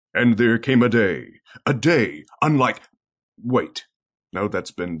And there came a day unlike... Wait, no,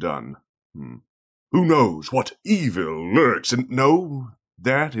 that's been done. Who knows what evil lurks in... No,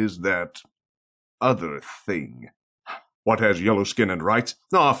 that is that other thing. What has yellow skin and rights?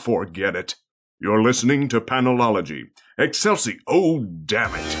 Forget it. You're listening to Panelology. Excelsi, oh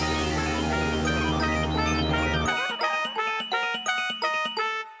damn it.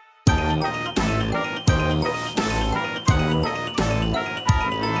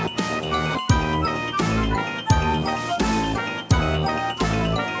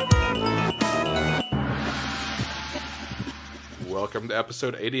 Welcome to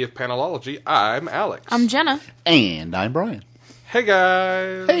episode 80 of Panelology. I'm Alex. I'm Jenna. And I'm Brian. Hey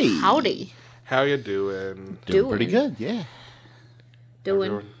guys. Hey. Howdy. How you doing? Doing pretty good, yeah.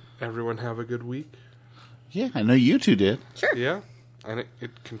 Everyone have a good week? Yeah, I know you two did. Sure. Yeah. And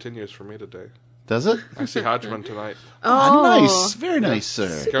it continues for me today. Does it? I see Hodgman tonight. Oh, nice. Very nice, sir.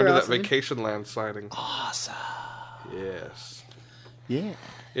 Going to that awesome. Vacation Land signing. Awesome. Yes. Yeah.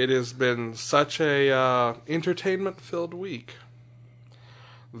 It has been such a entertainment-filled week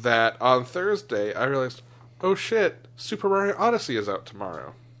that on Thursday I realized, oh shit, Super Mario Odyssey is out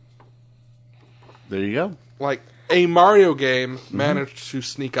tomorrow. There you go. Like, a Mario game managed to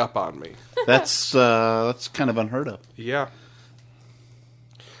sneak up on me. That's kind of unheard of. Yeah.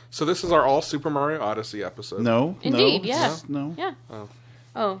 So this is our all Super Mario Odyssey episode. No. Indeed, no, yeah. No. Yeah.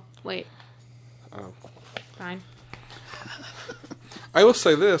 Oh, wait. Oh. Fine. I will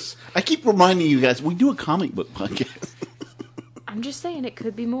say this. I keep reminding you guys, we do a comic book podcast. I'm just saying it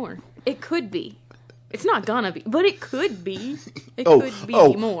could be more. It could be. It's not gonna be, but it could be. It could be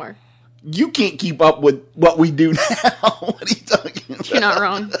more. You can't keep up with what we do now. What are you talking about? You're not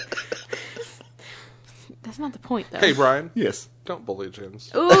wrong. That's not the point, though. Hey, Brian. Yes. Don't bully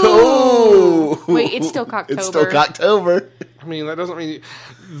Jins. Ooh. Wait, it's still Cocktober. It's still Cocktober. I mean, that doesn't mean...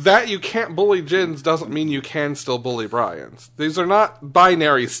 That you can't bully Jins doesn't mean you can still bully Brians. These are not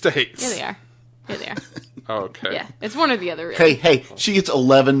binary states. Yeah, they are. Yeah, they are. Okay. Yeah, it's one or the other. Really. Hey, she gets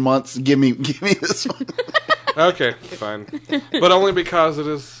 11 months. Give me this one. Okay, fine. But only because it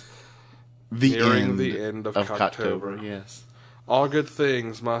is Nearing the end of Cocktober. Yes. All good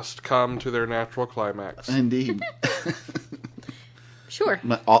things must come to their natural climax. Indeed. Sure.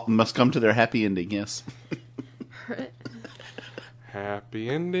 Must come to their happy ending, yes. Happy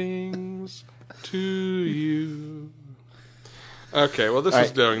endings to you. Okay, well, this All is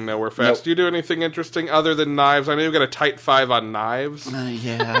right. going nowhere fast. Nope. Do you do anything interesting other than knives? I know you've got a tight 5 on knives.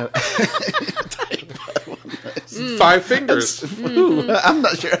 Yeah. 5 fingers. Ooh, I'm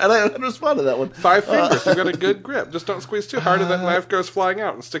not sure. I don't respond to that one. 5 fingers. You've got a good grip. Just don't squeeze too hard, or that knife goes flying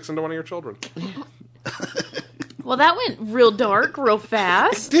out and sticks into one of your children. Well, that went real dark, real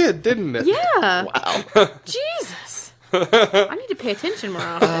fast. Didn't it? Yeah. Wow. Jesus. I need to pay attention more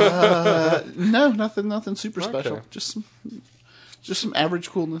often. No, nothing super special. Okay. Just some average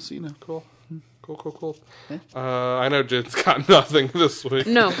coolness, you know. Cool. I know Jen's got nothing this week.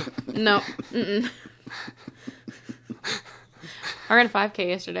 No. Mm-mm. I ran a 5K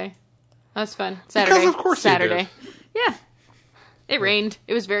yesterday. That was fun. Saturday. Because of course you Saturday. Yeah. It rained.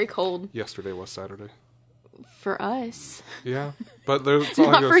 It was very cold. Yesterday was Saturday. For us. Yeah, but there's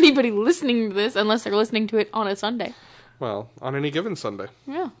Not for anybody listening to this, unless they're listening to it on a Sunday. Well, on any given Sunday.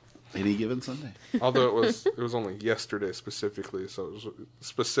 Yeah. Any given Sunday. Although it was only yesterday specifically, so it was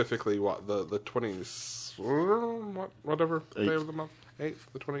specifically what the 20s, whatever day of the month, 8th,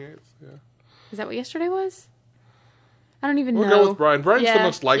 the 28th. Yeah. Is that what yesterday was? I don't even We'll know. go with Brian. Brian's the Yeah,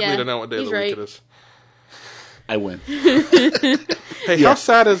 most likely yeah, to know what day of he's the week right. it is. I win. Hey, Yeah, how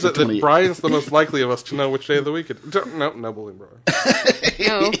sad is it that 28th. Brian's the most likely of us to know which day of the week it is? No bullying Brian.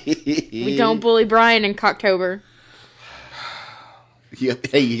 No. We don't bully Brian in Cocktober.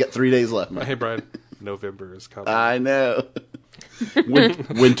 Hey, you got 3 days left, man. Hey, Brian. November is coming. I know.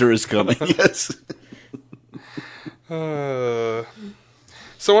 Winter is coming, yes. So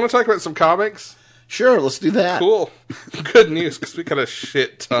I want to talk about some comics. Sure, let's do that. Cool. Good news, because we got a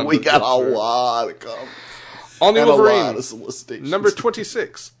shit ton. We to got get a through. lot of comments. All New And a lot Wolverine. of solicitations. Number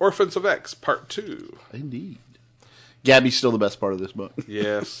 26, Orphans of X, Part 2. Indeed. Gabby's still the best part of this book.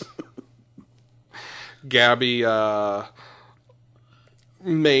 Yes. Gabby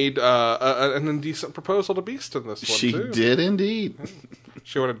made an indecent proposal to Beast in this one, She too. did indeed.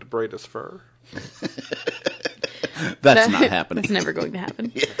 She wanted to braid his fur. That's not happening. That's never going to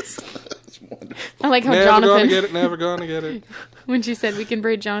happen. Yes. That's wonderful. I like how Never gonna Jonathan, get it, never gonna get it. when she said we can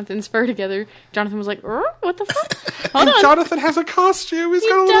braid Jonathan's fur together, Jonathan was like, what the fuck? Hold And on. Jonathan has a costume. He's He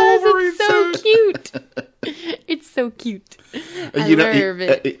got a does. little Wolverine It's so suit. cute. It's so cute. I love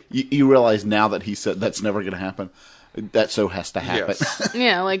it. You realize now that he said that's never going to happen. that so has to happen. Yes.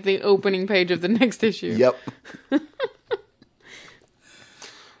 Yeah, like the opening page of the next issue. Yep.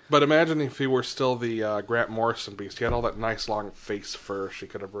 But imagine if he were still the Grant Morrison Beast. He had all that nice long face fur she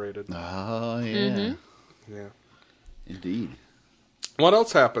could have braided. Oh, yeah. Mm-hmm. Yeah. Indeed. What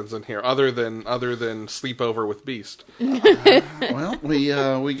else happens in here other than sleepover with Beast? Well,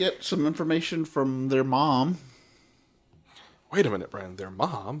 we get some information from their mom. Wait a minute, Brian. Their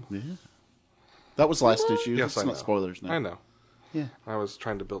mom? Yeah. That was last issue. Yes, It's I know. not spoilers now. I know. Yeah. I was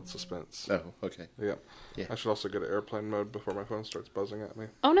trying to build suspense. Oh, okay. Yeah. Yeah. I should also go to airplane mode before my phone starts buzzing at me.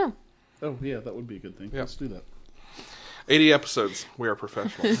 Oh no. Oh, yeah, that would be a good thing. Yeah. Let's do that. 80 episodes. We are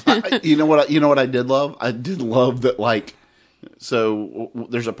professionals. You know what I did love? I did love that, like, so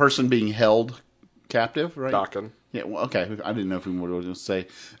there's a person being held captive, right? Docking. Yeah, well, okay. I didn't know if we were going to say.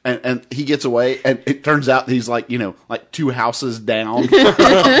 And he gets away, and it turns out he's like, like 2 houses down.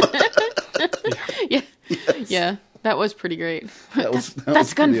 Yeah. Yeah. That was pretty great. That's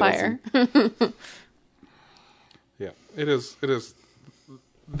That's pretty gunfire. awesome. Yeah. It is.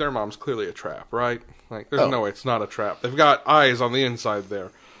 Their mom's clearly a trap, right? Like, there's no way it's not a trap. They've got eyes on the inside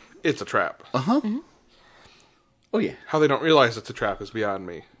there. It's a trap. Uh-huh. Mm-hmm. Oh, yeah. How they don't realize it's a trap is beyond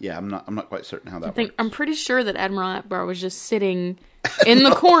me. Yeah, I'm not quite certain how that works. I'm pretty sure that Admiral Akbar was just sitting in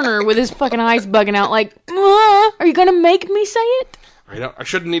the corner with his fucking eyes bugging out like, are you going to make me say it? I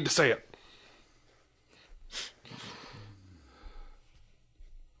shouldn't need to say it.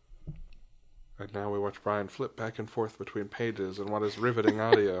 And now we watch Brian flip back and forth between pages and what is riveting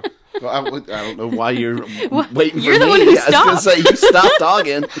audio. Well, I don't know why you're waiting You're for the me. one who I was going to stopped. say, you stopped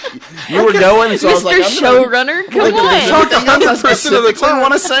talking. You were going, so I was Mr. like, Showrunner, come There's on. something else I 100% of the specifically time.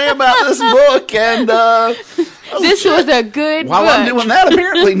 want to say about this book, and This was a good while book. I'm doing that,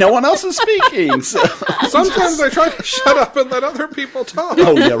 apparently no one else is speaking. So. Sometimes I try to shut up and let other people talk.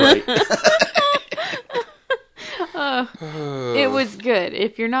 Oh, yeah, right. It was good.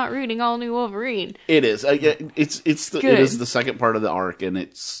 If you're not reading All New Wolverine, It is. It Good. is the second part of the arc, and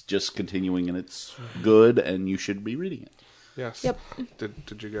it's just continuing, and it's good, and you should be reading it. Yes. Yep.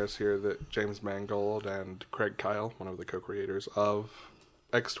 Did you guys hear that James Mangold and Craig Kyle, one of the co-creators of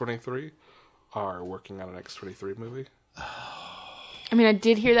X-23, are working on an X-23 movie? I mean, I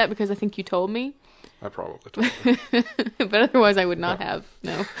did hear that because I think you told me, I probably told you. but otherwise I would not have.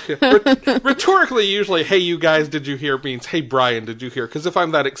 No. Rhetorically, usually, hey, you guys, did you hear means, hey, Brian, did you hear? Because if I'm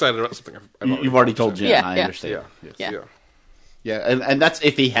that excited about something, You've already told Jen. Yeah, I yeah. understand. Yeah. Yes. Yeah. Yeah, and that's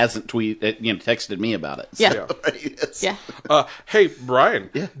if he hasn't texted me about it. So, Yeah. yes. Yeah. Hey, Brian,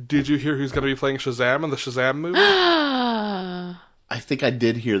 Yeah. did you hear who's going to be playing Shazam in the Shazam movie? I think I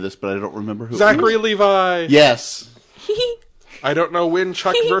did hear this, but I don't remember who. Zachary Levi. Yes. I don't know when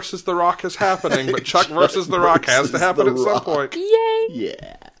Chuck versus The Rock is happening, but Chuck versus The Rock has to happen The at some Rock. point. Yay!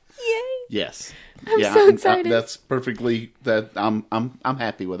 Yeah. Yay! Yes. I'm yeah, so excited. That's perfectly. I'm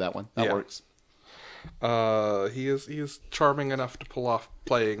happy with that one. That Yeah. works. He is charming enough to pull off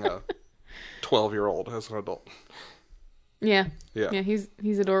playing a 12-year-old as an adult. Yeah. Yeah. Yeah, he's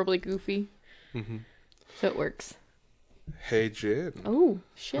adorably goofy. Mm-hmm. So it works. Hey, Jen. Oh,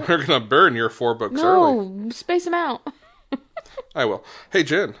 shit. We're going to burn your 4 books early. No, space him out. I will. Hey,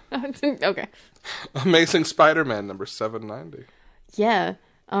 Jen. Okay. Amazing Spider-Man number 790. Yeah.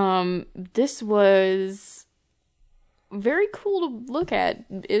 This was very cool to look at.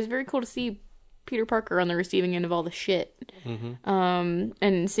 It was very cool to see Peter Parker on the receiving end of all the shit. Mm-hmm.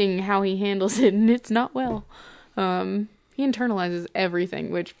 And seeing how he handles it, and it's not well. He internalizes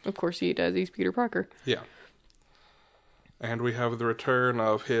everything, which, of course, he does. He's Peter Parker. Yeah. And we have the return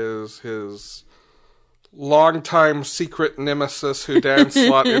of his longtime secret nemesis who Dan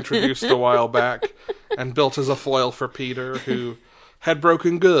Slott introduced a while back and built as a foil for Peter, who had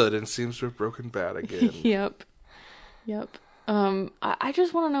broken good and seems to have broken bad again. Yep. I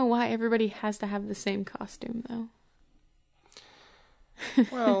just want to know why everybody has to have the same costume, though.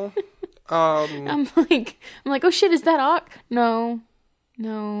 Well, I'm like, oh shit, is that Ock? No,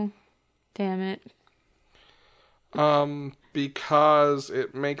 damn it. because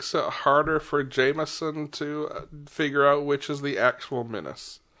it makes it harder for Jameson to figure out which is the actual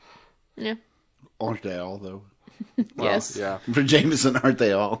menace. Yeah. Aren't they all though? Well, Yes. Yeah. For Jameson, aren't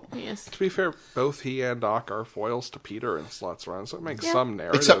they all? Yes. To be fair, both he and Doc are foils to Peter in Slot's run, so it makes Yeah. some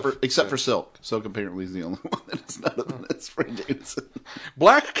narrative. Except for Silk. Silk apparently is the only one that is not a menace for Jameson.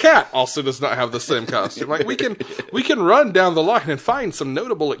 Black Cat also does not have the same costume. Like we can run down the line and find some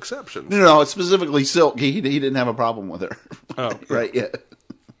notable exceptions. No, it's specifically Silk. He didn't have a problem with her. Oh, right? Yeah.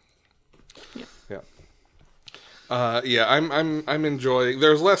 Yeah, I'm enjoying.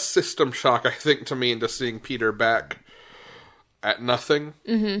 There's less system shock, I think, to me into seeing Peter back at nothing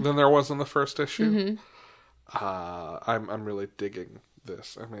than there was in the first issue. I'm really digging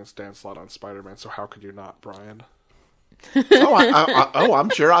this. I mean, it's Dan Slott on Spider-Man, so how could you not, Brian? I'm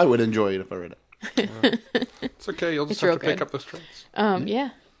sure I would enjoy it if I read it. It's okay. You'll just It's have to real pick good. up those trades. Yeah.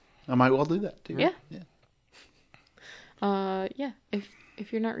 I might well do that too. Yeah. Yeah. Yeah.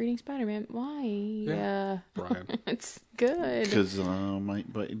 If you're not reading Spider-Man, why? Yeah. Brian. It's good. Because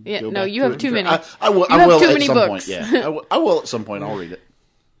might. But Yeah, go no, back you to have it. too many. I will. You I have will too at many some books. point. Yeah, I will at some point. I'll read it.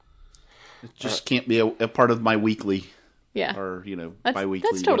 It just can't be a part of my weekly Yeah. or That's, bi-weekly.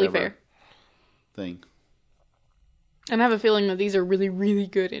 that's totally whatever fair. Thing. And I have a feeling that these are really, really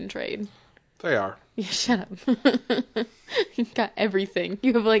good in trade. They are. Yeah, shut up. You've got everything.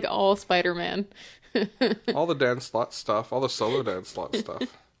 You have like all Spider-Man. All the Dan Slott stuff, all the solo Dan Slott stuff.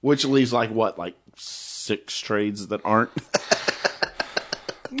 Which leaves like 6 trades that aren't.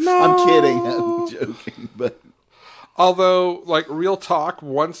 No, I'm kidding. I'm joking, but Although, like, real talk,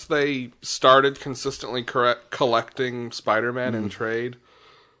 once they started consistently collecting Spider-Man in trade,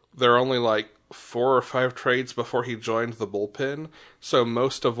 there are only, 4 or 5 trades before he joined the bullpen. So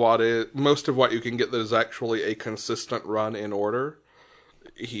most of what you can get that is actually a consistent run in order,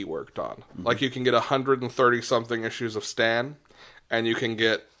 he worked on. Like, you can get 130-something issues of Stan, and you can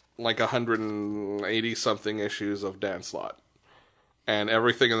get, 180-something issues of Dan Slott. And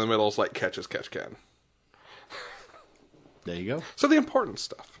everything in the middle is catch as catch can. there you go. So the important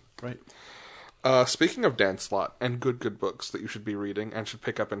stuff. Right. Speaking of Dan Slott and good books that you should be reading and should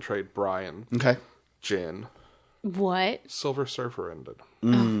pick up and trade, Brian, Okay. Jin, What? Silver Surfer ended.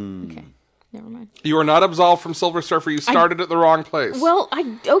 Okay. Never mind. You are not absolved from Silver Surfer. You started at the wrong place. Well,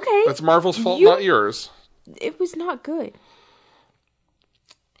 okay. That's Marvel's fault, not yours. It was not good.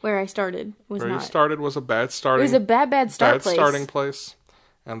 Where I started was Where not. you started was a bad It starting. was a bad start place. starting place,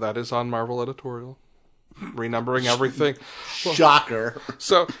 and that is on Marvel editorial, renumbering everything. Shocker.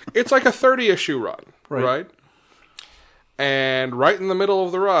 So it's like a 30-issue run, right? And right in the middle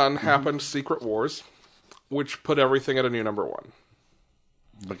of the run happened Secret Wars, which put everything at a new number 1.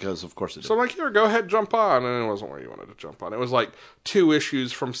 Because of course it is. So I'm like, here, go ahead, jump on. And it wasn't where you wanted to jump on. It was 2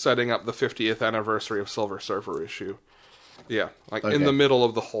 issues from setting up the 50th anniversary of Silver Surfer issue. Yeah, in the middle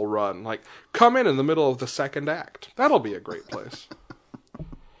of the whole run. Come in the middle of the second act. That'll be a great place.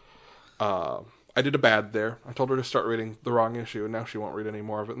 I did a bad there. I told her to start reading the wrong issue, and now she won't read any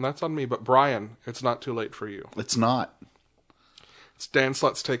more of it. And that's on me. But Brian, it's not too late for you. It's not. It's Dan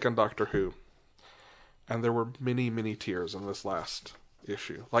Slott's take on Doctor Who. And there were many, many tears in this last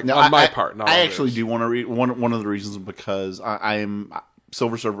issue. On my part, not I on actually theirs. do want to read one of the reasons because I am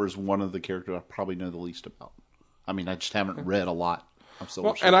Silver Surfer is one of the characters I probably know the least about. I mean, I just haven't read a lot of Silver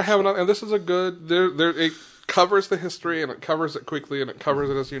Surfer. And I haven't, and this is a good. It covers the history, and it covers it quickly, and it covers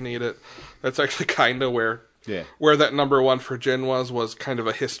it as you need it. That's actually kind of where that number 1 for Jin was kind of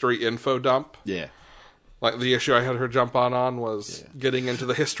a history info dump. Yeah. Like the issue I had her jump on was getting into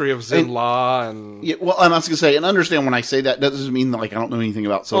the history of Zinla and Yeah, well, and I was going to say, and understand when I say that doesn't mean I don't know anything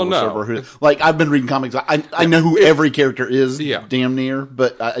about Silver no. Surfer. I've been reading comics. I know who every character is, damn near,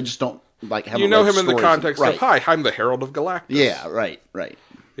 but I just don't have. You know him in the stories. context Right. of, hi, I'm the Herald of Galactus. Yeah, right.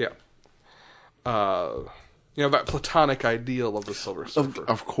 Yeah. That platonic ideal of the Silver Surfer.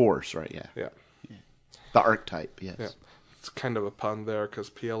 Of course, right? Yeah. Yeah. The archetype. Yes. Yeah. It's kind of a pun there because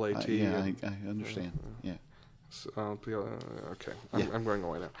PLAT. I understand. Yeah. Okay, I'm going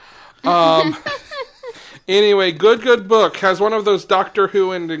away now. Anyway, good book. Has one of those Doctor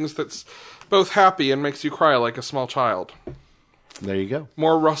Who endings that's both happy and makes you cry like a small child. There you go.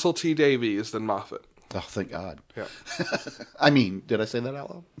 More Russell T Davies than Moffat. Oh, thank God. Yeah. I mean, did I say that out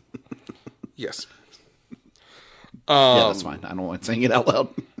loud? Yes. Yeah, that's fine. I don't want saying it out loud.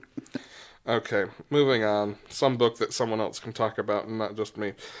 Okay, moving on. Some book that someone else can talk about, and not just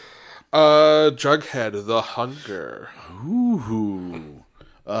me. Jughead, The Hunger. Ooh.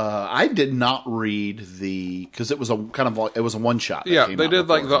 I did not read because it was a one shot. Yeah, they did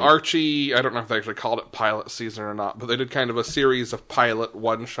the Archie. I don't know if they actually called it pilot season or not, but they did kind of a series of pilot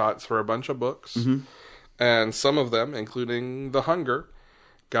one shots for a bunch of books, and some of them, including The Hunger,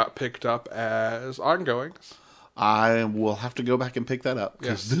 got picked up as ongoings. I will have to go back and pick that up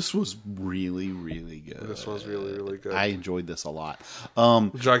because this was really, really good. This was really, really good. I enjoyed this a lot.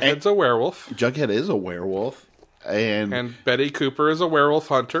 Jughead's a werewolf. Jughead is a werewolf. And Betty Cooper is a werewolf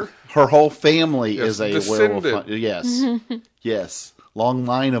hunter. Her whole family is a descended. werewolf hunter. Yes. Yes. Long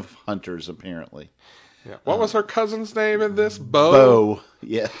line of hunters, apparently. Yeah. What was her cousin's name in this? Bo.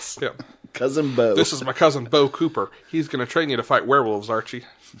 Yes. Yeah. Cousin Bo. This is my cousin Bo Cooper. He's going to train you to fight werewolves, Archie.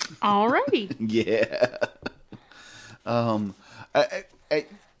 Alrighty. Yeah.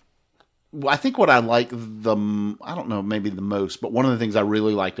 I think what I like I don't know, maybe the most, but one of the things I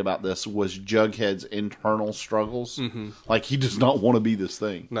really liked about this was Jughead's internal struggles. Mm-hmm. Like, he does not want to be this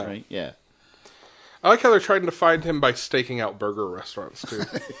thing. No. Right? Yeah. I like how they're trying to find him by staking out burger restaurants, too.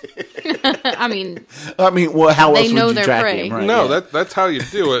 I mean, well, how They else know would you their track prey. him? Right? No, yeah. that's how you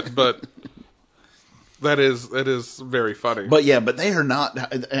do it, but that is very funny. But yeah, but they are not.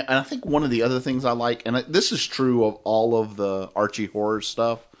 And I think one of the other things I like, and this is true of all of the Archie horror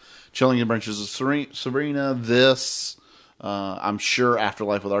stuff, Chilling Adventures of Sabrina, this, I'm sure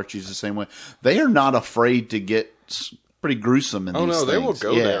Afterlife with Archie is the same way. They are not afraid to get pretty gruesome in these things. Oh, no, they will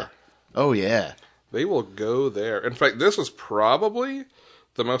go there. Oh, yeah. They will go there. In fact, this is probably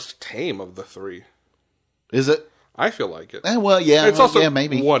the most tame of the three. Is it? I feel like it. Well, yeah. It's also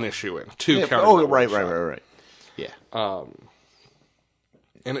maybe. one issue in, two Yeah, counting. oh, that right. one shot. Yeah.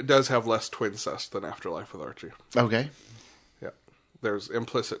 And it does have less twincest than Afterlife with Archie. Okay. Yeah. There's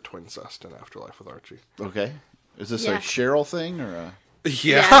implicit twincest in Afterlife with Archie. Okay. Is this Yeah. a Cheryl thing or a?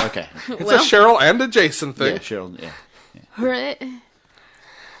 Yeah. Okay. It's Well- a Cheryl and a Jason Yeah, thing. Cheryl. Yeah. right?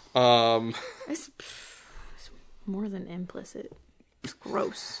 Um, It's more than implicit. It's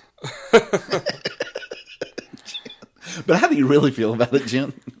gross. But how do you really feel about it,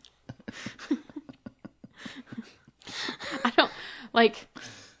 Jen? I don't like.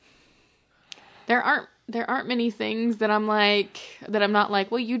 There aren't many things that I'm not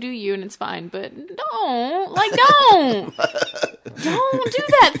like. Well, you do you, and it's fine. But don't don't do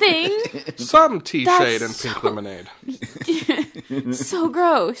that thing. some tea shade and That's pink so- lemonade. So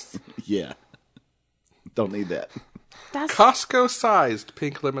gross. Yeah. Don't need that. That's Costco-sized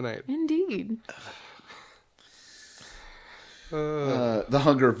pink lemonade. indeed. The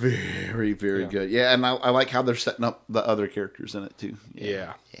Hunger, very, very good. Yeah, and I like how they're setting up the other characters in it too.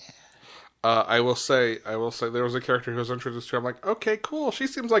 Yeah. I will say there was a character who was introduced to. I'm like, okay, cool. She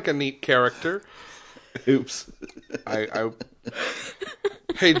seems like a neat character. Oops.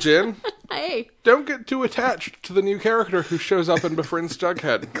 Hey, Jen, Hey, don't get too attached to the new character who shows up and befriends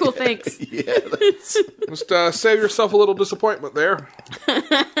Jughead. cool. Thanks. Yeah. Just save yourself a little disappointment there.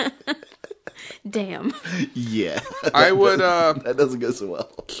 Damn. Yeah. I would That doesn't go so well.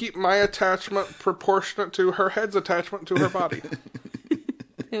 keep my attachment proportionate to her head's attachment to her body.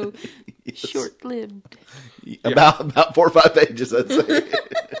 So short-lived. About 4 or 5 pages, I'd say.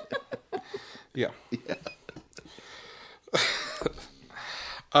 Yeah.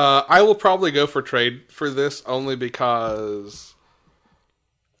 I will probably go for trade for this only because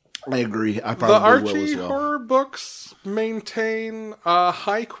I agree. I the probably will Archie as well. horror books maintain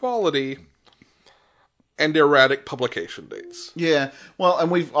high quality and erratic publication dates. Yeah. Well,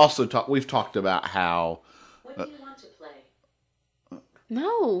 and we've talked about how What do you want to play?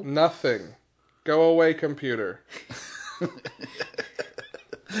 No. Nothing. Go away, computer.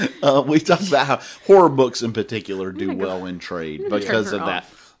 we talked about how horror books in particular do well in trade gonna because turn of her that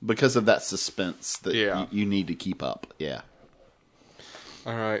off. because of that suspense that Yeah. you need to keep up. Yeah.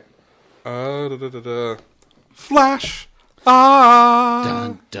 All right. Flash. Ah.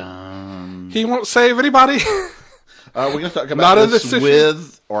 Dun dun. He won't save anybody. We're going to talk about Not in this this issue.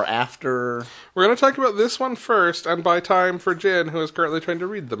 with or after. We're going to talk about this one first and buy time for Jen, who is currently trying to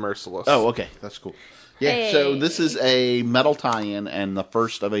read The Merciless. Oh, okay, that's cool. Yeah, Hey. so this is a metal tie-in and the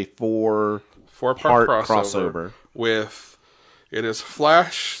first of a 4-part part crossover. With it is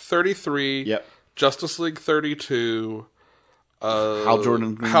Flash 33, Yep. Justice League 32, Hal Jordan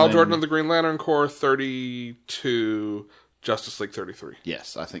and Green Hal Lantern. Jordan and the Green Lantern Corps 32, Justice League 33.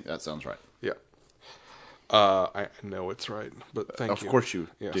 Yes, I think that sounds right. Yeah. I know it's right, but thank Of you. course you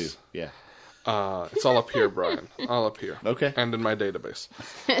Yes. do. Yeah. It's all up here, Brian. All up here. Okay. And in my database.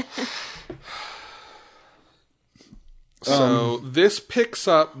 So this picks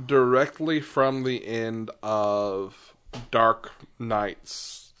up directly from the end of Dark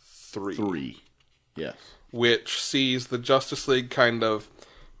Knights 3. 3. Yes. Which sees the Justice League kind of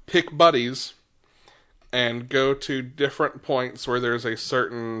pick buddies and go to different points where there's a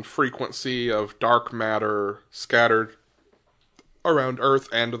certain frequency of dark matter scattered around Earth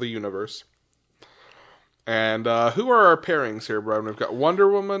and the universe. And who are our pairings here, Brian? We've got Wonder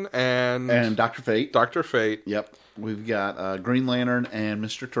Woman And Dr. Fate. Dr. Fate. Yep. We've got Green Lantern and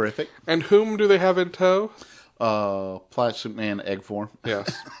Mr. Terrific. And whom do they have in tow? Plastic Man Egg form.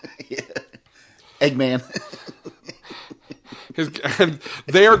 Yes. Eggman. And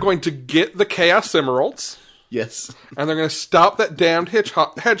they are going to get the Chaos Emeralds, Yes. and they're going to stop that damned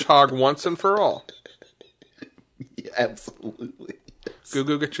hedgehog once and for all. Yeah, absolutely. Goo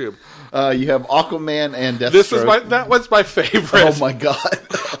goo gachoob. You have Aquaman and Deathstroke. That was my favorite. Oh my god.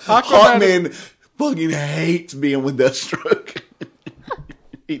 Hawkman fucking hates being with Deathstroke.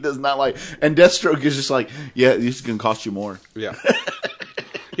 He does not like. And Deathstroke is just like, yeah, it's going to cost you more. Yeah.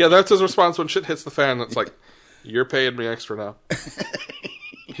 Yeah, that's his response when shit hits the fan. It's like, you're paying me extra now.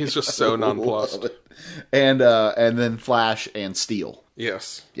 He's just so nonplussed. And then Flash and Steel.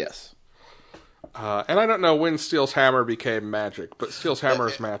 Yes. Yes. And I don't know when Steel's hammer became magic, but Steel's hammer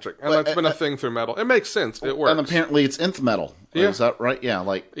is magic. And that's been a thing through metal. It makes sense. It works. And apparently it's nth metal. Yeah. Is that right? Yeah,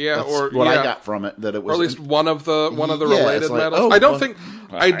 like that's or what yeah. I got from it, that it was or at least one of the Yeah, related it's like, metals. oh, I don't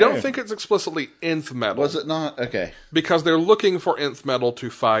well, think it's explicitly nth metal. Was it not? Okay. Because they're looking for nth metal to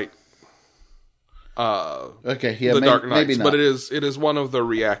fight Okay, yeah, the Dark maybe Knights, not. but it is one of the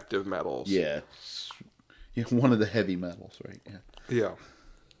reactive metals. Yeah. Yeah, one of the heavy metals, right? Yeah.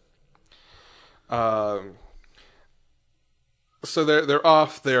 Yeah. So they're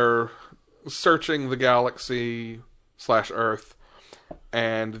off. They're searching the galaxy / Earth,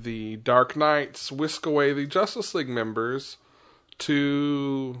 and the Dark Knights whisk away the Justice League members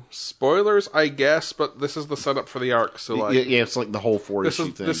to spoilers, I guess. But this is the setup for the arc. So like, Yeah, it's like the whole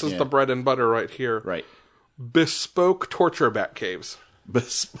 4-issue thing. This is yeah. the bread and butter right here. Right. Bespoke torture bat caves.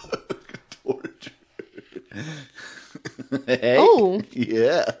 Bespoke torture. Hey. Oh.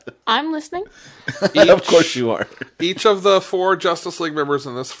 Yeah. I'm listening. Of course you are. Each of the 4 Justice League members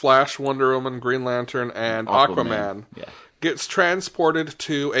in this, Flash, Wonder Woman, Green Lantern, and Aquaman, Yeah. gets transported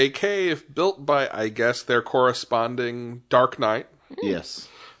to a cave built by, I guess, their corresponding Dark Knight, Yes.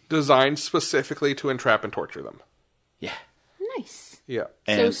 designed specifically to entrap and torture them. Yeah. Nice. Yeah.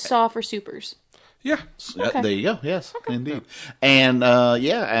 So And Saw for supers. Yeah. Okay. there you go. Yes, indeed. And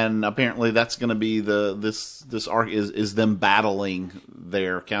and apparently that's going to be this arc is them battling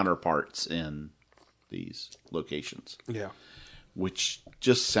their counterparts in these locations, Yeah. which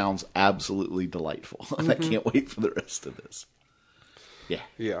just sounds absolutely delightful. And I can't wait for the rest of this. Yeah.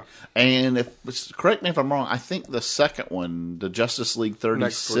 Yeah. And correct me if I'm wrong, I think the second one, the Justice League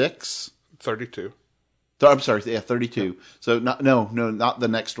 36. 32. I'm sorry, yeah, 32. So not the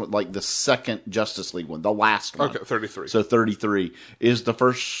next one, like the second Justice League one, the last one. Okay, 33. So 33 is the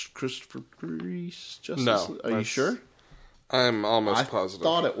first Christopher Priest Justice No, League. Are you that's- sure? I'm almost I positive.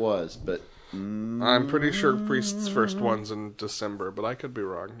 thought it was, but I'm pretty sure Priest's first one's in December, but I could be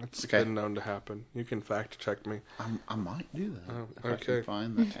wrong. It's Okay. been known to happen. You can fact check me. I might do that. If I okay. can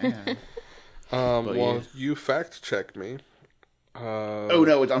find the ad. Well, yeah. you fact check me. Oh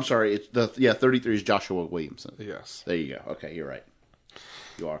no, I'm sorry. It's 33 is Joshua Williamson. Yes. There you go. Okay, you're right.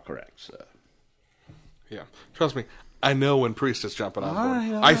 You are correct. So. Yeah. Trust me. I know when Priest is jumping on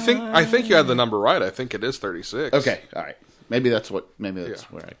board. I think you had the number right. I think it is 36. Okay, all right. Maybe that's where I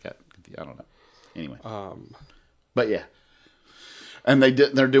got confused. I don't know. Anyway. But yeah. And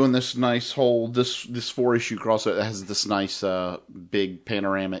they're doing this nice whole this 4-issue crossover that has this nice big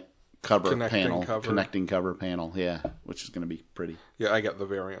panoramic connecting cover panel, yeah, which is going to be pretty. Yeah, I got the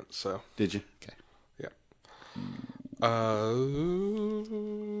variant, so. Did you? Okay. Yeah.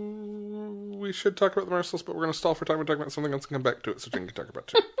 We should talk about the Merciless, but we're going to stall for time and talk about something else and come back to it so Jen can talk about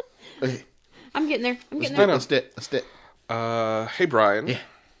it too. Okay. I'm getting there. I'm getting there. Let's do it. Hey, Brian. Yeah.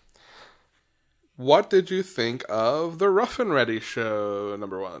 What did you think of the Rough and Ready show,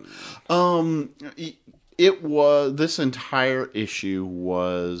 number 1? It was, this entire issue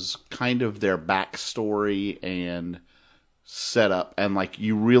was kind of their backstory and setup, and like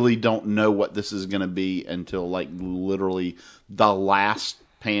you really don't know what this is going to be until like literally the last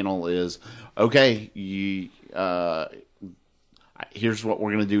panel is okay. Here's what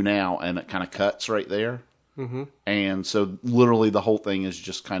we're going to do now, and it kind of cuts right there. Mm-hmm. And so literally the whole thing is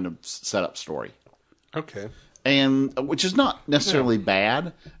just kind of set up story. Okay. And which is not necessarily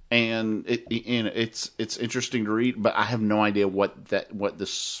bad, and it's interesting to read, but I have no idea what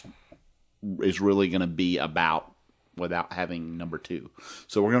this is really going to be about without having number 2.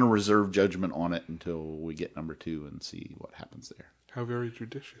 So we're going to reserve judgment on it until we get number 2 and see what happens there. How very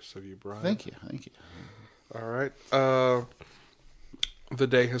judicious of you, Brian. Thank you. All right. The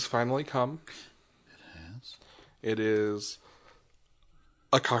day has finally come. It has. It is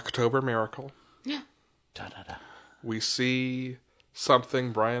a Cocktober miracle. Yeah. Da-da-da. We see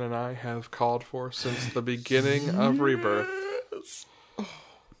something Brian and I have called for since the beginning of Rebirth.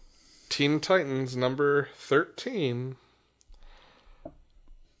 Teen Titans number 13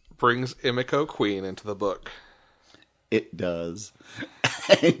 brings Emiko Queen into the book. It does.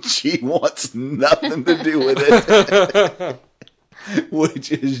 And she wants nothing to do with it.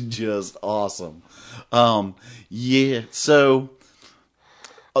 Which is just awesome. Yeah, so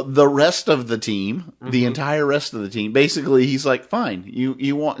the rest of the team, the entire rest of the team, basically he's like, fine,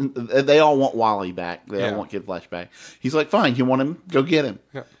 you want, they all want Wally back. They all want Kid Flash back. He's like, fine, you want him? Go get him.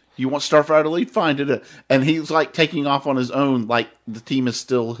 Yeah. You want Starfire to lead? Fine. And he's like taking off on his own, like the team is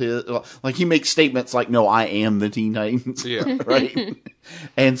still his. Like he makes statements like, "No, I am the Teen Titans." Yeah. Right.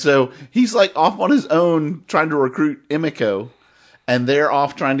 And so he's like off on his own trying to recruit Emiko, and they're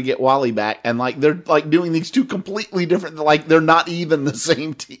off trying to get Wally back, and like they're like doing these two completely different. Like they're not even the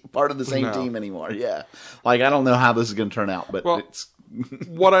same part of the same team anymore. Yeah. Like I don't know how this is going to turn out, but it's.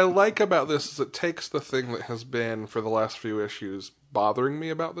 What I like about this is it takes the thing that has been, for the last few issues, bothering me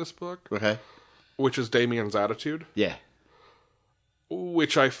about this book, Okay. which is Damien's attitude, Yeah.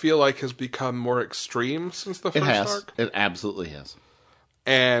 which I feel like has become more extreme since the It first has. arc, It absolutely has.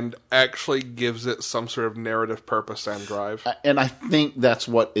 and actually gives it some sort of narrative purpose and drive. And I think that's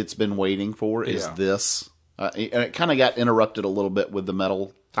what it's been waiting for is Yeah. this. And it kind of got interrupted a little bit with the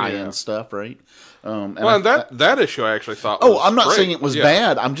metal tie-in Yeah. stuff, right? And Well, and that issue I actually thought Oh, was I'm not great. saying it was Yeah.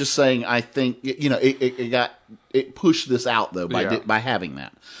 bad. I'm just saying I think it pushed this out though Yeah. by having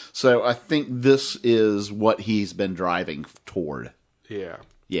that. So I think this is what he's been driving toward. Yeah.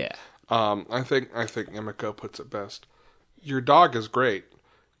 Yeah. I think Emiko puts it best. Your dog is great.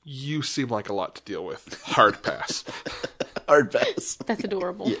 You seem like a lot to deal with. Hard pass. Hard pass. That's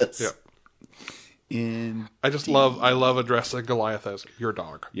adorable. Yes. Yeah. In I love addressing Goliath as your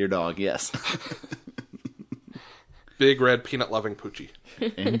dog. your dog, yes. Big red peanut loving Poochie.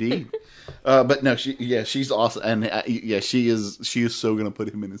 Indeed. But no, she's awesome, and she is so gonna put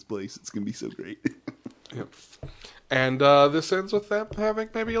him in his place. It's gonna be so great. Yep. And this ends with them having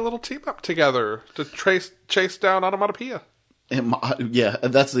maybe a little team up together to chase down Onomatopoeia. And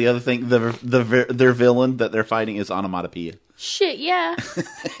that's the other thing. Their villain that they're fighting is Onomatopoeia. Shit, yeah.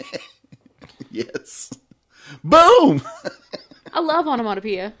 Yes. Boom. I love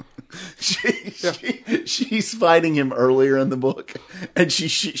onomatopoeia. She's fighting him earlier in the book, and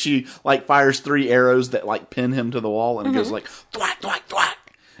she like fires 3 arrows that like pin him to the wall, and it goes like thwack thwack thwack.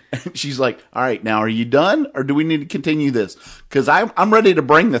 And she's like, "All right, now are you done, or do we need to continue this? Because I'm ready to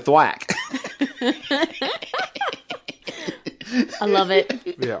bring the thwack." I love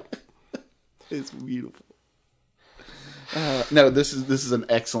it. Yeah. It's beautiful. No, this is an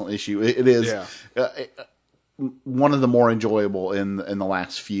excellent issue. It is. Yeah. One of the more enjoyable in the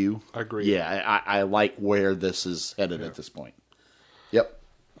last few. Agreed. Yeah, I like where this is headed at this point. Yep.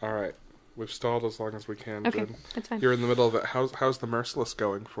 All right. We've stalled as long as we can. Okay, Jen. that's fine. You're in the middle of it. How's the Merciless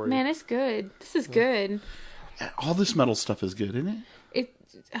going for you? Man, it's good. This is good. All this metal stuff is good, isn't it? It.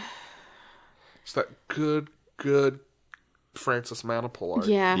 It's that good Francis Manipul art.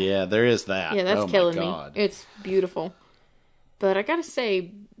 Yeah. Yeah, there is that. Yeah, that's Oh my killing me. God. It's beautiful. But I gotta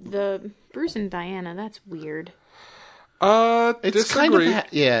say, the Bruce and Diana, that's weird. It's disagree. kind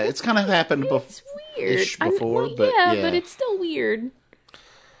of it's kind of happened It's weird. before, Well, but yeah. but it's still weird.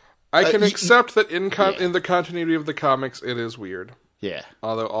 I can y- accept that in the continuity of the comics, it is weird. Yeah.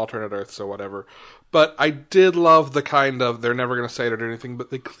 Although alternate Earths or whatever. But I did love the kind of, they're never going to say it or do anything, but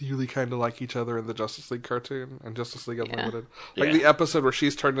they clearly kind of like each other in the Justice League cartoon and Justice League Unlimited. Like Yeah. the episode where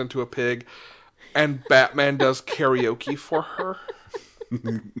she's turned into a pig and Batman does karaoke for her.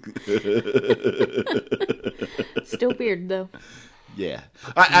 Still weird though. Yeah,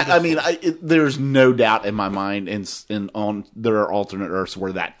 I mean, there's no doubt in my mind, on there are alternate Earths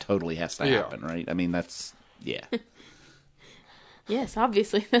where that totally has to happen, right? I mean, that's Yes,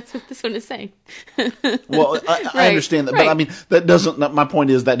 obviously that's what this one is saying. Well, I Right, understand that, right. but I mean, that doesn't. My point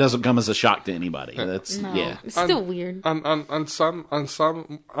is that doesn't come as a shock to anybody. That's No, yeah, it's still weird. On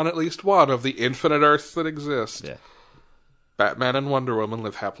at least one of the infinite Earths that exist, yeah. Batman and Wonder Woman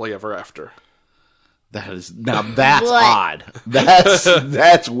live happily ever after. That is now that's What? odd.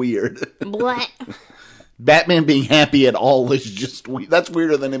 That's weird. Blah. Batman being happy at all is just that's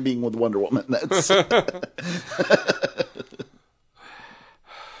weirder than him being with Wonder Woman. That's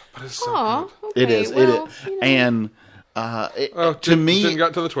But it's so Aw, good. okay, it is. well, it is, you know. and Oh, to me, Jen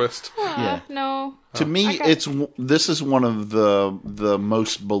got to the twist. yeah. No. To me, I got- this is one of the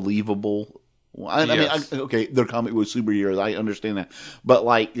most believable. I Yes. mean, okay, they're comic book superheroes. I understand that, but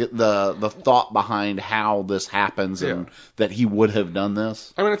like the thought behind how this happens and that he would have done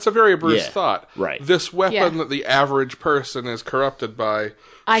this. I mean, it's a very Bruce Yeah, thought. right. This weapon Yeah. that the average person is corrupted by,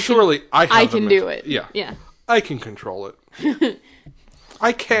 I can- surely I have I the can do it. Yeah. Yeah. I can control it.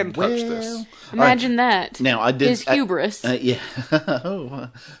 I can touch this. Imagine that. Now I did His hubris. yeah,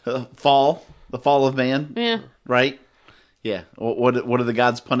 the fall of man. Yeah. Right. Yeah. What do the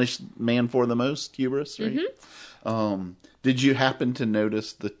gods punish man for the most? Hubris. Right. Did you happen to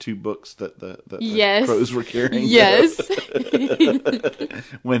notice the 2 books that the Yes. crows were carrying? Yes.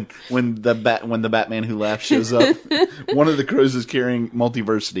 when the Batman Who Laughs shows up, one of the crows is carrying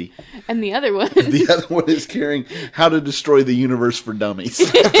Multiversity. And the other one. The other one is carrying How to Destroy the Universe for Dummies.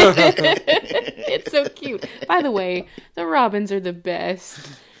 It's so cute. By the way, the Robins are the best.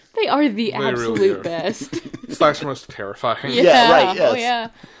 They are the really absolute are. best. Slash most terrifying. Yeah, right, yes. Oh, yeah.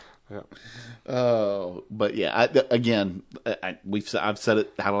 Yeah. Oh, but yeah, I've said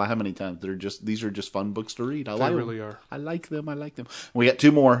it. I don't know how many times. These are just fun books to read. I like really them. are. I like them. We got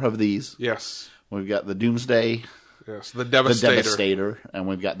 2 more of these. Yes. We've got the Doomsday, Yes. The the Devastator. Devastator, and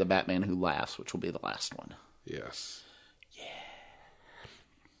we've got the Batman Who Laughs, which will be the last one. Yes.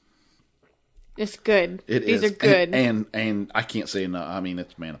 It's good. It These is. are good. And I can't say enough. I mean,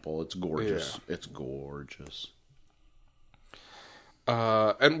 it's Manipul. It's gorgeous. Yeah. It's gorgeous.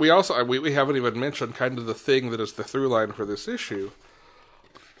 And we also we haven't even mentioned kind of the thing that is the through line for this issue.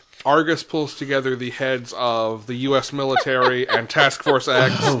 Argus pulls together the heads of the U.S. military and Task Force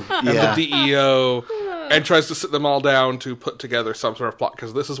X and yeah. the DEO and tries to sit them all down to put together some sort of plot,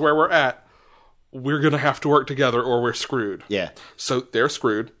 because this is where we're at. We're going to have to work together or we're screwed. Yeah. So they're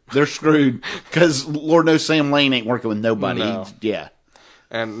screwed. They're screwed because Lord knows Sam Lane ain't working with nobody. No. Yeah.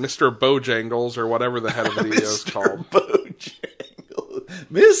 And Mr. Bojangles, or whatever the head of the DEO is called. Bojangle.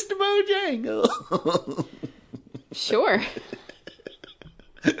 Mr. Bojangle. Sure.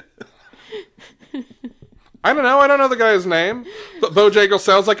 I don't know. I don't know the guy's name. But Bojangles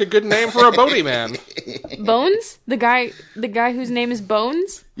sounds like a good name for a boaty man. Bones? The guy whose name is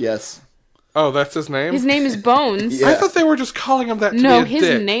Bones? Yes. Oh, that's his name? His name is Bones. Yeah. I thought they were just calling him that to No, be a his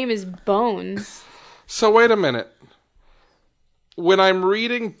dick. name is Bones. So wait a minute. When I'm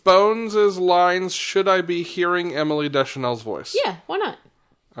reading Bones' lines, should I be hearing Emily Deschanel's voice? Yeah, why not?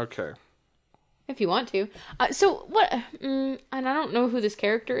 Okay. If you want to. So, what... and I don't know who this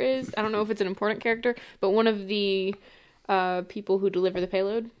character is. I don't know if it's an important character, but one of the people who deliver the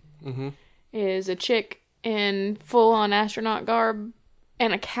payload is a chick in full-on astronaut garb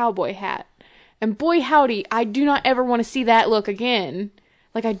and a cowboy hat. And boy howdy, I do not ever want to see that look again.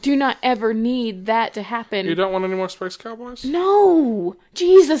 Like, I do not ever need that to happen. You don't want any more Space Cowboys? No!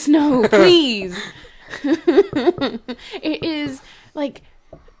 Jesus, no, please! It is, like,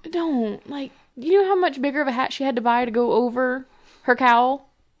 don't, like, do you know how much bigger of a hat she had to buy to go over her cowl?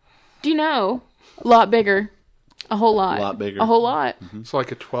 Do you know? A lot bigger. A whole lot. A lot bigger. A whole lot. It's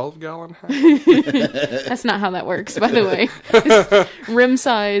like a 12-gallon hat? That's not how that works, by the way. It's rim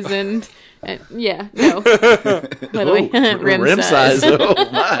size and yeah, no. By the way, rim size.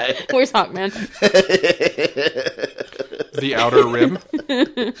 Oh, my. Where's Hawkman? The outer rim?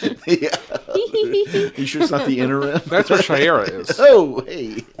 Yeah. You sure it's not the inner rim? That's where Shayera is. Oh,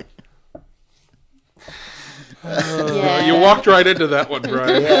 hey. Yeah. You walked right into that one,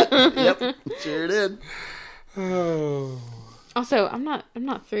 Brian. Yep. Sure did. Also, I'm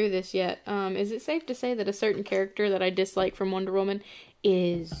not through this yet. Is it safe to say that a certain character that I dislike from Wonder Woman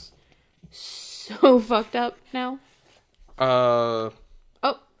is so fucked up now? Oh,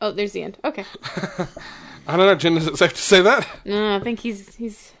 there's the end. Okay. I don't know, Jen, is it safe to say that? No, I think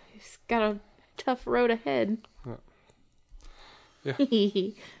he's got a tough road ahead. Yeah.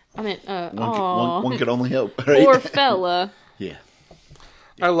 I meant, One could only hope, right? poor fella. Yeah.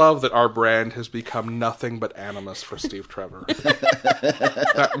 I love that our brand has become nothing but animus for Steve Trevor.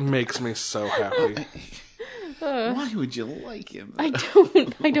 That makes me so happy. Why would you like him? I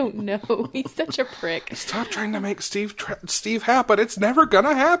don't know. He's such a prick. Stop trying to make Steve happen. It's never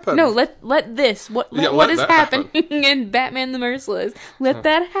gonna happen. No, let this what let is that happening in Batman the Merciless. Let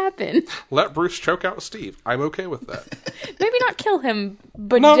that happen. Let Bruce choke out Steve. I'm okay with that. Maybe not kill him,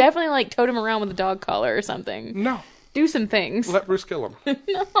 but No. definitely like tote him around with a dog collar or something. No. Do some things. Let Bruce kill him.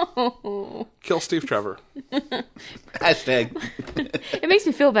 No. Kill Steve Trevor. Hashtag. It makes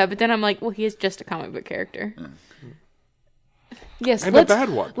me feel bad, but then I'm like, well, he is just a comic book character. Yes, And a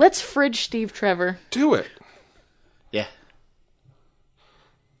bad one. Let's fridge Steve Trevor. Do it. Yeah.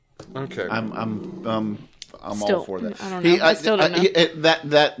 Okay. I'm Still, all for that. I don't know. I still don't know.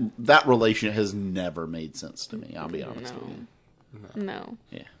 That relation has never made sense to me. I'll be honest with you. No.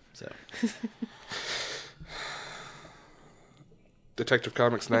 Yeah. So. Detective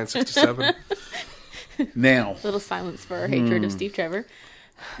Comics 967. Now, Little silence for our hatred of Steve Trevor.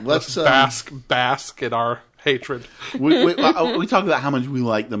 let's bask in our hatred. we talked about how much we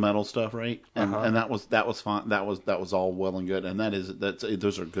like the metal stuff, right? And that was fun. That was all well and good. And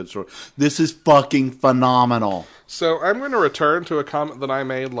those are good stories. This is fucking phenomenal. So I'm going to return to a comment that I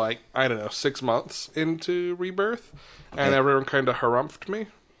made 6 months into Rebirth, and everyone kind of harumphed me.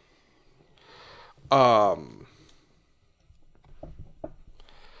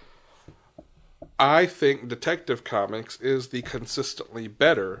 I think Detective Comics is the consistently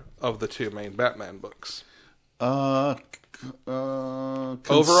better of the two main Batman books. Overall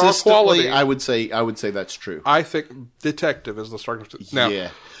quality, I would say that's true. I think Detective is the stronger. Now, yeah,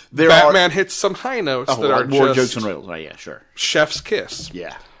 Batman hits some high notes that are more just jokes and rails. Right? Yeah, sure. chef's kiss.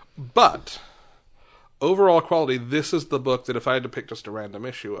 Yeah. But overall quality, this is the book that if I had to pick just a random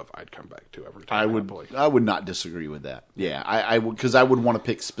issue of, I'd come back to every time. I would not disagree with that. Yeah, I would, because I would want to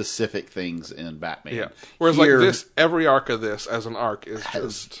pick specific things in Batman. Yeah. Whereas Here, like this, every arc of this as an arc is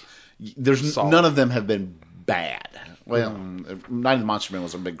just there's solid. none of them have been bad. Well, Night of the Monster Man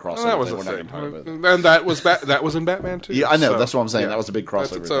was a big crossover. that was thing. a We're not thing. gonna talk about it. And that was that was in Batman too. Yeah, I know. So, That's what I'm saying. yeah. That was a big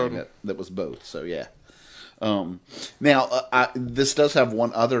That's crossover its thing own- that was both. So yeah. Now this does have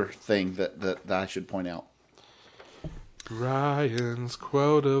one other thing that I should point out. Ryan's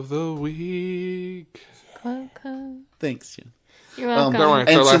quote of the week. Welcome. Thanks, Jen. You're welcome. Don't worry, And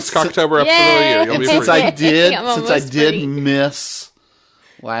it's our last since- Cocktober episode of the Yay! year. You'll And be since free. I'm I almost did free. miss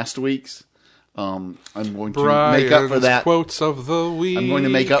last week's, I'm going to Brian's make up for that. quotes of the week. I'm going to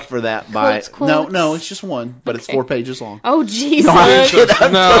make up for that by Quotes. no, it's just one, but it's 4 pages long. Oh, Jesus. I'm kidding.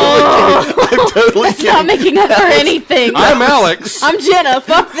 I'm totally That's kidding. not making up for anything. I'm Alex. I'm Jenna.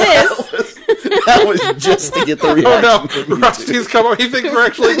 Fuck this. That was just to get the reaction. Oh no, from you two. Rusty's coming. He thinks we're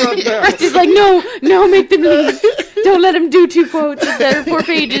actually done now. Rusty's like, no, make them leave. Don't let him do 2 quotes that are 4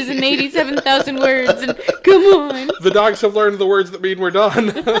 pages and 87,000 words. And come on. The dogs have learned the words that mean we're done.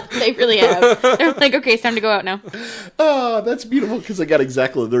 They really have. They're like, okay, it's time to go out now. Oh, that's beautiful because I got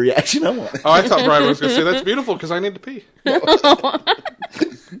exactly the reaction I wanted. Oh, I thought Brian was going to say that's beautiful because I need to pee.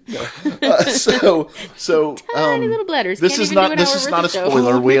 Tiny little bladders. This Can't is even not. do an This hour is worth not a of show.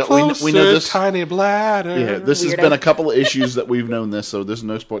 spoiler. We know this. Tiny bladder. Yeah, this has Weirdo. been a couple of issues that we've known this, so there's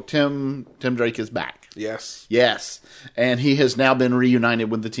no spoil. Tim Drake is back. Yes. Yes, and he has now been reunited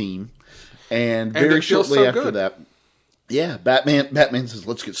with the team, and very it feels shortly so after good. that, yeah, Batman says,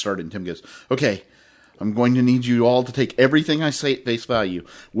 "Let's get started." And Tim goes, "Okay, I'm going to need you all to take everything I say at face value.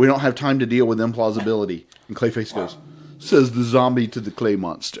 We don't have time to deal with implausibility." And Clayface goes, "Says the zombie to the clay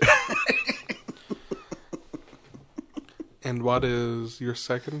monster." And what is your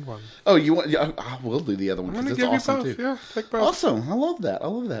second one? Oh, you want? Yeah, I will do the other one I'm because going to it's give awesome you both. too. Yeah, take both. Awesome, I love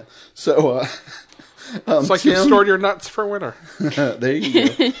that. So, It's like you've Tim- stored your nuts for winter. there you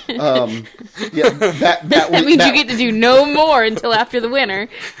go. Yeah, That means you get to do no more until after the winter.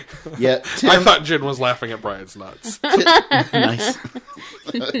 Yeah, Tim, I thought Jen was laughing at Brian's nuts. nice.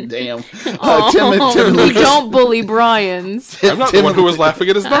 Damn. Tim and You Lucas. don't bully Brian's. I'm not the one who was laughing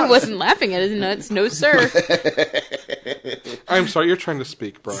at his I nuts. wasn't laughing at his nuts. No, sir. I'm sorry, you're trying to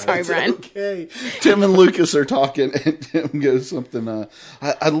speak, Brian. Sorry, Brian. Okay. Tim and Lucas are talking, and Tim goes something.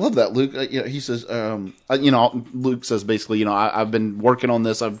 I love that, Luke. He says, Luke says basically, I've been working on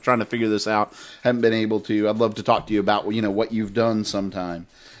this. I'm trying to figure this out. Haven't been able to. I'd love to talk to you about, what you've done sometime.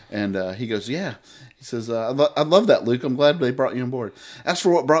 And he goes, yeah. He says, I love that, Luke. I'm glad they brought you on board. As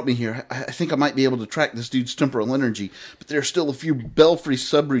for what brought me here, I think I might be able to track this dude's temporal energy, but there are still a few Belfry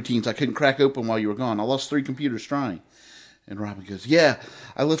subroutines I couldn't crack open while you were gone. I lost 3 computers trying. And Robin goes, yeah,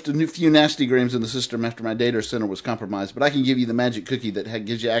 I left a few nasty grams in the system after my data center was compromised, but I can give you the magic cookie that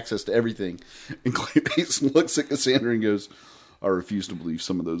gives you access to everything. And Clayface looks at Cassandra and goes, I refuse to believe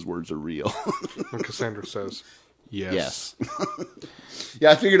some of those words are real. And Cassandra says, yes.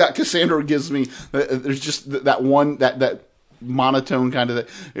 Yeah, I figured out Cassandra gives me, there's just that one, that monotone kind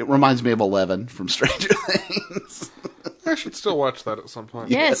of, it reminds me of 11 from Stranger Things. I should still watch that at some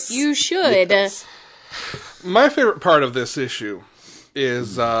point. Yes, you should. Yes. My favorite part of this issue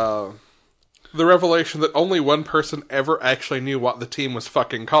is the revelation that only one person ever actually knew what the team was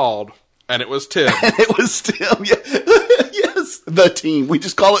fucking called, and it was Tim. It was still, yes, the team. We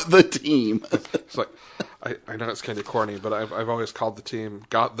just call it the team. It's like, I know it's kind of corny, but I've always called the team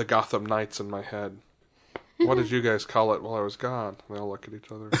the Gotham Knights in my head. What did you guys call it while I was gone? We all look at each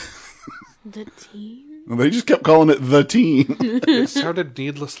other. The team? They just kept calling it the team. It sounded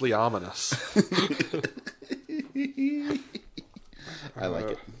needlessly ominous. I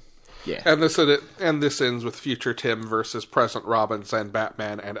like it. Yeah. And this ends with future Tim versus present Robbins and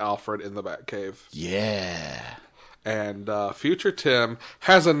Batman and Alfred in the Batcave. Yeah. And future Tim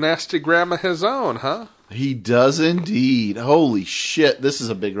has a nasty gram of his own, huh? He does indeed. Holy shit. This is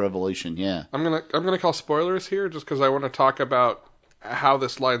a big revelation. Yeah. I'm gonna call spoilers here just because I want to talk about how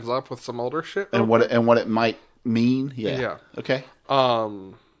this lines up with some older shit. And what it might mean. Yeah. Yeah. Okay.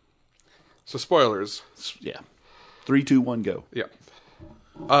 So spoilers. Yeah. 3, 2, 1, go. Yeah.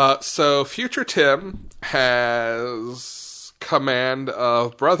 So future Tim has command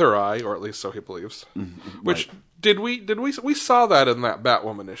of Brother Eye, or at least so he believes. Which Did we saw that in that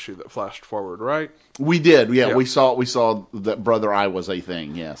Batwoman issue that flashed forward, right? We did, yeah. Yeah. We saw that Brother Eye was a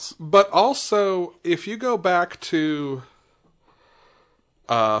thing. Yes, But also, if you go back to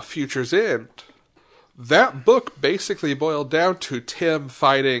Future's End, that book basically boiled down to Tim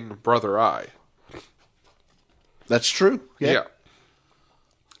fighting Brother Eye. that's true. Yeah.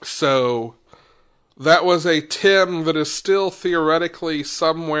 So that was a Tim that is still theoretically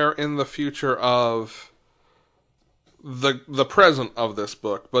somewhere in the future of the present of this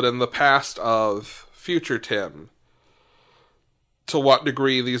book, but in the past of future Tim. To what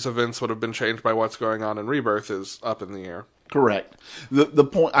degree these events would have been changed by what's going on in Rebirth is up in the air. Correct. The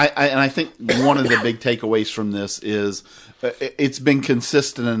point, I think one of the big takeaways from this is it's been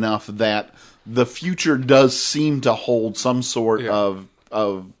consistent enough that the future does seem to hold some sort of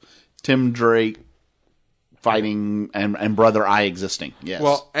Tim Drake fighting and Brother Eye existing. Yes.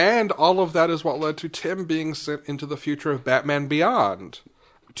 Well, and all of that is what led to Tim being sent into the future of Batman Beyond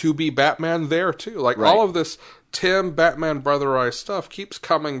to be Batman there too. Like Right. all of this Tim Batman Brother Eye stuff keeps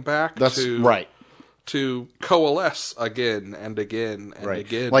coming back to coalesce again and again and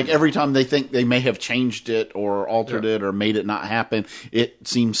again. Like every time they think they may have changed it or altered it or made it not happen, it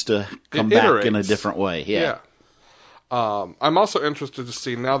seems to come back in a iterates. different way. Yeah. I'm also interested to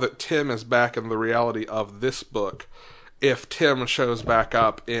see, now that Tim is back in the reality of this book, if Tim shows back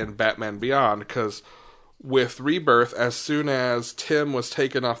up in Batman Beyond, because with Rebirth, as soon as Tim was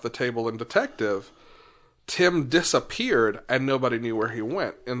taken off the table in Detective, Tim disappeared and nobody knew where he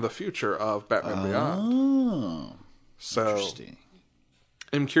went in the future of Batman Beyond. Oh, So interesting.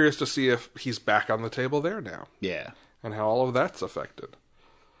 I'm curious to see if he's back on the table there now Yeah. and how all of that's affected.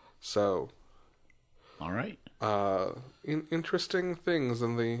 So All right. interesting things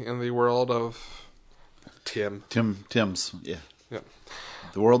in the world of Tim. Tim's. Yeah. Yeah.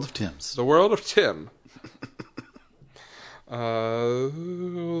 The world of Tim's. The world of Tim.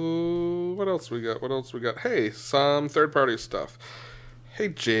 What else we got? Hey, some third-party stuff. Hey,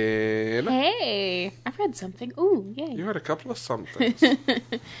 Jen. Hey, I've read something. Ooh, yay. You had a couple of somethings.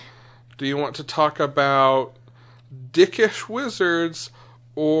 Do you want to talk about dickish wizards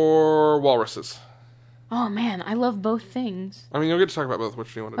or walruses? Oh man, I love both things. I mean, you'll get to talk about both.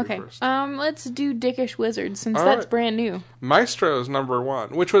 Which do you want to Okay, do first? let's do Dickish Wizards since All that's right. brand new. Maestro's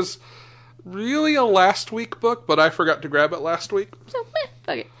 #1, which was really a last week book, but I forgot to grab it last week. So,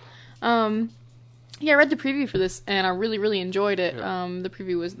 fuck it. Yeah, I read the preview for this, and I really, really enjoyed it. The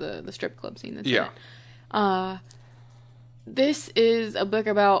preview was the strip club scene that's in it. This is a book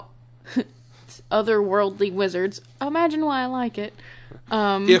about otherworldly wizards. Imagine why I like it.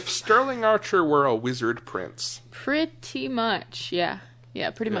 If Sterling Archer were a wizard prince. Pretty much, yeah. Yeah,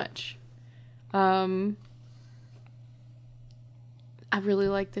 pretty much. I really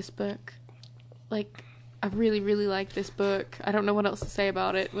like this book. Like, I really, really like this book. I don't know what else to say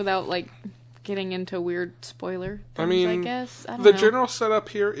about it without, like, getting into weird spoiler things, I guess. I don't the know. general setup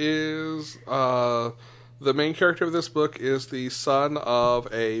here is the main character of this book is the son of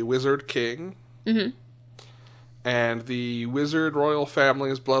a wizard king. Mm-hmm. And the wizard royal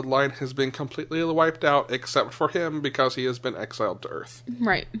family's bloodline has been completely wiped out except for him because he has been exiled to Earth.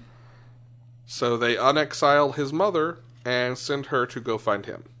 Right. So they unexile his mother and send her to go find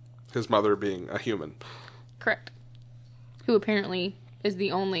him. His mother being a human. Correct. Who apparently is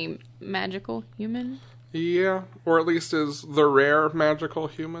the only magical human. Yeah, or at least is the rare magical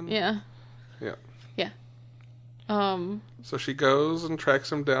human. Yeah. Yeah. Yeah. So she goes and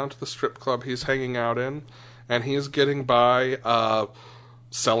tracks him down to the strip club he's hanging out in, and he's getting by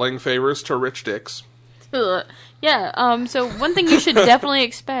selling favors to rich dicks. Ugh. Yeah, so one thing you should definitely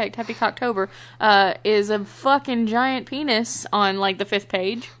expect, Happy Cocktober, is a fucking giant penis on, like, the 5th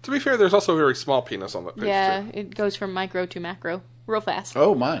page. To be fair, there's also a very small penis on that page, Yeah, too. it goes from micro to macro real fast.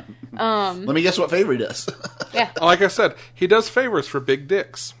 Oh, my. Let me guess what favor he does. Yeah, Like I said, he does favors for big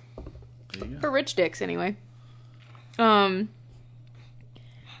dicks. for rich dicks, anyway.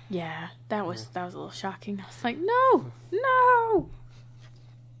 Yeah, that was a little shocking. I was like, no!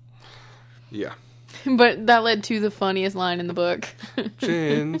 Yeah. But that led to the funniest line in the book.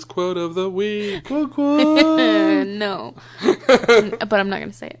 Jen's quote of the week. No. But I'm not going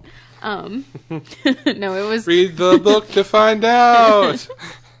to say it. No, it was, Read the book to find out.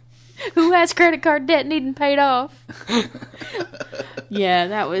 who has credit card debt needing paid off? Yeah,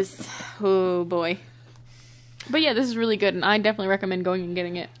 that was, oh boy. But yeah, this is really good, and I definitely recommend going and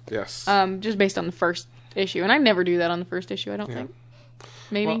getting it. Yes. Just based on the first issue. And I never do that on the first issue, I don't think.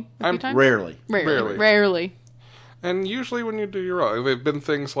 Maybe Well, a few I'm times? Rarely. Rarely. And usually when you do your own, they've been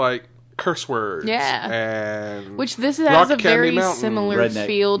things like curse words. Yeah. And Which this Rock has a Candy very Mountain. similar Redneck.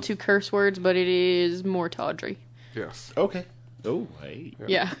 feel to curse words, but it is more tawdry. Yes. Okay. Oh, hey.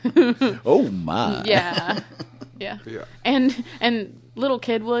 Yeah. Oh, my. Yeah. Yeah. Yeah. And little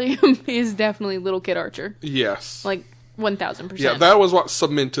kid William is definitely little kid Archer. Yes. Like 1000%. Yeah, that was what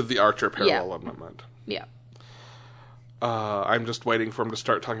cemented the Archer parallel Yeah. in my mind. Yeah. I'm just waiting for him to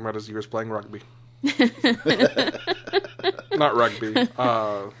start talking about his years playing rugby. Not rugby.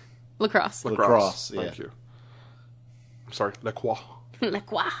 Lacrosse. Lacrosse. yeah. Thank you. I'm sorry, lacrosse.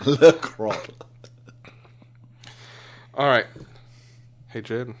 Lacrosse. Lacrosse. All right. Hey,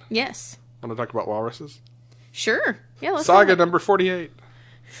 Jen. Yes. Want to talk about walruses? Sure. Yeah, let's Saga do it. number 48.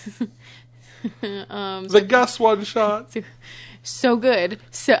 The Gus one shot. So good.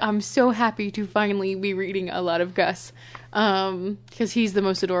 So I'm so happy to finally be reading a lot of Gus. Because he's the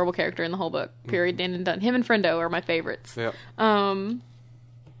most adorable character in the whole book. Period. Done and done. Him and Friendo are my favorites. Yeah.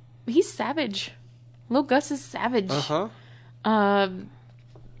 He's savage. Little Gus is savage. Uh-huh.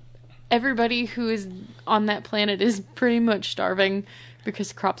 Everybody who is on that planet is pretty much starving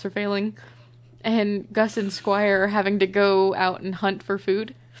because crops are failing. And Gus and Squire are having to go out and hunt for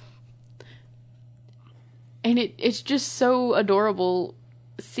food. And it's just so adorable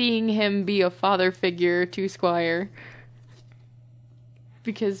seeing him be a father figure to Squire.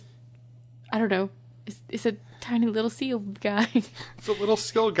 Because, I don't know, it's a tiny little seal guy. It's a little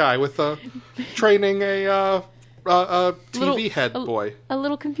skill guy with training a TV head boy. A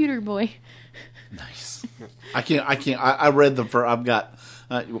little computer boy. Nice. I read them for, I've got,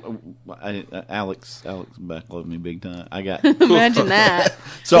 Alex backloaded me big time. I got, Imagine that.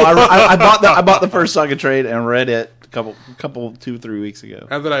 so I bought the first Saga trade and read it a couple 2-3 weeks ago.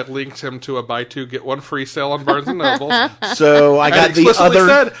 And then I linked him to a buy two, get one free sale on Barnes & Noble. So I got And the explicitly other,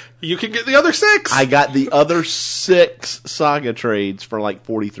 said, you can get the other 6! I got the other 6 Saga trades for like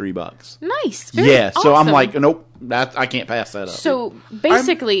 $43. Nice. Very Yeah. So I'm awesome. like, nope, I can't pass that up. So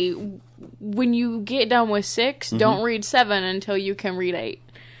basically, when you get done with 6, Mm-hmm. don't read 7 until you can read 8.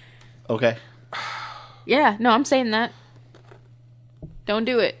 Okay. Yeah, no, I'm saying that. Don't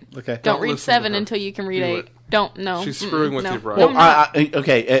do it. Okay. Don't Don't read listen to 7 her. until you can read Do 8. it. Don't, no. She's screwing with no. you, Brian. No, Well, I'm not.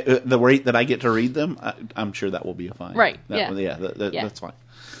 okay. At the rate that I get to read them, I'm sure that will be a fine. Right, That, yeah. Yeah. That's fine.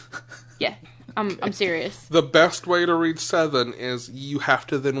 Yeah, I'm serious. The best way to read 7 is you have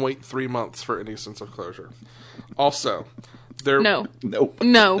to then wait 3 months for any sense of closure. Also, No, Nope.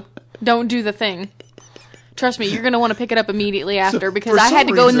 no, don't do the thing. Trust me, you're going to want to pick it up immediately after because for I had some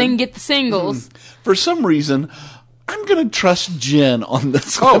to go and reason- then get the singles. For some reason, I'm going to trust Jen on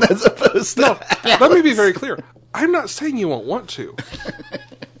this Oh. one as opposed to. Yeah. Let me be very clear. I'm not saying you won't want to.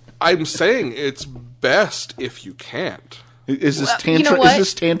 I'm saying it's best if you can't. Is this Well, tantric? you know what?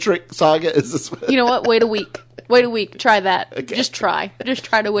 Is this tantric saga? Is this? You know what? Wait a week. Wait a week. Try that. Okay. Just try. Just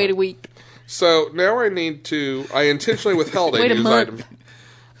try to wait a week. So now I intentionally withheld a Wait a news month.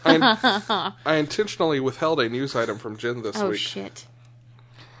 item. I intentionally withheld a news item from Jen this Oh, week. shit.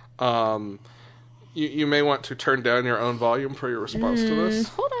 You may want to turn down your own volume for your response to this.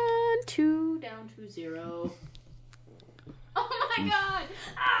 Hold on. 2 down to 0. Oh my god!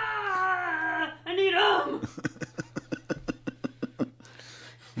 Ah! I need them!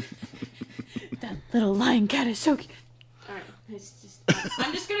 That little lion cat is so cute. Alright,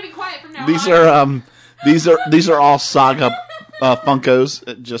 I'm just gonna be quiet from now on. These are all saga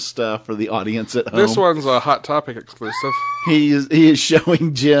Funkos, just for the audience at home. This one's a Hot Topic exclusive. He is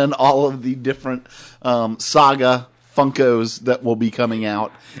showing Jen all of the different saga Funkos that will be coming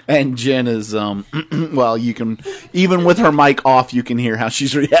out, and Jen is well, you can, even with her mic off, you can hear how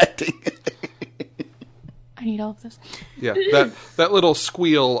she's reacting. I need all of this. Yeah, that little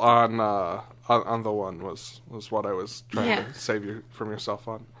squeal on the one was what I was trying Yeah. to save you from yourself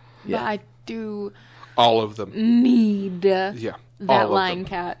on. But I do All of them. need Yeah. all that of lion them.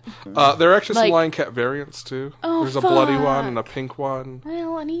 cat. There are actually some Like- lion cat variants too. Oh, There's a bloody fuck. one and a pink one.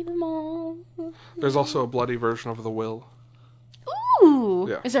 Well, I need them all. There's also a bloody version of the Will. Ooh!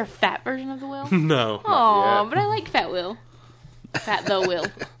 Yeah. Is there a fat version of the Will? No. Aw, but I like Fat Will. Fat the Will.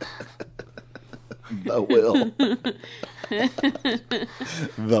 The will,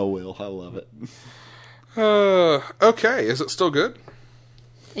 the will. I love it. Okay. Is it still good?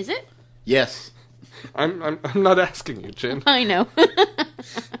 Is it? Yes. I'm not asking you, Jen. I know.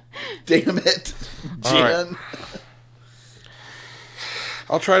 Damn it, All Jen. right.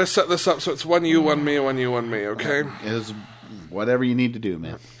 I'll try to set this up so it's one you, one me, one you, one me. Okay. Is whatever you need to do,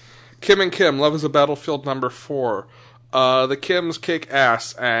 man. Kim and Kim, Love is a Battlefield number 4. The Kims kick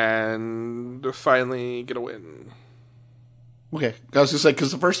ass and finally get a win. Okay, I was just say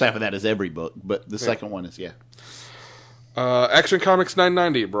because the first half of that is every book, but the second one is Action Comics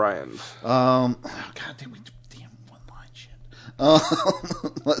 990, Brian. God damn, we damn one line shit.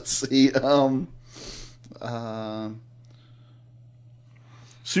 Let's see.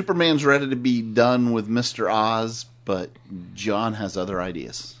 Superman's ready to be done with Mr. Oz, but John has other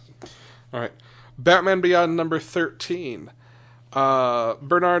ideas. All right. Batman Beyond number 13.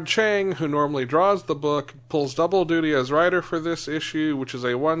 Bernard Chang, who normally draws the book, pulls double duty as writer for this issue, which is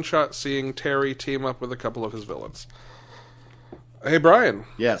a one-shot seeing Terry team up with a couple of his villains. Hey, Brian.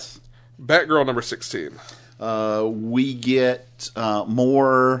 Yes. Batgirl number 16. We get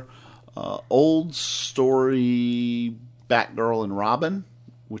more old story Batgirl and Robin,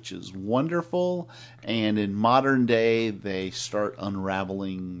 which is wonderful. And in modern day, they start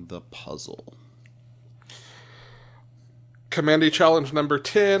unraveling the puzzle. Commandy Challenge number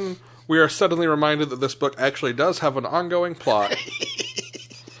 10. We are suddenly reminded that this book actually does have an ongoing plot.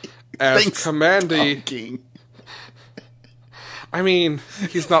 As Thanks, Commandy... Tom King. I mean,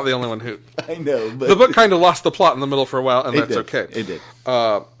 he's not the only one who... I know, but... The book kind of lost the plot in the middle for a while, and that's did. okay. It did.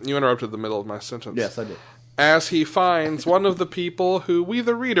 You interrupted the middle of my sentence. Yes, I did. As he finds one of the people who we,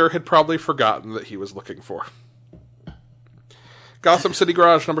 the reader, had probably forgotten that he was looking for. Gotham City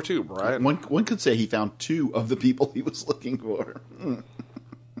Garage number 2, Brian. One could say he found two of the people he was looking for.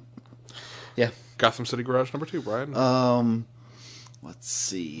 Yeah. Gotham City Garage number 2, Brian. Let's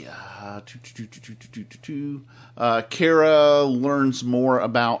see. Kara learns more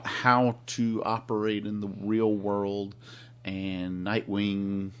about how to operate in the real world, and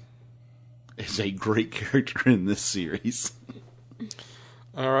Nightwing is a great character in this series.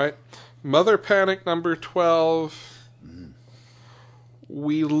 All right. Mother Panic number 12.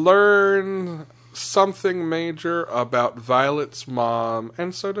 We learn something major about Violet's mom,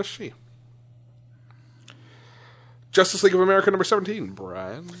 and so does she. Justice League of America number 17,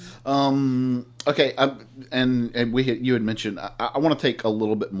 Brian. Okay, and you had mentioned I want to take a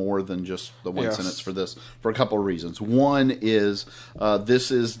little bit more than just the one sentence for this for a couple of reasons. One is this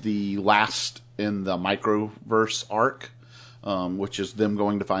is the last in the Microverse arc, which is them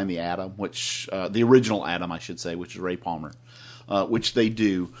going to find the Atom, which the original Atom, I should say, which is Ray Palmer. Which they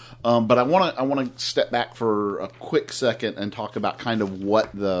do, but I want to step back for a quick second and talk about kind of what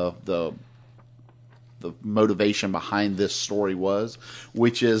the motivation behind this story was,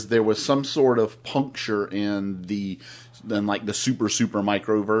 which is there was some sort of puncture in the super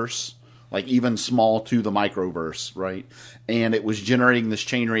microverse, like even small to the microverse, right? And it was generating this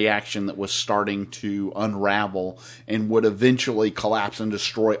chain reaction that was starting to unravel and would eventually collapse and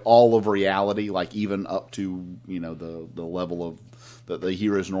destroy all of reality, like even up to, the level of that the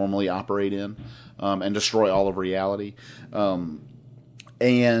heroes normally operate in, and destroy all of reality.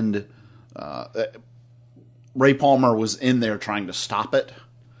 Ray Palmer was in there trying to stop it,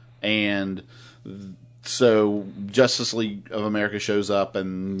 and so Justice League of America shows up,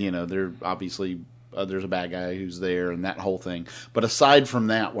 and they're obviously there's a bad guy who's there, and that whole thing. But aside from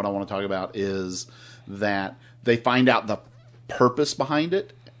that, what I want to talk about is that they find out the purpose behind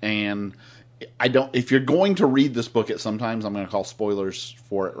it, and if you're going to read this book at some times, I'm going to call spoilers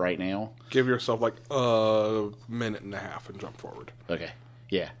for it right now. Give yourself like a minute and a half and jump forward. Okay.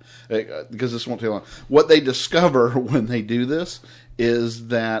 Yeah, because this won't take long. What they discover when they do this is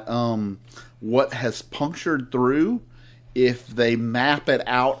that what has punctured through, if they map it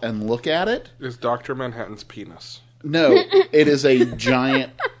out and look at it, is Dr. Manhattan's penis. No, it is a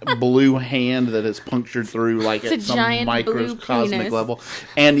giant blue hand that is punctured through like at some microcosmic level.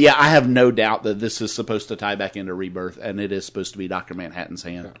 And yeah, I have no doubt that this is supposed to tie back into Rebirth, and it is supposed to be Dr. Manhattan's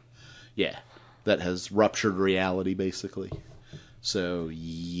hand. Yeah, that has ruptured reality, basically. So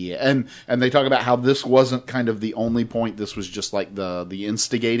yeah, and they talk about how this wasn't kind of the only point. This was just like the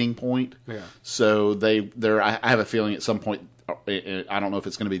instigating point. Yeah. So I have a feeling at some point, I don't know if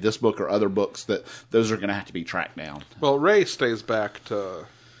it's going to be this book or other books, that those are going to have to be tracked down. Well, Ray stays back to.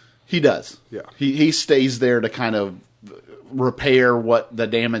 He does. Yeah. He stays there to kind of repair what the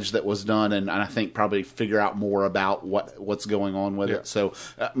damage that was done, and I think probably figure out more about what's going on with it. So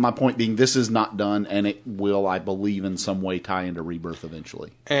my point being, this is not done, and it will, I believe, in some way tie into Rebirth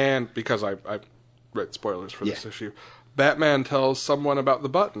eventually. And because I read spoilers for this issue, Batman tells someone about the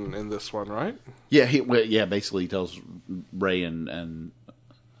button in this one, right? Yeah, basically he tells Ray and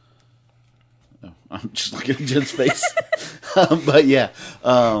I'm just looking at Jen's face. But yeah,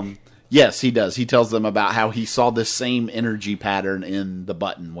 yes, he does. He tells them about how he saw this same energy pattern in the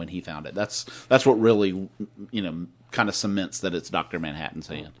button when he found it. That's what really, kind of cements that it's Dr. Manhattan's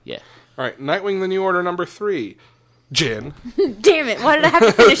hand. Yeah. All right, Nightwing: The New Order number 3. Jen. Damn it! Why did I have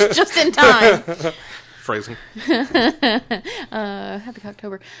to finish just in time? Phrasing. Happy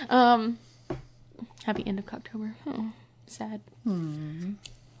October. Happy end of October. Oh, sad.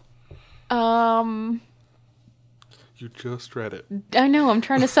 You just read it. I know, I'm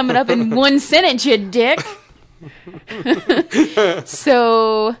trying to sum it up in one sentence, you dick.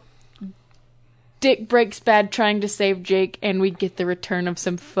 So, Dick breaks bad trying to save Jake, and we get the return of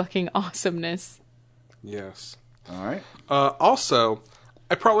some fucking awesomeness. Yes. All right. Also,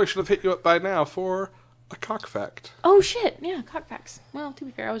 I probably should have hit you up by now for a cock fact. Oh shit, yeah, cock facts. Well, to be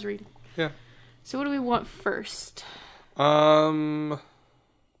fair, I was reading. Yeah. So what do we want first? Um,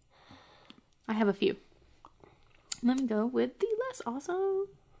 I have a few. Let me go with the less awesome.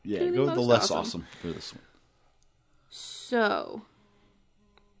 Yeah, to go with the most less awesome for this one. So,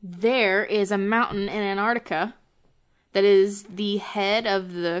 there is a mountain in Antarctica that is the head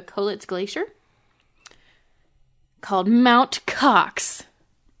of the Koletz Glacier called Mount Cox.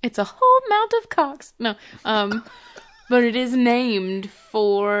 It's a whole mount of cocks. No, but it is named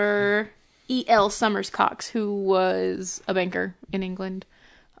for E.L. Summers Cox, who was a banker in England.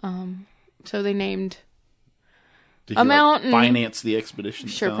 So they named Did a you, mountain. Finance the expedition?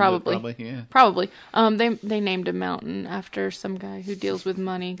 Sure, sound probably. Yeah. Probably. They named a mountain after some guy who deals with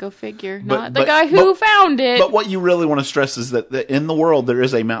money. Go figure. But- Not the but- guy who found it. But what you really want to stress is that in the world there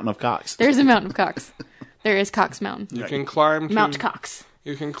is a mountain of cocks. There's a mountain of Cox. There is Cox Mountain. you can climb to Mount Cox.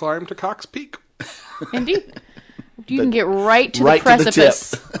 You can climb to Cox Peak. Indeed. You can get right to right the to the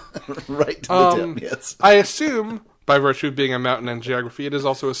precipice. Right to the tip. Yes. I assume, by virtue of being a mountain in geography, it is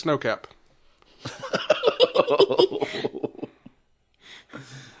also a snow cap.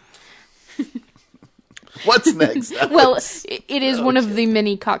 What's next? Well, it is one of the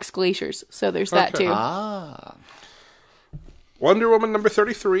many Cox glaciers, so there's that Okay. too. Wonder Woman number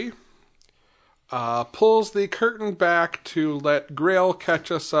 33 pulls the curtain back to let Grail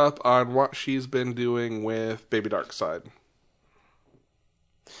catch us up on what she's been doing with Baby Darkseid.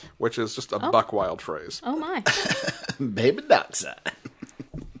 Which is just a buck wild phrase. Oh my. Baby Darkseid.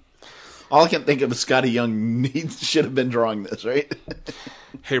 All I can think of is Scotty Young should have been drawing this, right?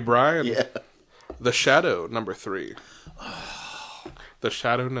 Hey, Brian. Yeah. The Shadow number 3. The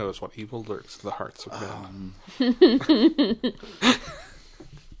Shadow knows what evil lurks in the hearts of men.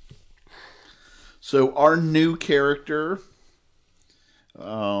 So our new character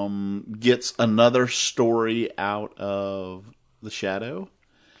gets another story out of the Shadow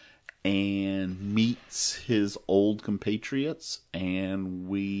and meets his old compatriots, and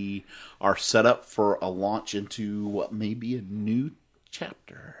we are set up for a launch into what may be a new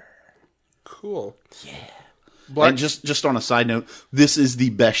chapter. Cool. Yeah. Black, And just on a side note, this is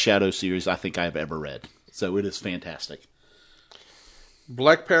the best Shadow series I think I've ever read. So it is fantastic.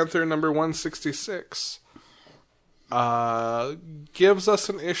 Black Panther number 166 gives us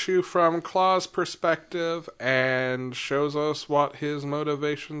an issue from Claw's perspective and shows us what his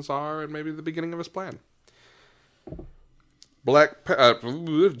motivations are and maybe the beginning of his plan.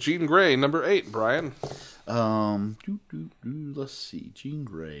 Jean Grey number 8, Brian. Let's see, Jean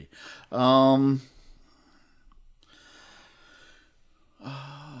Grey.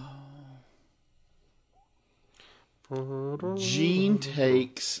 Jean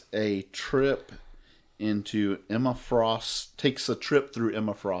takes a trip into Emma Frost, takes a trip through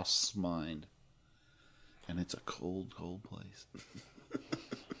Emma Frost's mind. And it's a cold, cold place.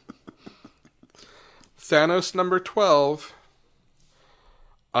 Thanos number 12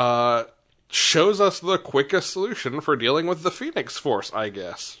 shows us the quickest solution for dealing with the Phoenix Force, I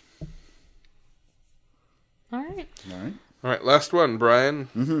guess. All right. All right. All right, last one, Brian.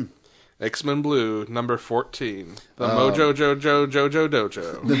 Mm-hmm. X-Men Blue, number 14. The Mojo Jojo Jojo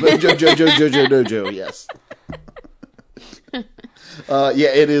Dojo. The Jojo Dojo, yes. Yeah,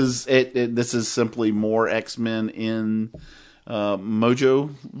 it is. This is simply more X-Men in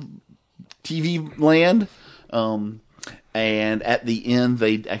Mojo TV land. And at the end,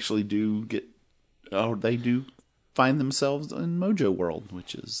 they actually do they do find themselves in Mojo World,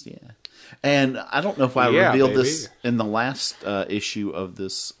 which is, yeah. And I don't know if I revealed this in the last issue of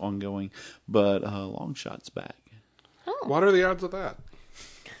this ongoing, but Longshot's back. What are the odds of that?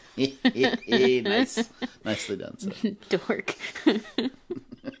 Nice. Nicely done, sir. Dork.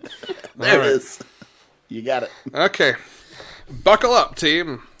 There it is. You got it. Okay. Buckle up,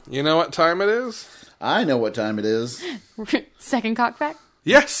 team. You know what time it is? I know what time it is. Second cock fact?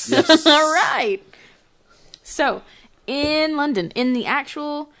 Yes. All right. So, in London, in the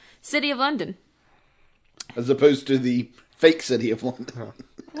actual city of London. As opposed to the fake city of London.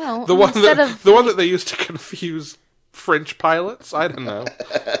 Well, The one instead that of... the one that they used to confuse French pilots? I don't know.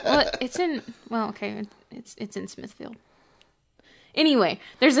 Well, it's in... Well, okay, it's in Smithfield. Anyway,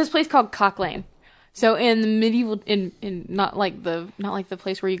 there's this place called Cock Lane. So in the medieval, in not like the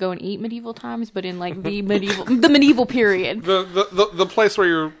place where you go and eat medieval times, but in like the medieval period. The place where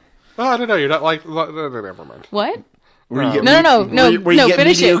you're... Oh, I don't know. You're not like... Never mind. What? Where you get No, where you get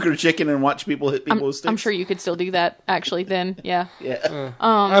finish it. mediocre chicken and watch people hit people with sticks. I'm sure you could still do that, actually, then. Yeah. Yeah.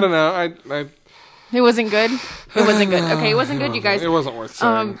 I don't know. I It wasn't good. It wasn't good. Okay, it wasn't good, you guys. it wasn't worth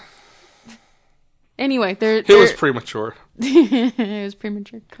saying. Anyway, there It was premature. it was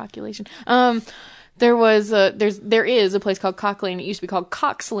premature calculation. There is a place called Cock Lane. It used to be called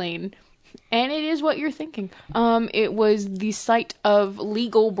Cox Lane, and it is what you're thinking. It was the site of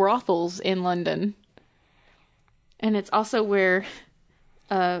legal brothels in London, and it's also where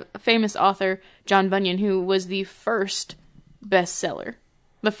a famous author, John Bunyan, who was the first bestseller.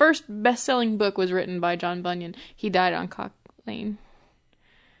 The first best-selling book was written by John Bunyan. He died on Cock Lane.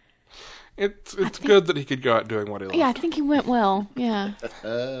 It's good that he could go out doing what he loved. Yeah, I think he went well. Yeah.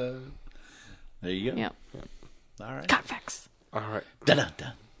 There you go. Yeah. All right. Got facts. All right.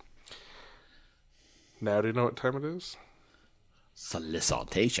 Dun-dun-dun. Now do you know what time it is?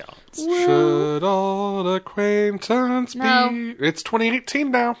 Solicitations. Should all acquaintance No. be... It's 2018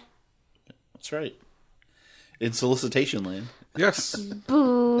 now. That's right. In solicitation land. Yes.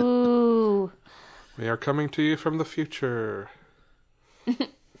 Boo. We are coming to you from the future.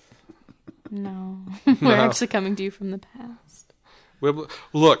 No. We're actually coming to you from the past.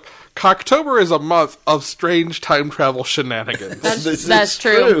 Look, Cocktober is a month of strange time travel shenanigans. This is That's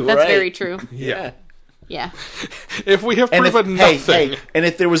true. That's right? very true. Yeah. Yeah. If we have And if, proven hey, nothing... and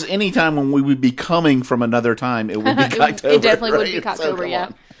if there was any time when we would be coming from another time, it would be Cocktober. It definitely would be right? So Cocktober, come yeah.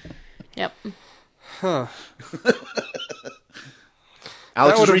 on. Yep. Alex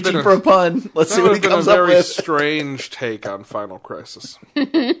That is would have reaching been for a pun. Let's That see would what have he been a comes up very with. strange take on Final Crisis.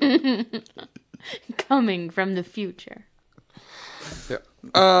 Coming from the future. Yeah.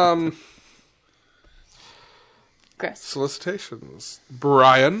 Chris. Solicitations.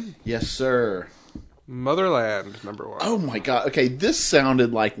 Brian, Yes, sir. Motherland, #1. Oh my god. Okay, this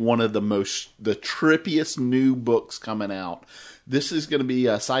sounded like one of the trippiest new books coming out. This is going to be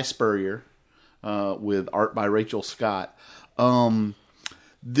Cy Spurrier with art by Rachel Scott.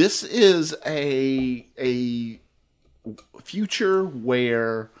 This is a future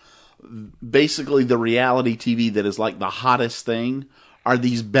where basically the reality TV that is like the hottest thing are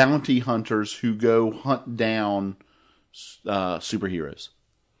these bounty hunters who go hunt down superheroes.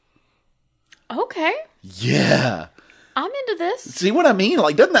 Okay. Yeah. I'm into this. See what I mean?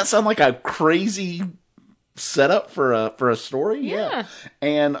 Like, doesn't that sound like a crazy setup for a story? Yeah.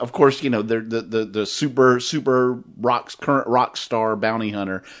 And of course, you know, the super current rock star bounty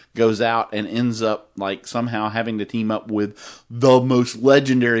hunter goes out and ends up like somehow having to team up with the most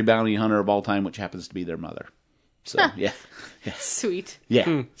legendary bounty hunter of all time, which happens to be their mother. So yeah. Sweet.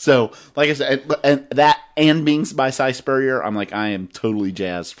 Yeah. So, like I said, and being by Cy Spurrier, I'm like, I am totally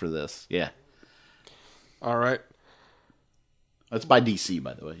jazzed for this. Yeah. All right. It's by DC,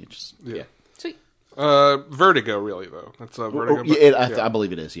 by the way. Yeah. Sweet. Vertigo, really, though. That's a Vertigo. Oh, yeah, I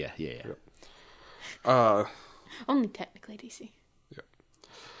believe it is. Yeah. Only technically DC.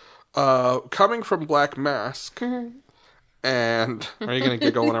 Coming from Black Mask. And are you going to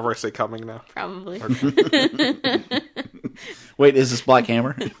giggle whenever I say coming now? Probably. Wait, is this Black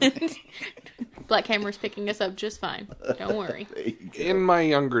Hammer? Black Hammer's picking us up just fine. Don't worry. In my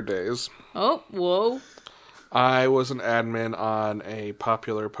younger days, Oh, whoa. I was an admin on a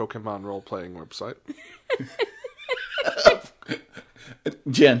popular Pokemon role-playing website.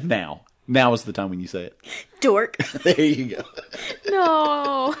 Jen, now is the time when you say it. Dork. There you go.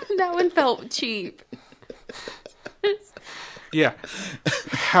 No, that one felt cheap. Yeah.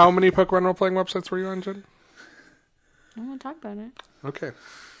 How many Pokemon role-playing websites were you on, Jen? I don't want to talk about it. Okay.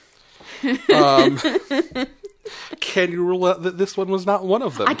 Can you rule out that this one was not one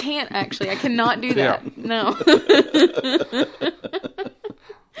of them? I can't, actually. I cannot do that. Yeah. No.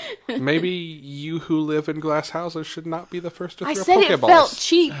 Maybe you who live in glass houses should not be the first to I throw said it Pokeballs. felt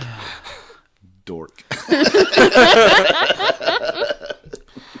cheap. Dork.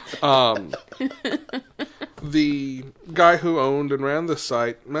 The guy who owned and ran the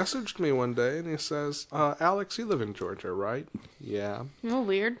site messaged me one day and he says, Alex, you live in Georgia, right? Yeah. Oh,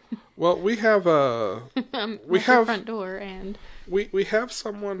 weird. Well, we have a... We have- front door and... We have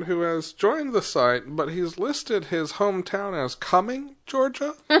someone who has joined the site, but he's listed his hometown as Cumming,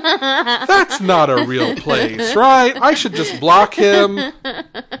 Georgia. That's not a real place, right? I should just block him.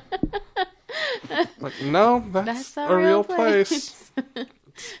 Like, no, that's That's a real place.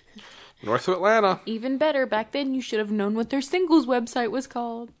 North of Atlanta. Even better, back then you should have known what their singles website was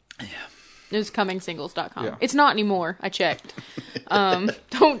called. Yeah. It was CummingSingles.com. Yeah. It's not anymore. I checked.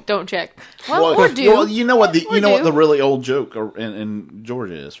 Don't check. Well, or do. Well, you know what Or do. the really old joke in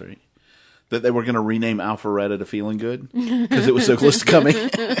Georgia is, right? That they were going to rename Alpharetta to Feeling Good because it was so close to coming.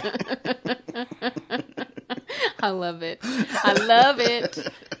 I love it. I love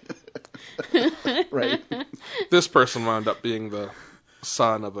it. Right. This person wound up being the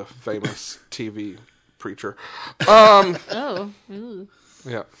son of a famous TV preacher. Oh. Ooh.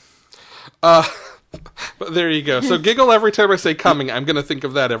 Yeah. But there you go. So giggle every time I say coming. I'm going to think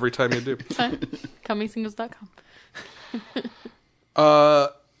of that every time you do. Fine. ComingSingles.com.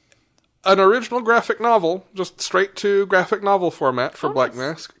 An original graphic novel, just straight to graphic novel format for Black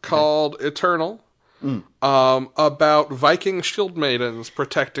Mask, called Eternal, about Viking shield maidens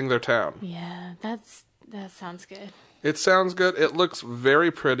protecting their town. Yeah, that sounds good. It sounds good. It looks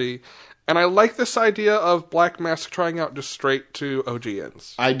very pretty. And I like this idea of Black Mask trying out just straight to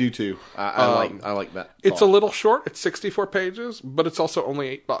OGNs. I do too. I like that. It's a little short. It's 64 pages, but it's also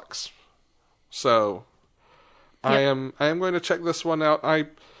only $8. So I am going to check this one out.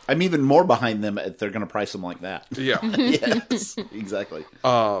 I'm even more behind them if they're going to price them like that. Yeah. Yes, exactly.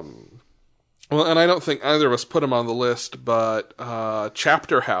 Well, and I don't think either of us put them on the list, but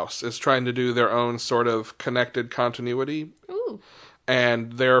Chapter House is trying to do their own sort of connected continuity. Ooh.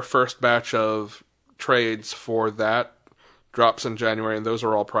 And their first batch of trades for that drops in January, and those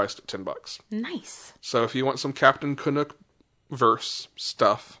are all priced at $10. Nice. So if you want some Captain Canuck verse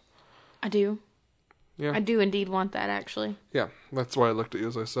stuff. I do. Yeah. I do indeed want that, actually. Yeah, that's why I looked at you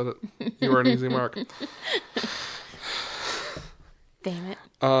as I said it. You were an easy mark. Damn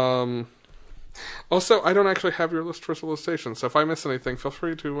it. Also, I don't actually have your list for solicitations, so if I miss anything, feel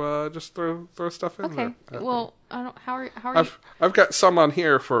free to just throw stuff in there. Okay. Well, I don't. How are you? I've got some on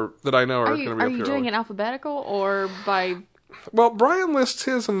here that I know are going to be Are up you here. doing it alphabetical or by? Well, Brian lists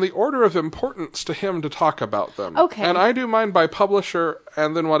his in the order of importance to him to talk about them. Okay. And I do mine by publisher,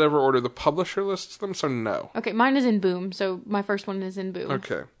 and then whatever order the publisher lists them. So no. Okay, mine is in Boom. So my first one is in Boom.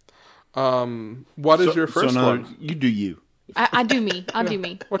 Okay. What is your first one? You do you. I do me. I'll do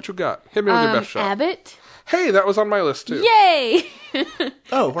me. What you got? Hit me with your best shot. Abbott. Hey, that was on my list too. Yay!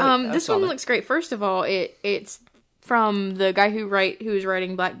 Oh, right. This one looks great. First of all, it's from the guy who's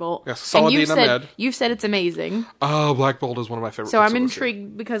writing Black Bolt. Yes, Saladin Ahmed. You've said it's amazing. Oh, Black Bolt is one of my favorite. So I'm books of the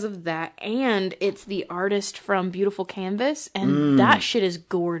intrigued because of that, and it's the artist from Beautiful Canvas, and that shit is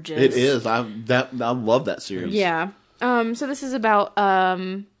gorgeous. It is. I love that series. Yeah. So this is about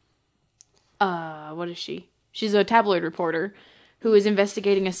what is she? She's a tabloid reporter who is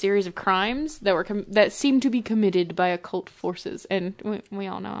investigating a series of crimes that seem to be committed by occult forces, and we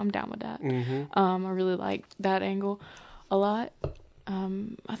all know I'm down with that. Mm-hmm. I really like that angle a lot.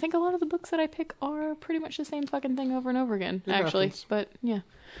 I think a lot of the books that I pick are pretty much the same fucking thing over and over again, actually. happens. But yeah,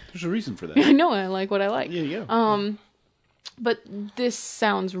 There's a reason for that. I know I like what I like. Yeah, yeah. But this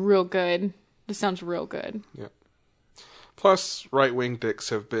sounds real good. This sounds real good. Yeah. Plus, right-wing dicks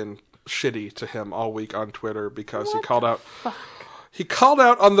have been shitty to him all week on Twitter because he called out. He called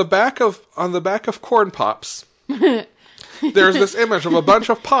out on the back of Corn Pops. There's this image of a bunch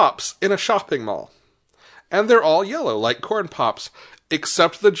of pops in a shopping mall, and they're all yellow like corn pops,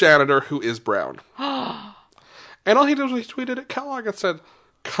 except the janitor who is brown. And all he did was he tweeted at Kellogg and said,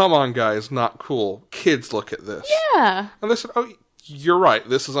 "Come on, guys, not cool. Kids, look at this." Yeah. And they said, "Oh, you're right.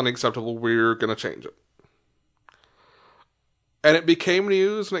 This is unacceptable. We're gonna change it." And it became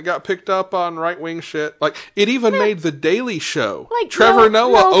news, and it got picked up on right-wing shit. Like, it even made The Daily Show. Like, Trevor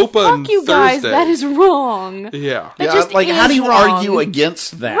Noah opened fuck you guys, Thursday. that is wrong. Yeah. That Yeah, just like, how do is you wrong. argue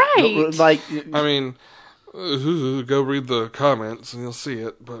against that? Right. Like, I mean, go read the comments, and you'll see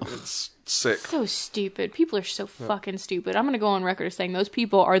it, but it's sick. So stupid. People are so fucking stupid. I'm going to go on record as saying those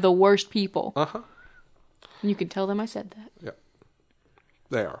people are the worst people. Uh-huh. And you can tell them I said that. Yeah.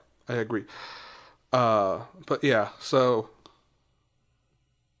 They are. I agree. But yeah, so...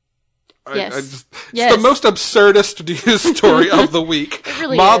 Yes. It's Yes. the most absurdist news story of the week. It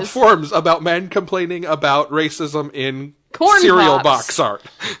really Mob is. forms about men complaining about racism in Corn cereal Pops. box art.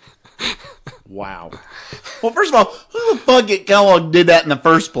 wow. Well, first of all, who the fuck at Kellogg did that in the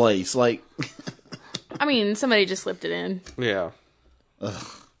first place? Like, I mean, somebody just slipped it in. Yeah.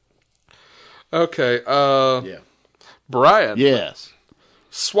 Okay, yeah. Brian. Yes.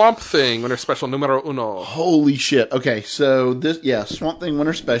 Swamp Thing, Winter Special numero uno. Holy shit. Okay, so this, Swamp Thing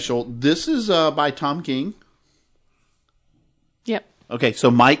Winter Special. This is by Tom King. Yep. Okay,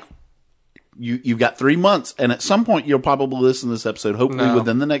 so Mike, you've got 3 months, and at some point you'll probably listen to this episode, hopefully No.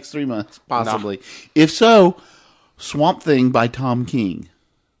 within the next 3 months, possibly. If so, Swamp Thing by Tom King.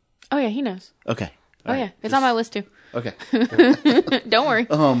 Oh, yeah, he knows. Okay. Oh, yeah. It's on my list, too. Okay. Don't worry.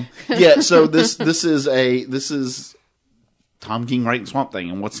 Yeah, so this is Tom King writing Swamp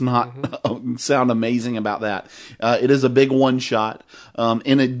Thing, and what's not sound amazing about that? It is a big one shot.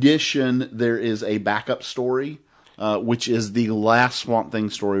 In addition, there is a backup story, which is the last Swamp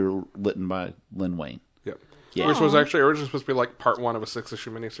Thing story written by Lin Wayne. Yep. Yeah. Which was actually originally supposed to be like part 1 of a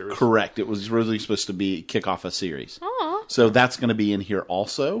 6-issue miniseries. Correct. It was originally supposed to be kick off a series. Aw. So that's going to be in here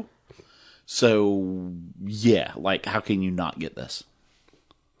also. So, yeah, like, how can you not get this?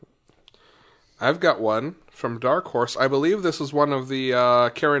 I've got one from Dark Horse. I believe this is one of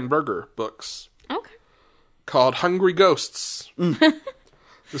the Karen Berger books Okay. called Hungry Ghosts.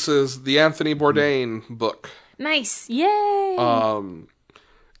 This is the Anthony Bourdain book. Nice. Yay.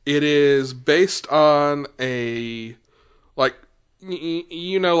 It is based on a, like,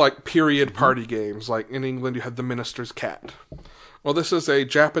 like period party games. Like in England, you had The Minister's Cat. Well, this is a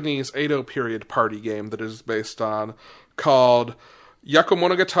Japanese Edo period party game that is based on, called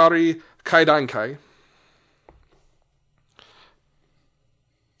Yakumonogatari Kaidankai.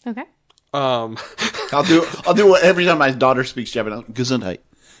 Okay. I'll do what every time my daughter speaks Japanese. Gesundheit.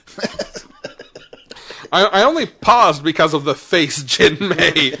 I only paused because of the face Jin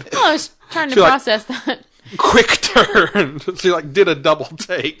made. Oh, I was trying to She, like- process that. Quick turn. She did a double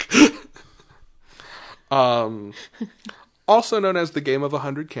take. Also known as the Game of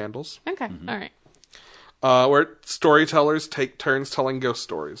 100 Candles, Okay. All right. where storytellers take turns telling ghost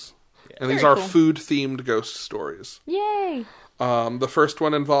stories. And these Very are cool. food-themed ghost stories. Yay. The first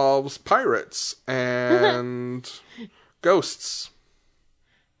one involves pirates and ghosts.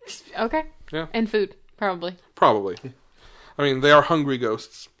 Okay. Yeah. And food, probably. Probably. I mean, they are hungry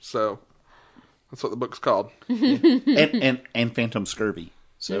ghosts, so that's what the book's called. and Phantom Scurvy.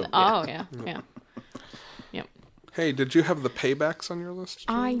 So Oh, yeah. Yeah. Yep. Hey, did you have the paybacks on your list?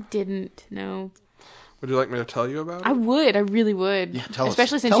 I didn't know. Would you like me to tell you about it? I would. I really would. Yeah, tell us.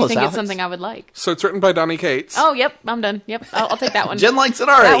 Especially since Tell you us, think Alex. it's something I would like. So it's written by Donny Cates Oh, yep. I'm done. Yep. I'll take that one. Jen likes it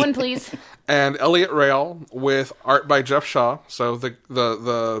already. That one, please. and Elliot Rail with art by Jeff Shaw. So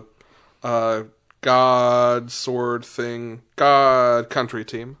the God Sword thing, God Country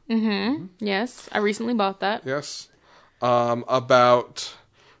team. Yes. I recently bought that. Yes. About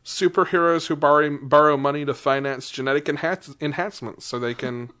superheroes who borrow money to finance genetic enhancements so they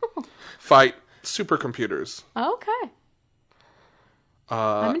can fight supercomputers. Okay.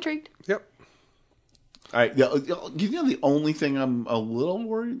 I'm intrigued. Yep. All right. You know the only thing I'm a little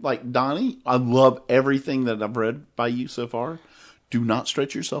worried? Like, Donnie, I love everything that I've read by you so far. Do not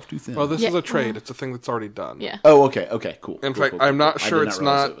stretch yourself too thin. Well, this Yeah, is a trade. It's a thing that's already done. Yeah. Oh, okay. Okay, cool. In Cool, fact, cool, cool, I'm not cool. I sure did it's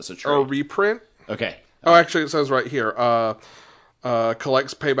realize not it was a a trade. reprint. Okay. Oh, actually, it says right here.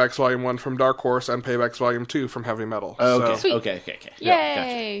 Collects Paybacks Volume 1 from Dark Horse and Paybacks Volume 2 from Heavy Metal. Okay. So, Sweet. Okay. Yeah, gotcha.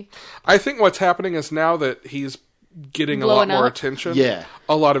 Yay. I think what's happening is now that he's getting a lot Blowing more up. attention, Yeah.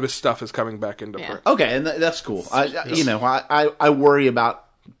 a lot of his stuff is coming back into Yeah. print. Okay, and that's cool. I worry about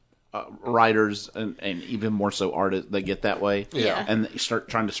writers and even more so artists that get that way. Yeah. And they start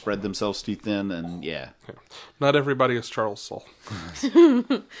trying to spread themselves too thin, and yeah. Not everybody is Charles Soule.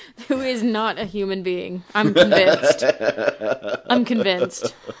 Who is not a human being. I'm convinced. I'm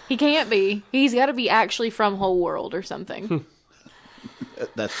convinced. He can't be. He's got to be actually from Whole World or something.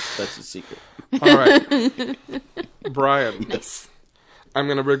 That's a secret. All right. Brian, Nice. I'm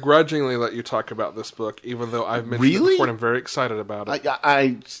going to begrudgingly let you talk about this book, even though I've mentioned it Really? before and I'm very excited about it.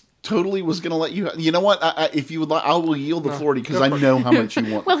 I totally was going to let you. You know what? If you would like, I will yield the floor to you because I know how much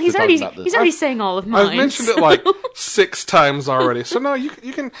you want. Well, to he's talk already about this. he's already saying all of mine. I've mentioned it like 6 times already. So no, you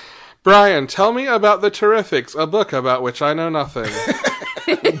can... Brian, tell me about The Terrifics, a book about which I know nothing.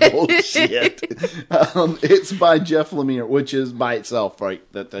 Bullshit. It's by Jeff Lemire, which is by itself, right?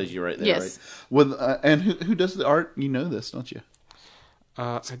 That tells you right there, Yes. right? With and who does the art? You know this, don't you?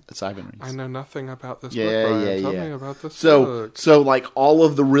 It's Ivan Reis. I know nothing about this book, Yeah, Brian. yeah, Tell yeah. me about this So, book. so like all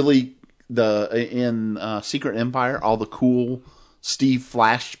of the really in Secret Empire, all the cool Steve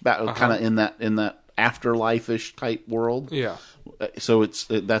flashback, kind of in that afterlife-ish type world. Yeah. So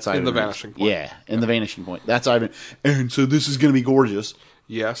that's Ivan The Reis. Vanishing Point. Yeah, in the Vanishing Point. That's Ivan. And so this is going to be gorgeous.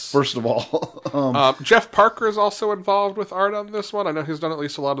 Yes. First of all, Jeff Parker is also involved with art on this one. I know he's done at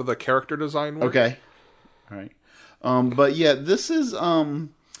least a lot of the character design work. okay, all right. But yeah, this is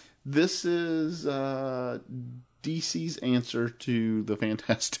DC's answer to the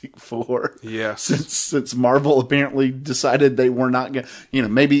Fantastic Four. Yes. Since Marvel apparently decided they were not going to,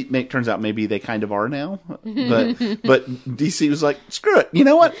 maybe it turns out maybe they kind of are now, but DC was like, screw it. You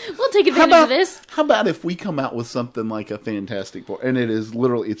know what? We'll take advantage of this. How about if we come out with something like a Fantastic Four? And it is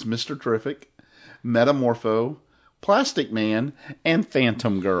literally, it's Mr. Terrific, Metamorpho, Plastic Man, and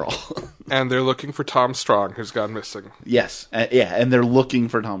Phantom Girl. And they're looking for Tom Strong, who's gone missing. Yes. Yeah, and they're looking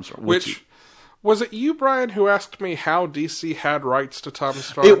for Tom Strong. Which, was it you, Brian, who asked me how DC had rights to Tom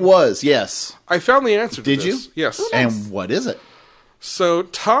Strong? it was, yes. I found the answer to Did this. you? Yes. And what is it? So,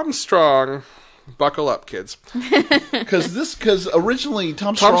 Tom Strong, Buckle up, kids. Because originally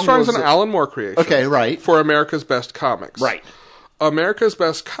Tom Tom Strong's was an Alan Moore creation. Okay, right. For America's Best Comics. Right. America's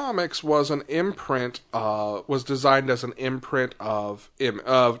Best Comics was an imprint, was designed as an imprint of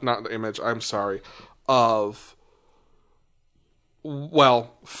not Image, I'm sorry, of,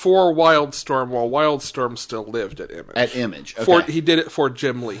 well, for Wildstorm, while Wildstorm still lived at Image. At Image, okay. He did it for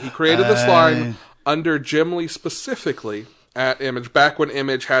Jim Lee. He created this line under Jim Lee specifically at Image, back when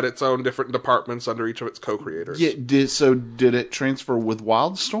Image had its own different departments under each of its co-creators. Yeah, did it transfer with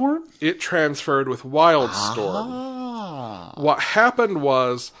Wildstorm? It transferred with Wildstorm. Ah. What happened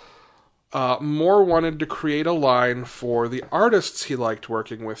was Moore wanted to create a line for the artists he liked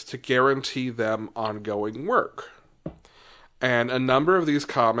working with to guarantee them ongoing work. And a number of these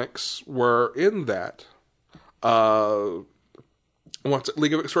comics were in that. League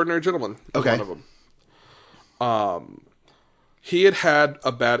of Extraordinary Gentlemen is Okay. one of them. He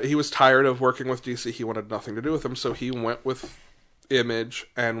he was tired of working with DC. He wanted nothing to do with them, so he went with Image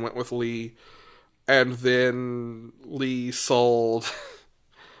and went with Lee. And then Lee sold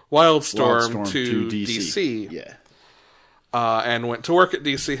Wildstorm to DC. Yeah. And went to work at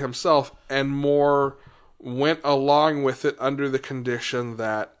DC himself, and Moore went along with it under the condition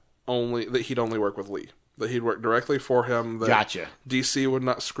that he'd only work with Lee. That he'd work directly for him. That Gotcha. DC would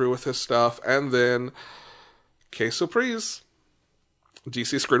not screw with his stuff. And then, case surprise,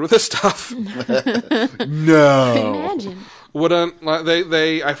 DC screwed with his stuff. No. Imagine.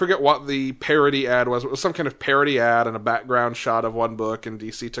 I forget what the parody ad was. It was some kind of parody ad and a background shot of one book, and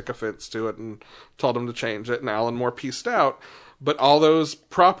DC took offense to it and told him to change it, and Alan Moore pieced out. But all those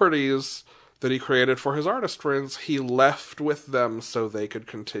properties that he created for his artist friends, he left with them so they could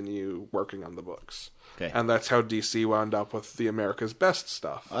continue working on the books. Okay. And that's how DC wound up with the America's Best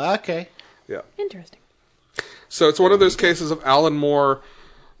stuff. Okay. Yeah. Interesting. So it's one of those cases of Alan Moore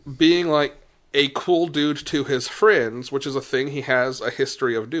being like a cool dude to his friends, which is a thing he has a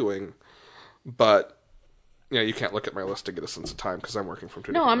history of doing. But you can't look at my list to get a sense of time because I'm working from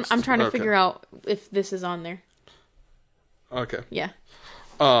two No, different I'm lists. trying to Okay. figure out if this is on there. Okay. Yeah.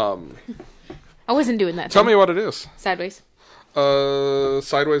 Um, I wasn't doing that. tell thing. me what it is. Sideways.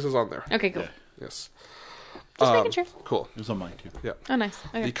 Sideways is on there. Okay, cool. Yes. Just making sure. Cool. It was on mine, too. Yeah. Oh, nice.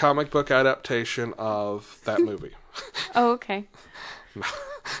 Okay. The comic book adaptation of that movie. Oh, okay.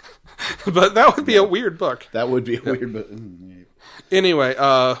 But that would be a weird book. That would be weird, but... Anyway,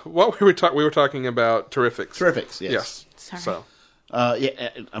 what we were talking about Terrifics. Terrifics, yes. Yes. Sorry. So, Yeah,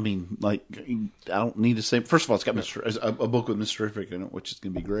 I mean, like, I don't need to say... First of all, it's got a book with Mr. Terrific in it, which is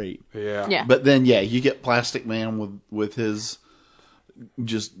going to be great. yeah. Yeah. But then, you get Plastic Man with his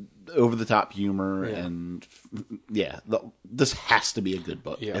just over-the-top humor, and, this has to be a good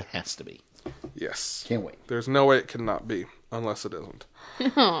book. Yeah. It has to be. Yes. Can't wait. There's no way it cannot be, unless it isn't.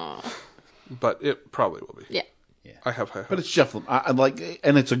 But it probably will be. Yeah. I have high But hopes. it's Jeff... I like...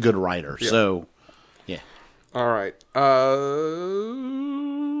 And it's a good writer, so... Yeah. All right.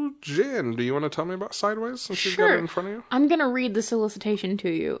 Jen, do you want to tell me about Sideways since you've got Sure. it in front of you? I'm gonna read the solicitation to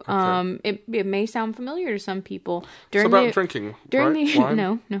you. It may sound familiar to some people. It's about drinking, During right? the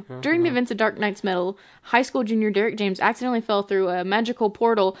Wine? no. During the events of Dark Knight's Metal, high school junior Derek James accidentally fell through a magical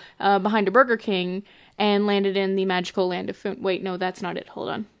portal behind a Burger King and landed in the magical land of Wait, no, that's not it.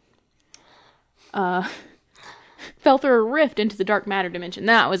 Hold on. Fell through a rift into the dark matter dimension.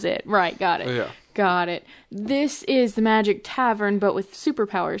 That was it. Right, got it. Yeah. Got it. This is the Magic Tavern, but with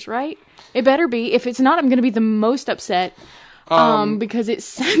superpowers, right? It better be. If it's not, I'm going to be the most upset. Because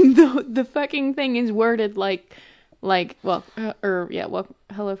it's the fucking thing is worded hello from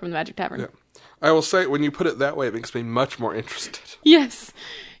the Magic Tavern. Yeah. I will say, when you put it that way, it makes me much more interested. Yes.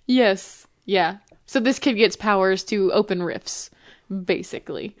 Yeah. So this kid gets powers to open rifts,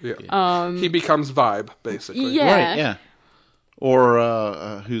 basically. Yeah. He becomes Vibe, basically. Yeah. Right, yeah. Or,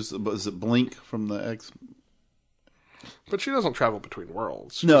 is it Blink from the X? But she doesn't travel between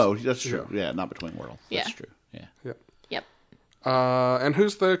worlds. No, that's true. Yeah, not between worlds. Yeah. That's true. Yeah. Yeah. Yep. And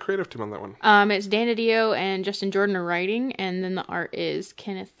who's the creative team on that one? It's Dan DiDio and Justin Jordan are writing, and then the art is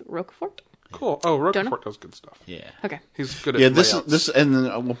Kenneth Roquefort. Cool. Oh, Roquefort does good stuff. Yeah. Okay. He's good at Yeah, layouts. and then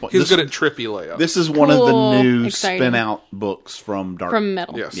at one point, He's good at trippy layouts. This is one of Cool, the new exciting. spin-out books from Dark. From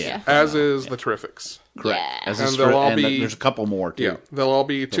Metal. Yes. Yeah. As is the Terrifics. Correct. Yeah. As And is they'll all be- there's a couple more too. Yeah. They'll all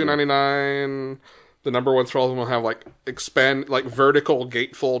be $2.99. The number ones for all of them will have vertical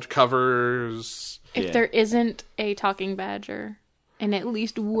gatefold covers. If Yeah. there isn't a talking badger in at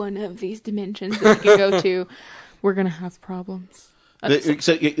least one of these dimensions that you can go to, we're going to have problems. They're going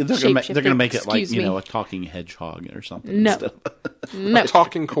to make it like Excuse me. a talking hedgehog or something. No. instead. No.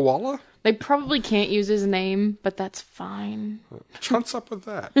 Talking koala? They probably can't use his name, but that's fine. Chunks up with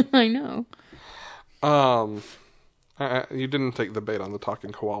that. I know. You didn't take the bait on the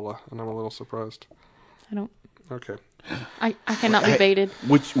talking koala, and I'm a little surprised. I don't. Okay. I cannot be baited.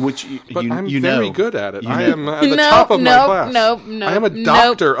 Which But you I'm you very know. good at it. You I know. am at the Nope, top of my nope, class. nope, nope, I am a nope.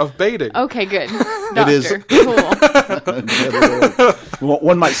 doctor of baiting. Okay, good. It is. Doctor. Cool.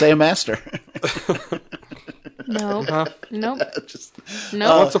 One might say a master. No. Nope. Just,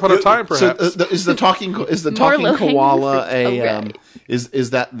 Nope. Once upon a time, perhaps. So, is the talking More talking low-hanging koala fruit. a Okay. is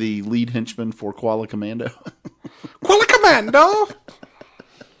that the lead henchman for Koala Commando? Koala Commando!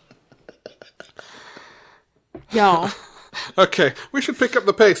 Y'all. Okay, we should pick up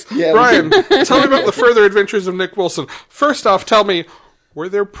the pace. Yeah, Brian, tell me about the further adventures of Nick Wilson. First off, tell me, were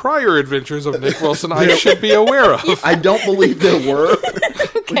there prior adventures of Nick Wilson I should be aware of? I don't believe there were,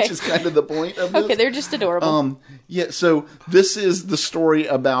 Okay. which is kind of the point of this. Okay, they're just adorable. Yeah, so this is the story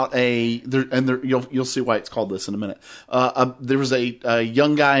about you'll see why it's called this in a minute. There was a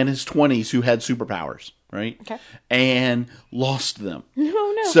young guy in his 20s who had superpowers, right? Okay. And lost them.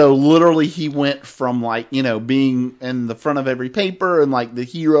 Oh, no. So literally he went from being in the front of every paper and like the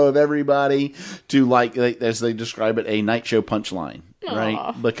hero of everybody to like as they describe it, a night show punchline,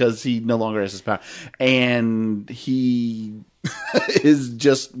 right? Because he no longer has his power. And he is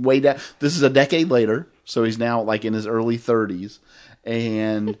just way down. This is a decade later, so he's now like in his early 30s,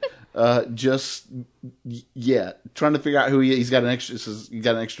 and trying to figure out who he is. He's got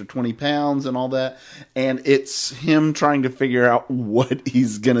an extra 20 pounds and all that, and it's him trying to figure out what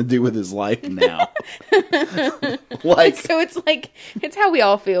he's gonna do with his life now. Like, So it's how we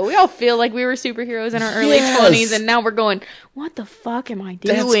all feel. We all feel like we were superheroes in our early Yes. 20s, and now we're going, what the fuck am I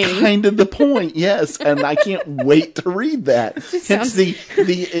that's doing? kind of the point, yes. And I can't wait to read that. Hence sounds-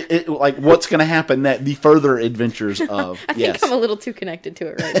 like what's going to happen, that the further adventures of. I think Yes. I'm a little too connected to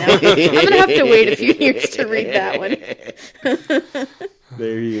it right now. I'm going to have to wait a few years to read that one.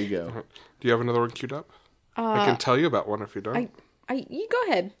 There you go. Do you have another one queued up? I can tell you about one if you don't. You go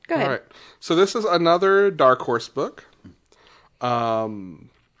ahead. Go ahead. All right. So this is another Dark Horse book. I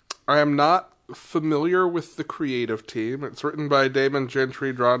am not familiar with the creative team. It's written by Damon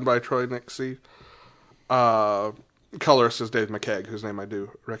Gentry, drawn by Troy Nixie. Colorist is Dave McKeag, whose name I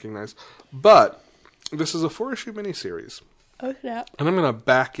do recognize. But this is a 4-issue miniseries. Oh, snap. And I'm going to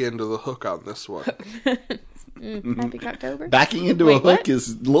back into the hook on this one. Happy October? Backing into a Wait, hook what?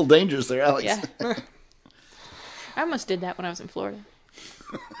 is a little dangerous there, Alex. Yeah. I almost did that when I was in Florida.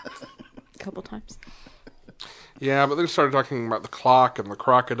 A couple times. Yeah, but then started talking about the clock and the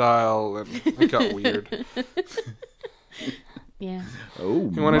crocodile, and it got weird. Yeah.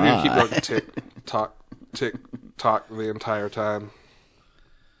 Oh, You wanted me to keep my. going tick, tock the entire time.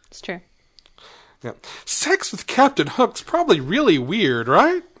 It's true. Yeah. Sex with Captain Hook's probably really weird,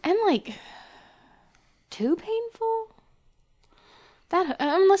 right? And like too painful. That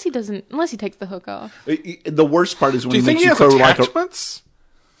unless he takes the hook off. The worst part is when Do you he think makes he you has crow like a. attachments?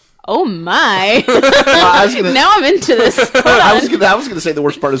 Oh my! I was gonna. Now I'm into this. Hold I on. was gonna say the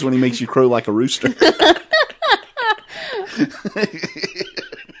worst part is when he makes you crow like a rooster.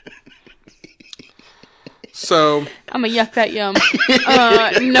 So, I'm gonna yuck that yum.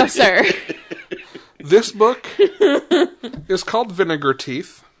 No sir. this book is called Vinegar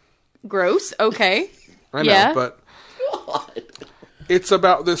Teeth. Gross. Okay. I know, Yeah. but it's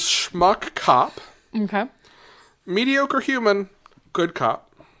about this schmuck cop, Okay. mediocre human, good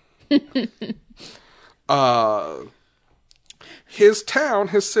cop. His town,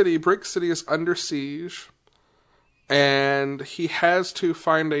 his city, Brick City, is under siege, and he has to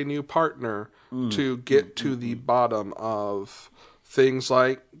find a new partner to get to the bottom of things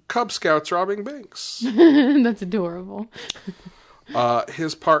like Cub Scouts robbing banks. That's adorable.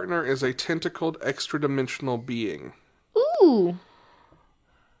 His partner is a tentacled extra-dimensional being. Ooh.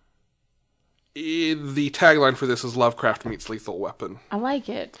 The tagline for this is Lovecraft meets Lethal Weapon. I like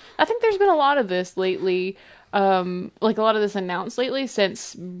it. I think there's been a lot of this lately. Like a lot of this announced lately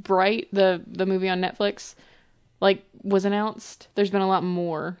since Bright, the movie on Netflix, like was announced. There's been a lot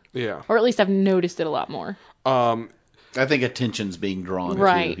more, Yeah. or at least I've noticed it a lot more. I think attention's being drawn.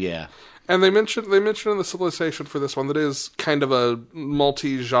 Right. To, yeah. And they mentioned in the civilization for this one that is kind of a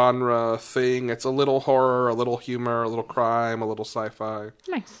multi-genre thing. It's a little horror, a little humor, a little crime, a little sci-fi, a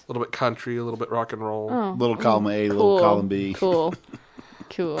Nice. little bit country, a little bit rock and roll. Oh, Little column A, cool. little column B. Cool.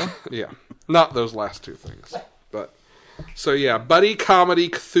 Cool. Yeah, not those last two things, but so yeah, buddy comedy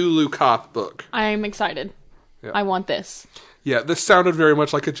Cthulhu cop book. I'm excited. Yeah. I want this. Yeah, this sounded very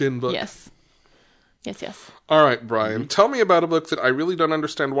much like a gin book. Yes. Yes. All right, Brian, tell me about a book that I really don't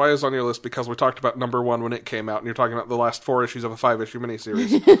understand why is on your list, because we talked about number 1 when it came out, and you're talking about the last 4 issues of a 5-issue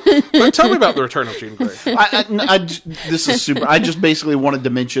miniseries. But tell me about The Return of Jean Grey. This is super. I just basically wanted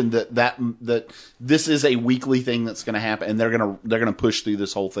to mention that this is a weekly thing that's going to happen, and they're gonna push through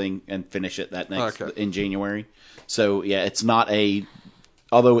this whole thing and finish it in January. So yeah, it's not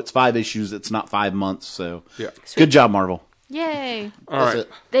although it's 5 issues, it's not 5 months. So Yeah. Good job, Marvel. Yay. All right. That's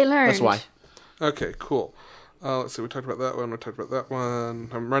it. They learned. That's why. Okay, cool. Let's see, we talked about that one, we talked about that one.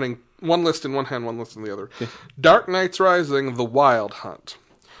 I'm running one list in one hand, one list in the other. Dark Knights Rising, The Wild Hunt,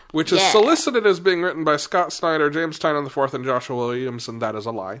 which is solicited as being written by Scott Snyder, James Tynion IV, and Joshua Williamson. That is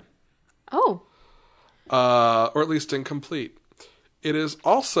a lie. Oh. Or at least incomplete. It is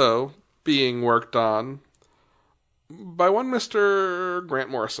also being worked on by one Mr.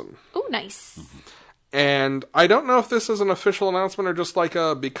 Grant Morrison. Oh, nice. And I don't know if this is an official announcement or just like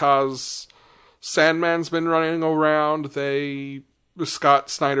because Sandman's been running around, Scott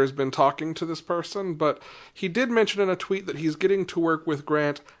Snyder's been talking to this person, but he did mention in a tweet that he's getting to work with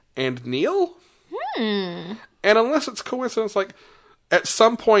Grant and Neil. And unless it's coincidence, like, at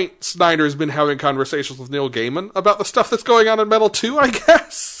some point Snyder's been having conversations with Neil Gaiman about the stuff that's going on in Metal 2, I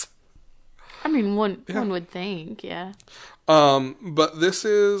guess. I mean, one would think, yeah. But this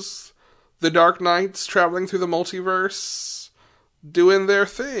is the Dark Knights traveling through the multiverse, doing their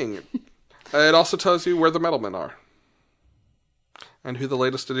thing. It also tells you where the Metalmen are. And who the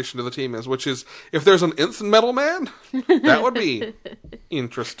latest addition to the team is, which is, if there's an nth Metal Man, that would be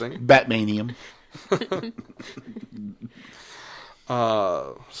interesting. Batmanium.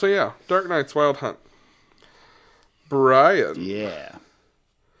 So yeah, Dark Knights Wild Hunt. Brian, Yeah.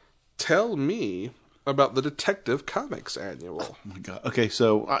 tell me about the Detective Comics Annual. Oh my God. Okay,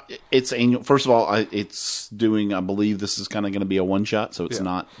 so it's annual. First of all, it's doing. I believe this is kind of going to be a one shot, so it's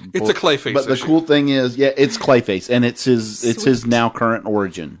not. It's a Clayface But the issue. cool thing is, it's Clayface, and it's his now current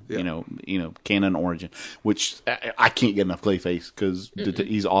origin. Yeah. You know, canon origin, which I can't get enough Clayface because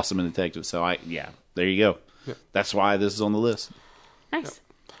he's awesome in Detective. So there you go. Yeah. That's why this is on the list. Nice.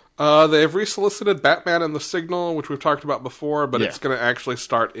 They've resolicited Batman and the Signal, which we've talked about before, but Yeah. it's going to actually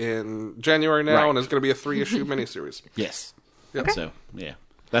start in January now, Right. and it's going to be a 3-issue miniseries. Yes. Yep. So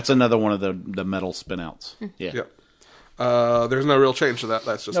that's another one of the metal spinouts. Yeah. Yep. There's no real change to that.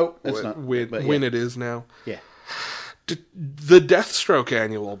 That's just Nope, it's not. when But it is now. Yeah. The Deathstroke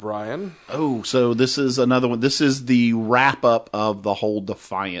Annual, Brian. Oh, so this is another one. This is the wrap up of the whole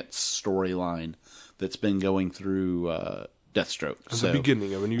Defiance storyline that's been going through Deathstroke. The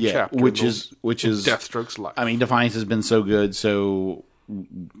beginning of a new yeah, chapter. which in is Deathstroke's life. I mean, Defiance has been so good. So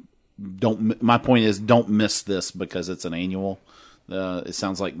my point is, don't miss this because it's an annual. It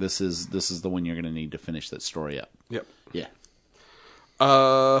sounds like this is the one you're going to need to finish that story up. Yep. Yeah.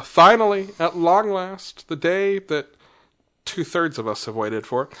 Finally, at long last, the day that 2/3 of us have waited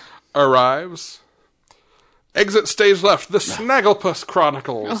for arrives. Exit stage left, the Snagglepuss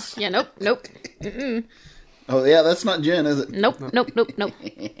Chronicles. Yeah, nope. Oh yeah, that's not Jen, is it? Nope.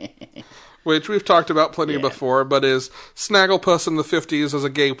 Which we've talked about plenty before, but is Snagglepuss in the 50s as a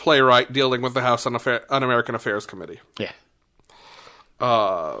gay playwright dealing with the House Un-American Affairs Committee. Yeah.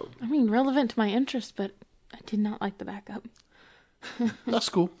 I mean, relevant to my interest, but I did not like the backup. That's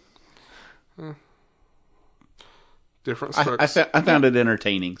cool. Different I strokes. found it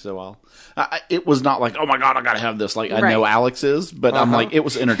entertaining, so it was not like, oh my God, I gotta have this. Like I know Alex is, but I'm like, it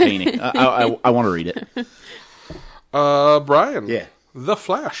was entertaining. I want to read it. Brian. Yeah. The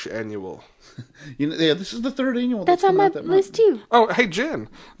Flash Annual. This is the third annual. That's on coming my out that month. list too. Oh, hey, Jen.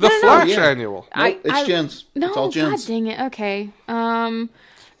 The No. Flash Yeah. Annual. Nope, it's Jen's. No, It's all Jen's. God dang it. Okay.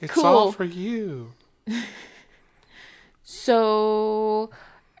 It's cool. all for you. So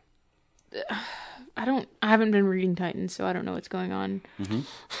I haven't been reading Titans, so I don't know what's going on.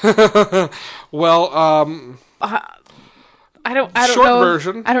 Well, I don't Short know.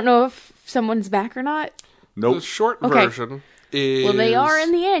 version. I don't know if someone's back or not. the Nope. short Okay. version is... Well, they are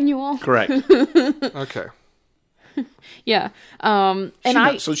in the annual. Correct. Okay. Yeah. And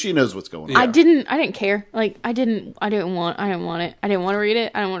So she knows what's going on. Yeah. I didn't care. Like I didn't want it. I didn't want to read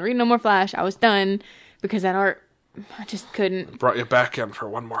it. I don't want to read no more Flash. I was done because that art, I just couldn't. Brought you back in for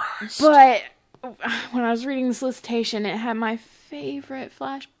one more heist. But when I was reading the solicitation, it had my favorite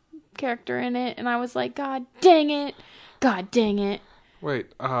Flash character in it, and I was like, God dang it.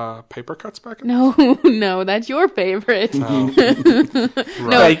 Wait, Paper Cut's back in? No, that's your favorite.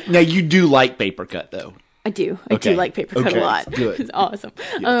 Right. Now you do like Paper Cut though. I do. I Okay. do like Paper Cut Okay. a lot. Good. It's awesome.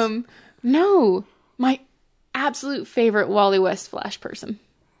 Yes. No, my absolute favorite Wally West Flash person.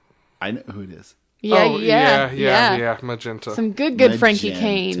 I know who it is. Yeah, Oh, yeah, Magenta. Some good Frankie Magenta.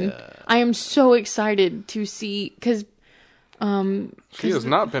 Kane. I am so excited to see, because She has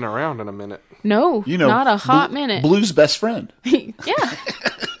not been around in a minute. no, You know, not a hot minute. Blue's best friend. Yeah.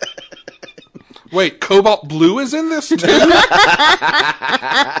 Wait, Cobalt Blue is in this too?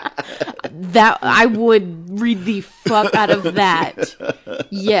 That I would read the fuck out of that.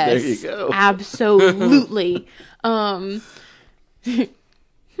 Yes. There you go. Absolutely.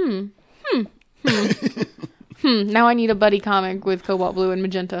 Now I need a buddy comic with Cobalt Blue and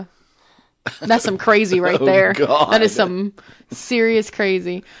Magenta. That's some crazy right there. God. That is some serious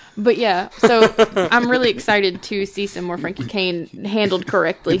crazy. But yeah, so I'm really excited to see some more Frankie Kane handled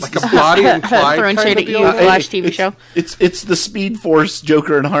correctly. Like a Bonnie and Clyde Throwing kind shade of at you, deal? Flash TV show. It's the Speed Force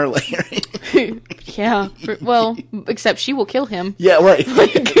Joker and Harley. Yeah. Well, except she will kill him. Yeah, right.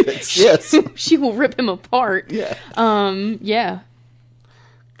 Yes. She will rip him apart. Yeah. Yeah.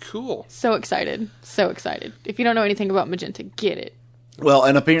 Cool. So excited. So excited. If you don't know anything about Magenta, get it. Well,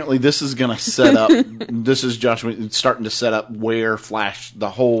 and apparently this is going to set up. This is Joshua starting to set up where Flash, the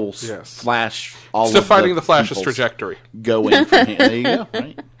whole Yes. Flash, all Still of finding the Flash's people's trajectory. going from here. There you go.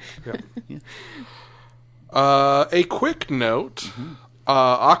 Right. A quick note.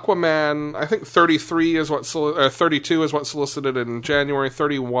 Aquaman, I think 33 is what 32 is what solicited in January.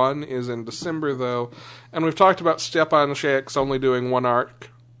 31 is in December, though. And we've talked about Stepan Shayk's only doing one arc,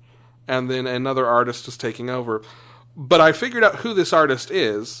 and then another artist is taking over. But I figured out who this artist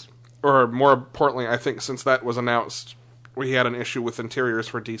is, or more importantly, I think since that was announced, we had an issue with interiors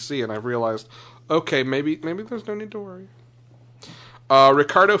for DC, and I realized, okay, maybe there's no need to worry.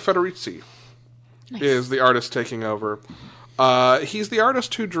 Riccardo Federici is the artist taking over. He's the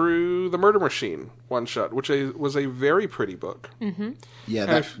artist who drew The Murder Machine one-shot, which was a very pretty book.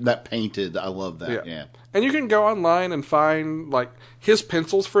 Yeah, that painted. I love that. Yeah. And you can go online and find, like, his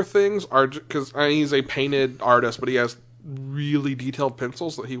pencils for things are, because he's a painted artist, but he has really detailed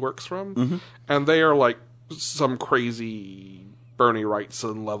pencils that he works from. And they are, like, some crazy Bernie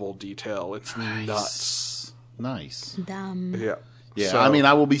Wrightson level detail. It's nuts. Nice. Dumb. Yeah. Yeah. So- I mean,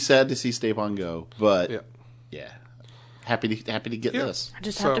 I will be sad to see Stepan go, but Yeah. yeah, happy to get this. I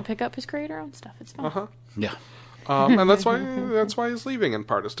just So- have to pick up his creator-owned stuff. It's fine. Uh-huh. Yeah. And that's why he's leaving in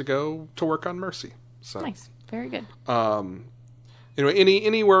part, is to go to work on Mercy. So Nice. Very good. anyway,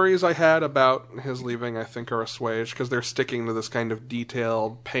 any worries I had about his leaving, I think, are assuaged because they're sticking to this kind of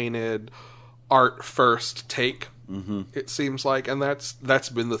detailed, painted, art first take. It seems like, and that's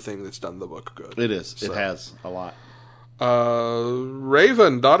been the thing that's done the book good. It is. So. It has a lot.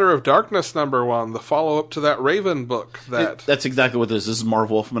 Raven, Daughter of Darkness, #1, the follow up to that Raven book. That's exactly what this is. This is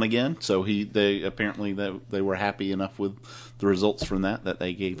Marv Wolfman again. So they apparently they were happy enough with the results from that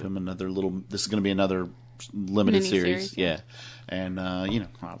they gave him another little. This is going to be another limited series. Yeah. And I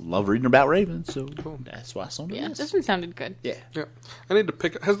love reading about Raven, so that's why I saw Yeah, this. this one sounded good. Yeah. Yeah, I need to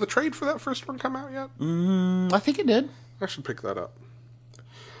pick. Has the trade for that first one come out yet? I think it did. I should pick that up.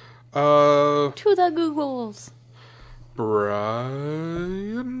 To the Googles.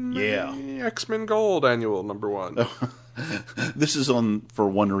 Brian, Yeah. X-Men Gold Annual #1. This is on for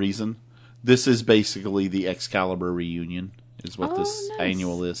one reason. This is basically the Excalibur reunion. Is what this nice.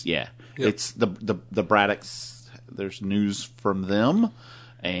 annual is. Yeah, Yep. it's the Braddocks. There's news from them,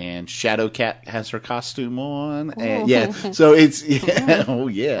 and Shadowcat has her costume on, and so it's oh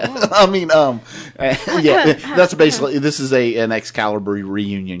yeah. I mean, yeah, that's basically this is an Excalibur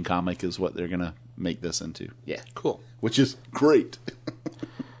reunion comic is what they're gonna make this into. Yeah, Cool. which is great.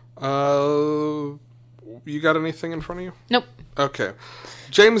 You got anything in front of you? Nope. Okay.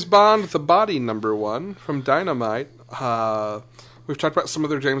 James Bond, The Body #1 from Dynamite. We've talked about some of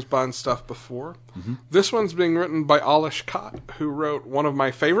their James Bond stuff before. This one's being written by Alish Kott, who wrote one of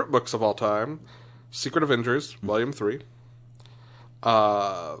my favorite books of all time, Secret Avengers, Volume 3.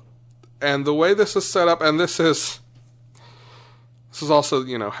 And the way this is set up, and this is also,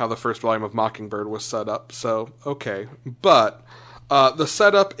 how the first volume of Mockingbird was set up, so, okay. But the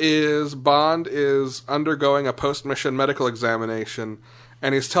setup is Bond is undergoing a post-mission medical examination,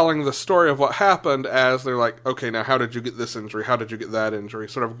 and he's telling the story of what happened as they're like, okay, now how did you get this injury? How did you get that injury?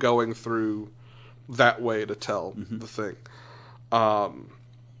 Sort of going through that way to tell the thing. I'm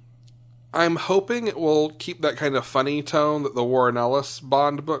hoping it will keep that kind of funny tone that the Warren Ellis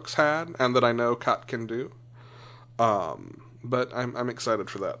Bond books had, and that I know Kott can do. But I'm excited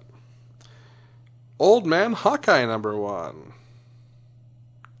for that. Old Man Hawkeye #1.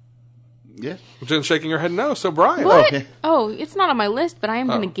 Yeah. Jen's shaking her head no. So Brian. What? Okay. Oh, it's not on my list, but I am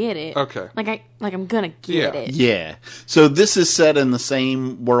gonna get it. Okay. I'm gonna get Yeah. it. Yeah. So this is set in the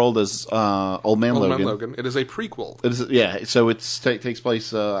same world as Old Man Old Logan. Man Logan. It is a prequel. It is, yeah, so it takes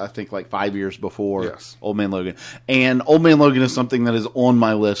place, I think, like 5 years before Yes. Old Man Logan. And Old Man Logan is something that is on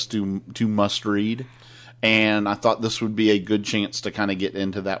my list to must read. And I thought this would be a good chance to kind of get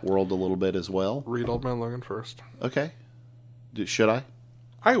into that world a little bit as well. Read Old Man Logan first. Okay. Should I?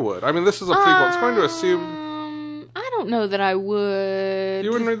 I would. I mean, this is a prequel. It's going to assume... I don't know that I would.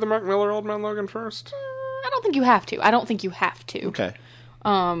 You wouldn't read the Mark Miller Old Man Logan first? I don't think you have to. I don't think you have to. Okay.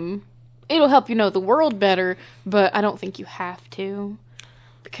 It'll help you know the world better, but I don't think you have to.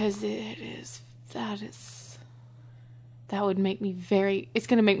 Because that would make me it's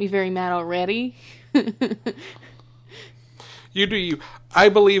going to make me very mad already. You do you. I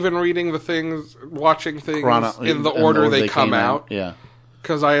believe in reading the things, watching things in the order they come out. Yeah.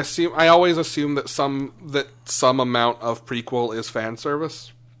 Because I always assume that some amount of prequel is fan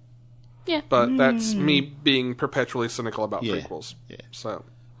service. Yeah. But that's me being perpetually cynical about Yeah. prequels. Yeah. So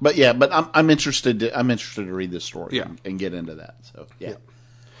But I'm interested to read this story Yeah. and get into that. So yeah.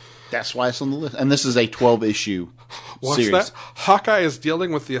 That's why it's on the list. And this is a 12-issue what's series. that? Hawkeye is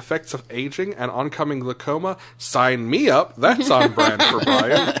dealing with the effects of aging and oncoming glaucoma. Sign me up. That's on brand for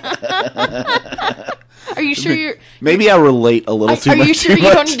Brian. Are you sure you're... Maybe I relate a little too Are much. you sure too you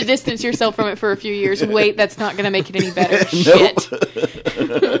don't much. need to distance yourself from it for a few years? Wait, that's not going to make it any better. Nope.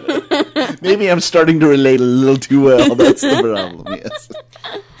 Shit. Maybe I'm starting to relate a little too well. That's the problem. Yes.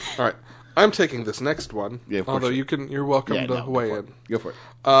 All right. I'm taking this next one. Yeah, of course although you- you're welcome Yeah, to no, weigh go for in. it. Go for it.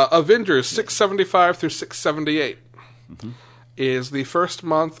 Avengers 675 through 678 Mm-hmm. is the first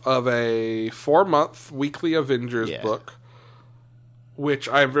month of a 4-month weekly Avengers Yeah. book, which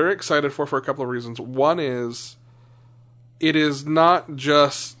I'm very excited for a couple of reasons. One is it is not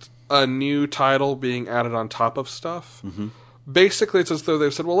just a new title being added on top of stuff. Mm-hmm. Basically, it's as though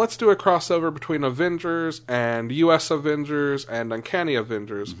they've said, well, let's do a crossover between Avengers and US Avengers and Uncanny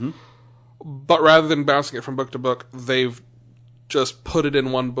Avengers. Mm-hmm. But rather than bouncing it from book to book, they've just put it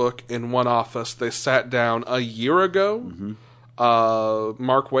in one book in one office. They sat down a year ago.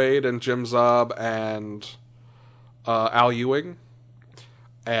 Mark Waid and Jim Zub and Al Ewing,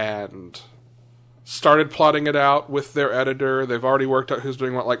 and started plotting it out with their editor. They've already worked out who's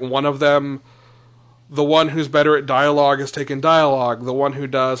doing what. Like, one of them, the one who's better at dialogue has taken dialogue. The one who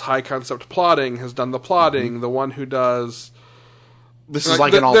does high concept plotting has done the plotting. The one who does... This is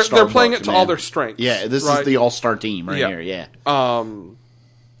like an they're all-star playing book, it to man. all their strengths. Yeah, this right? is the all-star team right Yeah. here. Yeah.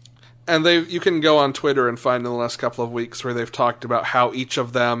 And you can go on Twitter and find in the last couple of weeks where they've talked about how each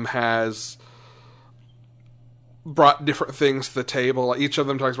of them has brought different things to the table. Like, each of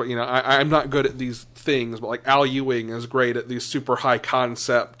them talks about, I'm not good at these things, but like Al Ewing is great at these super high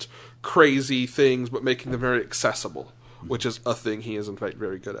concept, crazy things, but making them very accessible, which is a thing he is in fact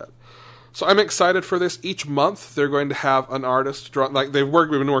very good at. So I'm excited for this. Each month they're going to have an artist draw. Like, we've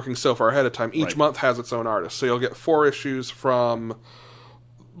been working so far ahead of time. Each Right. month has its own artist. So you'll get 4 issues from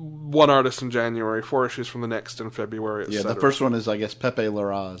one artist in January, 4 issues from the next in February, Yeah, etc. the first one is, I guess, Pepe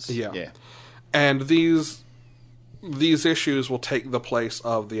Larraz. Yeah. Yeah. And these issues will take the place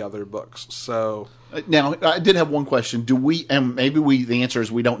of the other books. So Now, I did have one question. Do we, and maybe the answer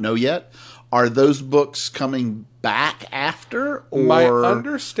is we don't know yet, are those books coming back after? Or my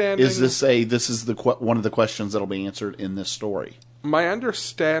understanding is this one of the questions that'll be answered in this story? My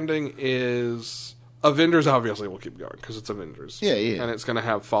understanding is Avengers obviously will keep going because it's Avengers. Yeah, yeah. And it's going to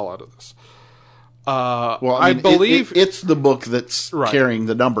have fallout of this. Well, I mean, believe it's the book that's Right. carrying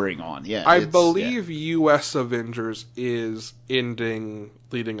the numbering on. Yeah, I it's- believe US Avengers is ending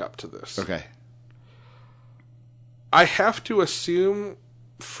leading up to this. Yeah. Okay. I have to assume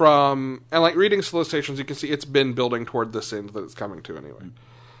from, and like reading solicitations, you can see it's been building toward this end that it's coming to anyway.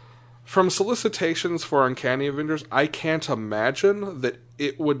 From solicitations for Uncanny Avengers, I can't imagine that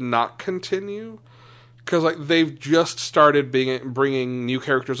it would not continue. Because like they've just started bringing new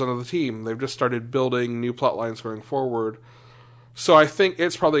characters onto the team. They've just started building new plot lines going forward. So I think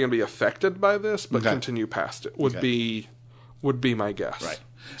it's probably going to be affected by this, but Okay. continue past it would be my guess. Right.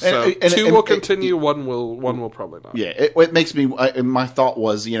 So And- 2 will continue, one will probably not. Yeah, it makes me. My thought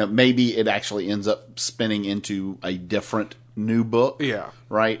was, maybe it actually ends up spinning into a different new book. Yeah.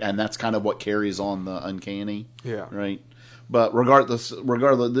 Right, and that's kind of what carries on the Uncanny. Yeah. Right. But regardless,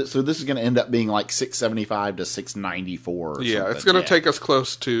 so this is going to end up being like 675 to 694. Or Yeah, something. it's going to take us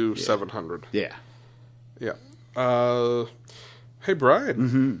close to 700. Yeah. Yeah. Hey,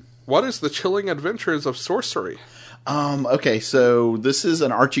 Brian. What is The Chilling Adventures of Sorcery? Okay, so this is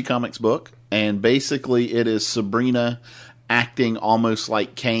an Archie Comics book, and basically it is Sabrina acting almost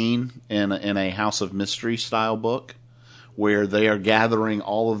like Kane in a House of Mystery style book, where they are gathering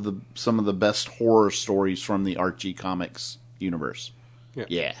some of the best horror stories from the Archie Comics universe.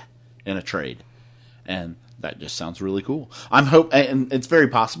 Yeah, in a trade, and that just sounds really cool. And it's very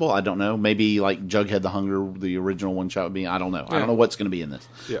possible. I don't know. Maybe like Jughead the Hunger, the original one shot would be. I don't know. I don't know what's going to be in this.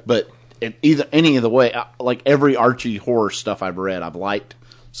 Yeah. But any of the way, like every Archie horror stuff I've read, I've liked.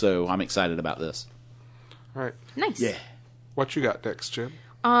 So I'm excited about this. All right. Nice. Yeah. What you got next, Jim?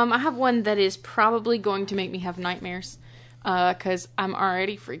 I have one that is probably going to make me have nightmares, because I'm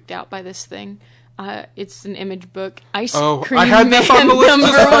already freaked out by this thing. It's an Image book. Ice Cream I had this Man on the list number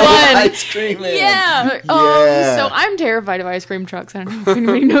as well. one. Ice Cream Man. Yeah. Yeah. So I'm terrified of ice cream trucks. I don't know if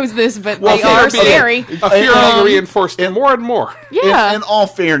anybody knows this, but Well, they are they're scary. A fear being reinforced more and more. Yeah. In all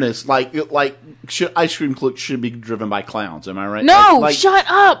fairness, like ice cream cooks should be driven by clowns. Am I right? No, shut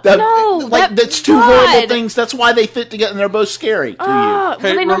up. No, that's two horrible things. That's why they fit together, and they're both scary to you. Hey, well,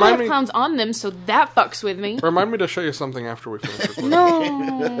 they normally remind have me- clowns on them, so that fucks with me. Remind me to show you something after we finish recording.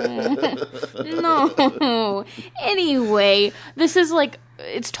 No. Anyway, this is like,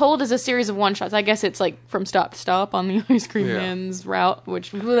 it's told as a series of one shots. I guess it's like from stop to stop on the Ice Cream Yeah. Man's route,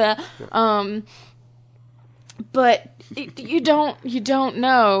 which, but you don't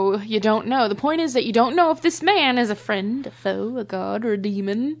know. You don't know. The point is that you don't know if this man is a friend, a foe, a god, or a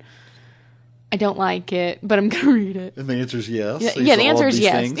demon. I don't like it, but I'm gonna read it. And the answer is yes. Yeah, the answer is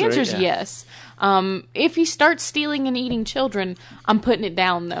yes. The answer is yes. If he starts stealing and eating children, I'm putting it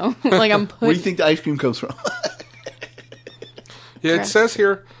down though. Like I'm Where do you putting. think the ice cream comes from? Yeah, it Correct. says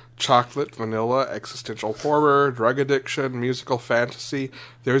here chocolate, vanilla, existential horror, drug addiction, musical fantasy.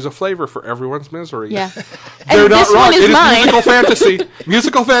 There's a flavor for everyone's misery. Yeah, They're and not this wrong. one is It is mine. musical fantasy.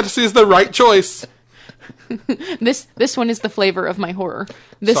 Musical fantasy is the right choice. This one is the flavor of my horror.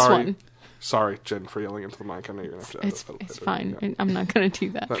 This Sorry. one, Sorry, Jen, for yelling into the mic. I know you're gonna have to. edit it's that it's later. fine. Yeah. I'm not gonna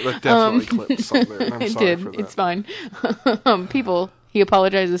do that. That definitely clips on there. And I'm It sorry did. for that. It's fine. People, he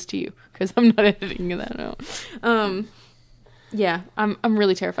apologizes to you because I'm not editing that out. Yeah, I'm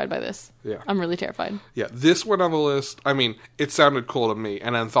really terrified by this. Yeah. I'm really terrified. Yeah, this one on the list, I mean, it sounded cool to me.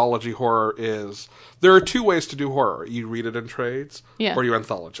 And anthology horror is... There are two ways to do horror. You read it in trades, Yeah. or you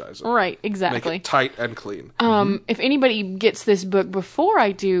anthologize it. Right, Make exactly. it tight and clean. If anybody gets this book before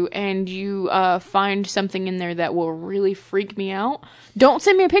I do, and you find something in there that will really freak me out, don't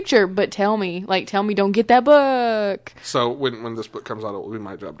send me a picture, but tell me, don't get that book. So when this book comes out, it will be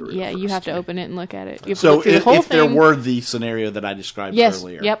my job to read Yeah, it you first. have to open it and look at it. You have to So look through the if, whole if there thing. were the scenario that I described Yes.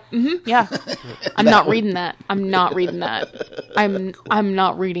 earlier, Yep. Yeah. I'm not reading that. I'm not reading that. I'm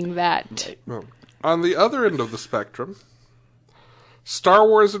not reading that. Well, on the other end of the spectrum, Star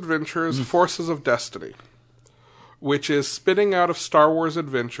Wars Adventures Forces of Destiny, which is spinning out of Star Wars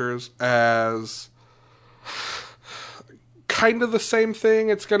Adventures as kind of the same thing.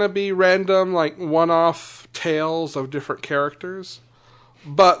 It's going to be random, like one-off tales of different characters.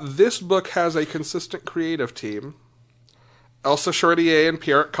 But this book has a consistent creative team. Elsa Chartier and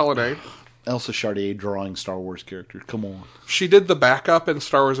Pierre Collinet. Elsa Chartier drawing Star Wars characters. Come on. She did the backup in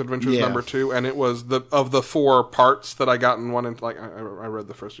Star Wars Adventures Yeah. #2, and it was of the 4 parts that I got in one. And like I read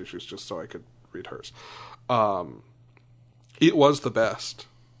the first issues just so I could read hers. It was the best.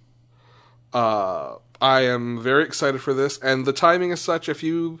 I am very excited for this, and the timing is such. If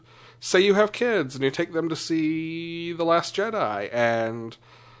you say you have kids and you take them to see The Last Jedi, and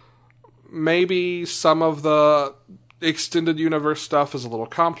maybe some of the extended universe stuff is a little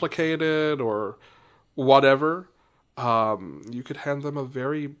complicated or whatever, you could hand them a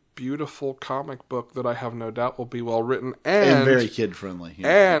very beautiful comic book that I have no doubt will be well written And very kid friendly.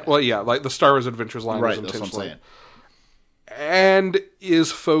 and well, yeah, like the Star Wars Adventures line right, was that's what I'm intentionally saying. and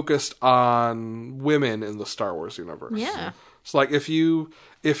is focused on women in the Star Wars universe. Yeah. It's like if you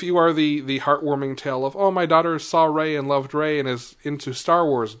are the heartwarming tale of, oh, my daughter saw Rey and loved Rey and is into Star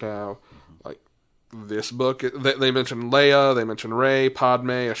Wars now, like this book, they mention Leia, they mention Rey, Padme,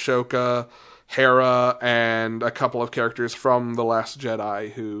 Ashoka, Hera, and a couple of characters from The Last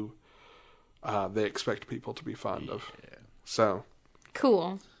Jedi who they expect people to be fond of. So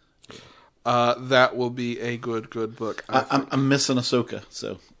Cool. that will be a good book. I'm missing Ahsoka,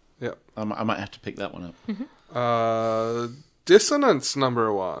 so Yep. I might have to pick that one up. Dissonance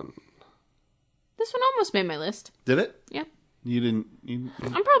 #1. This one almost made my list. Did it? Yeah. You didn't.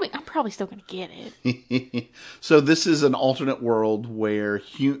 I'm probably still gonna get it. So this is an alternate world where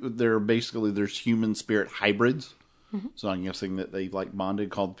there's human spirit hybrids So I'm guessing that they like bonded,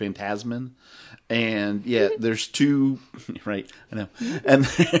 called Phantasmin. And yeah, there's two, right? I know. And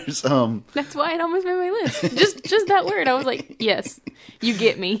there's That's why it almost made my list. Just that word. I was like, yes, you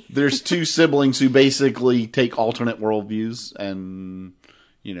get me. there's two siblings who basically take alternate worldviews, and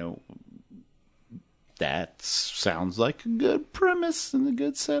that sounds like a good premise and a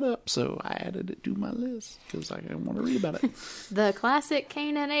good setup. So I added it to my list because I want to read about it. The classic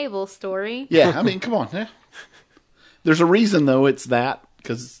Cain and Abel story. Yeah, I mean, come on. Yeah. There's a reason though. It's that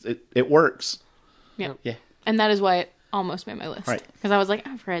because it works. Yeah. Yeah. And that is why it almost made my list. Right. Because I was like,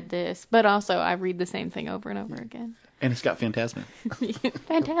 I've read this. But also, I read the same thing over and over again. And it's got Phantasmin.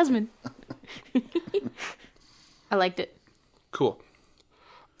 Phantasmin. I liked it. Cool.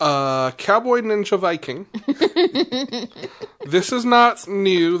 Cowboy Ninja Viking. This is not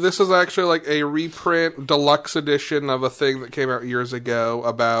new. This is actually like a reprint, deluxe edition of a thing that came out years ago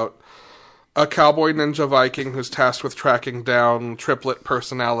about a cowboy ninja Viking who's tasked with tracking down triplet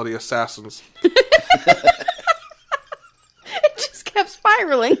personality assassins. It just kept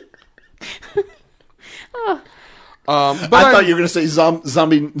spiraling. But I thought you were going to say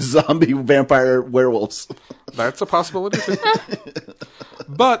zombie vampire werewolves. That's a possibility too.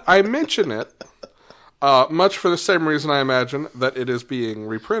 But I mention it much for the same reason I imagine that it is being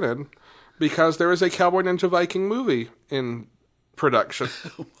reprinted, because there is a Cowboy Ninja Viking movie in production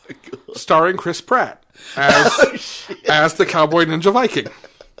starring Chris Pratt as the Cowboy Ninja Viking.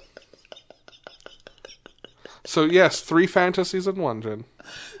 So yes, 3 fantasies in one, Jen.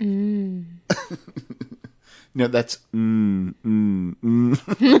 No, that's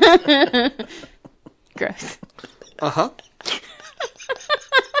Gross. Uh-huh.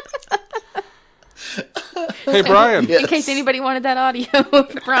 Hey, Brian. In case anybody wanted that audio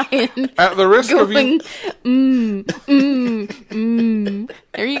of Brian At the risk of going, you...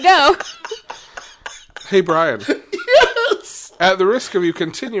 There you go. Hey, Brian. Yes! At the risk of you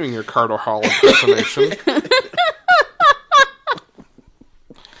continuing your Carter Hall impersonation...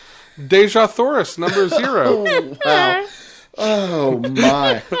 Deja Thoris, number 0. Oh, wow. Oh,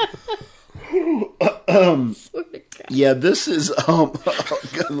 my. Yeah, this is,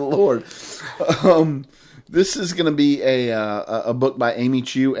 good Lord. This is going to be a book by Amy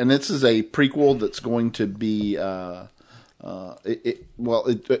Chu, and this is a prequel that's going to be,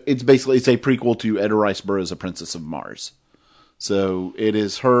 it's basically, it's a prequel to Edda Rice Burroughs' A Princess of Mars. So it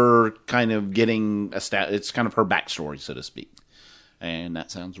is her kind of getting, it's kind of her backstory, so to speak. And that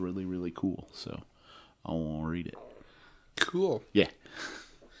sounds really, really cool. So I want to read it. Cool. Yeah.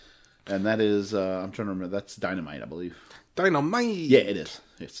 And that is, I'm trying to remember, that's Dynamite, I believe. Dynamite. Yeah, it is.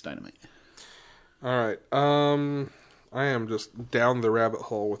 It's Dynamite. All right. I am just down the rabbit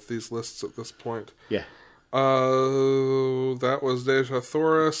hole with these lists at this point. Yeah. That was Deja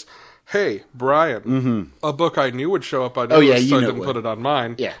Thoris. Hey, Brian. A book I knew would show up on yours, Oh, yeah, you so I know didn't it put it on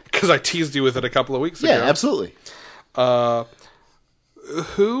mine. Yeah. Because I teased you with it a couple of weeks ago. Yeah, absolutely.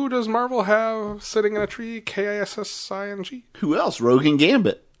 Who does Marvel have sitting in a tree? Kissing? Who else? Rogue and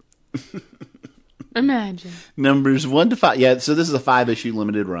Gambit. Imagine. Numbers 1 to 5. Yeah, so this is a 5-issue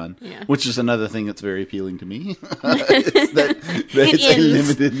limited run, Yeah. which is another thing that's very appealing to me. that it's a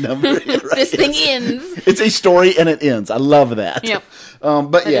ends. limited number. Right? This thing ends. It's a story and it ends. I love that. Yep.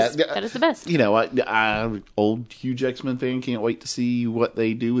 But That is the best. You know, I old huge X-Men fan, can't wait to see what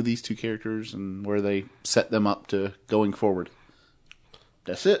they do with these two characters and where they set them up to going forward.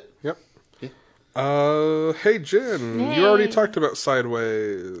 That's it. Yep. Hey, Jen. Yay. You already talked about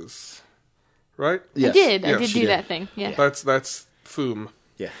Sideways, right? Yes. I did Yes, do she did. that thing. Yeah. That's Foom.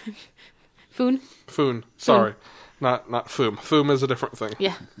 Yeah. Foon? Foon. Sorry. Not Foom. Foom is a different thing.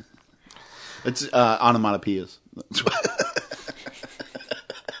 Yeah. It's onomatopoeias.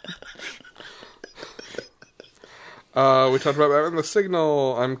 We talked about Batman the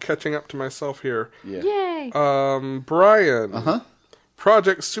Signal. I'm catching up to myself here. Yeah. Yay. Brian. Uh-huh.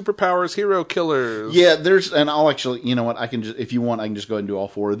 Project Superpowers Hero Killers. Yeah, and I'll actually, you know what, I can just, if you want, I can just go ahead and do all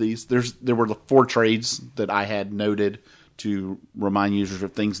 4 of these. There were 4 trades that I had noted to remind users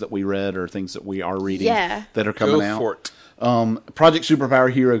of things that we read or things that we are reading that are coming Go out. for it. Project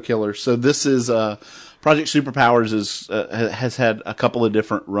Superpower Hero Killer. So this is Project Superpowers has had a couple of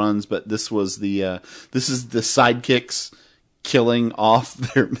different runs, but this is the sidekicks killing off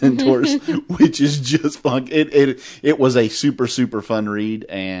their mentors, which is just fun. It was a super, super fun read,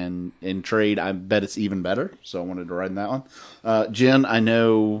 and in trade, I bet it's even better. So I wanted to write that one. Jen, I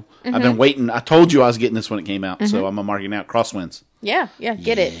know I've been waiting. I told you I was getting this when it came out, so I'm marking out Crosswinds. Yeah,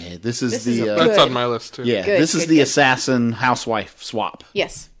 get it. Yeah, this is This the is a That's Good. on my list too. yeah. Good, this is good, the good. assassin housewife swap.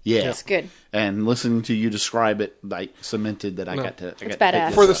 Yes. Yeah, Yes, good. And listening to you describe it, like cemented that I got to. It's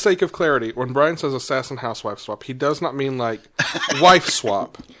badass. For the sake of clarity, when Brian says assassin housewife swap, he does not mean like wife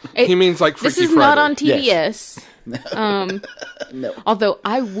swap. He means like This Freaky is not Friday. on TBS. No. Although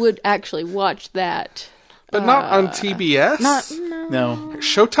I would actually watch that. But not on TBS? No,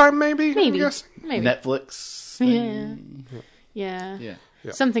 Showtime, maybe? Maybe. I'm guessing? Maybe. Netflix. Yeah. Yeah.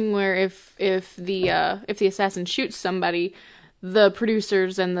 Something where if the assassin shoots somebody, the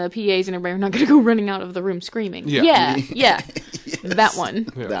producers and the PAs and everybody are not going to go running out of the room screaming. Yeah. Yeah. That one.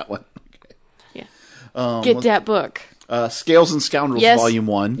 That one. Yeah. Get that book. Scales and Scoundrels, Yes. Volume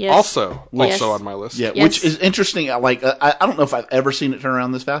 1. Yes. Also Yes. on my list. Yeah, Yes. which is interesting. Like, I don't know if I've ever seen it turn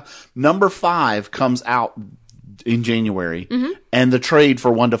around this fast. Number 5 comes out in January, and the trade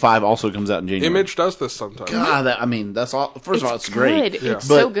for 1 to 5 also comes out in January. Image does this sometimes. God, that's all. First of all, it's good. great. It's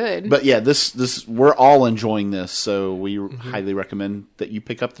so good. But yeah, this we're all enjoying this, so we highly recommend that you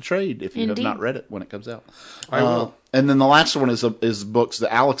pick up the trade if you Indeed. have not read it when it comes out. I will. And then the last one is books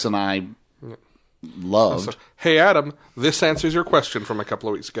that Alex and I loved. So, hey, Adam, this answers your question from a couple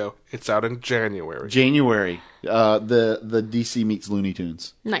of weeks ago. It's out in January. January, the DC meets Looney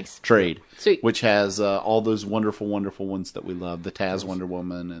Tunes Nice. trade, Sweet. which has all those wonderful ones that we love: the Taz Wonder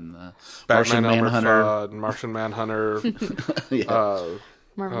Woman and the Batman, Martian Elmer Manhunter, Fudd, Martian Manhunter, yeah.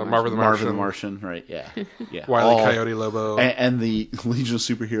 Marvel Marvin the Marvin the Martian, Martian, right? Yeah, yeah. Wile E. All- Coyote Lobo. and the Legion of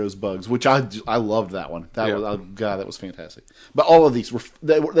Superheroes Bugs, which I loved that one. That Yeah. was God, that was fantastic. But all of these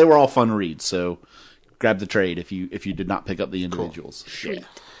they were all fun reads. So grab the trade if you did not pick up the individuals. Sweet.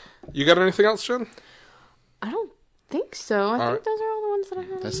 You got anything else, Jen? I don't think so. I think right. those are all the ones that I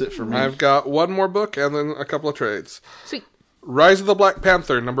have. That's it for me. I've got one more book and then a couple of trades. Sweet. Rise of the Black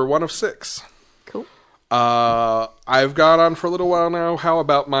Panther, number 1 of 6. Cool. I've gone on for a little while now. How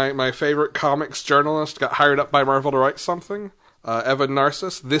about my favorite comics journalist got hired up by Marvel to write something? Evan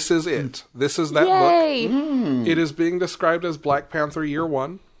Narcisse. This is it. This is that Yay! book. It is being described as Black Panther Year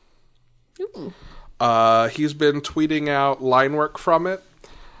 1. Ooh. He's been tweeting out line work from it.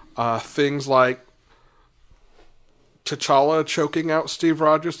 Things like T'Challa choking out Steve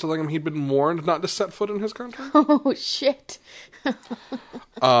Rogers, telling him he'd been warned not to set foot in his country. Oh, shit.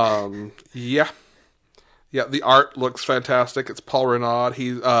 Yeah. Yeah, the art looks fantastic. It's Paul Renaud.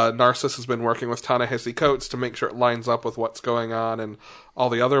 Narcisse has been working with Ta-Nehisi Coates to make sure it lines up with what's going on in all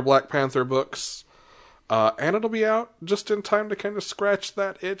the other Black Panther books. And it'll be out just in time to kind of scratch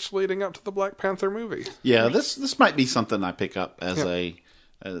that itch leading up to the Black Panther movie. Yeah, this might be something I pick up as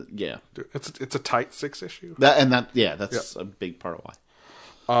yeah. It's a tight 6 issue. That's a big part of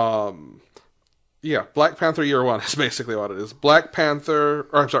why. Yeah, Black Panther Year 1 is basically what it is.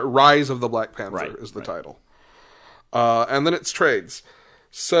 Rise of the Black Panther is the title. And then it's trades.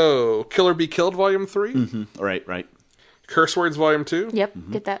 So, Killer Be Killed Volume 3, Right. Curse Words Volume 2, Yep,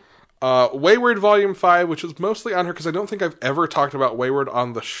 get that. Wayward Volume 5, which is mostly on here because I don't think I've ever talked about Wayward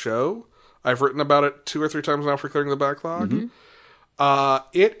on the show. I've written about it 2 or 3 times now for clearing the backlog.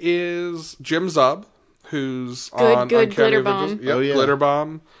 It is Jim Zub, who's on good Uncanny Glitter Bomb. Avengers. Yep, Oh, yeah. Glitter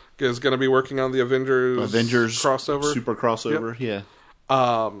Bomb is going to be working on the Avengers crossover. super crossover. Yeah.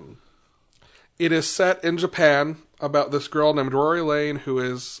 It is set in Japan about this girl named Rory Lane who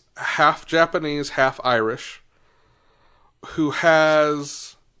is half Japanese, half Irish, who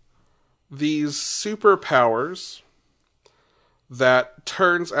has these superpowers that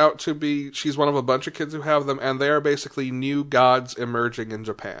turns out to be, she's one of a bunch of kids who have them, and they are basically new gods emerging in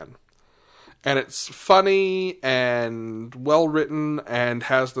Japan. And it's funny and well written and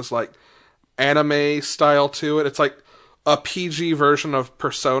has this like anime style to it. It's like a PG version of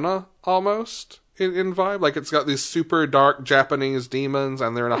Persona almost in vibe. Like it's got these super dark Japanese demons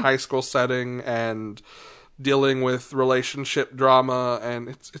and they're in a high school setting and dealing with relationship drama, and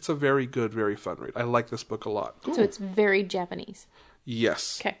it's a very good, very fun read. I like this book a lot. So it's very Japanese.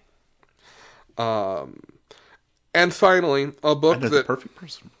 Yes. Okay. And finally, a book I know that the perfect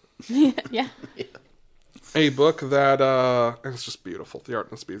person. Yeah. a book that and it's just beautiful. The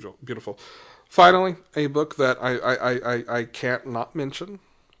art is beautiful. Finally, a book that I can't not mention.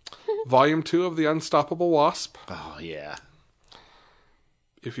 Volume 2 of The Unstoppable Wasp. Oh yeah.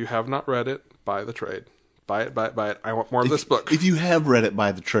 If you have not read it, buy the trade. Buy it. I want more of this book. If you have read it,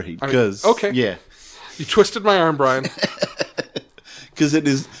 buy the trade because okay. yeah, You twisted my arm, Brian. because it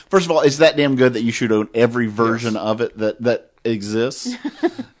is. First of all, it's that damn good that you should own every version of it that exists,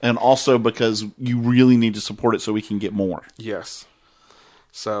 and also because you really need to support it so we can get more. Yes.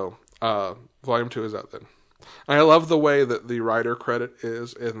 So, Volume 2 is out then. And I love the way that the writer credit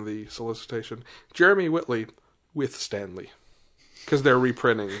is in the solicitation. Jeremy Whitley with Stanley. because they're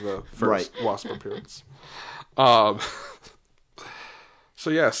reprinting the first Right. Wasp appearance. So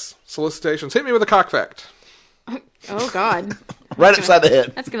yes, solicitations. Hit me with a cock fact. Oh God, Right upside the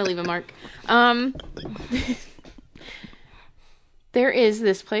head. that's gonna leave a mark. There is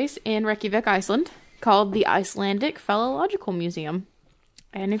this place in Reykjavik, Iceland, called the Icelandic Philological Museum.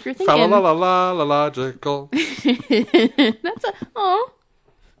 And if you're thinking, Logical. that's a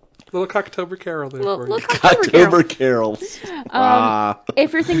Little Cocktober Carol there for you. little October Carol. October carols.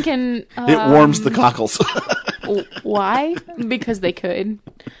 If you're thinking, It warms the cockles. why? Because they could,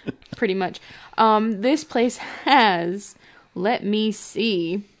 pretty much. This place has, let me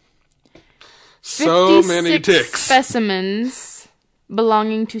see, So many 56 dicks. specimens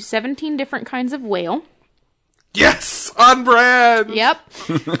belonging to 17 different kinds of whale. Yes! On brand! Yep.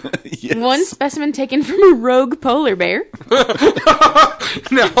 Yes. One specimen taken from a rogue polar bear.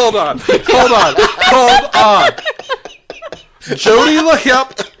 Now, hold on. Jody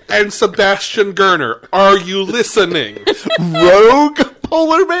LeHip and Sebastian Gerner, are you listening? Rogue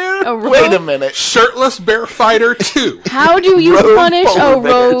polar bear? A rogue- Wait a minute. Shirtless Bear Fighter 2. How do you Rogue punish a polar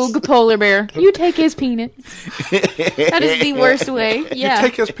bears. rogue polar bear? You take his penis. That is the worst way. Yeah. You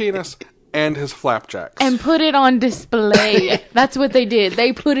take his penis and his flapjacks. And put it on display. That's what they did.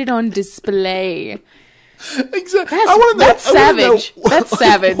 They put it on display. Exactly. That's savage. That's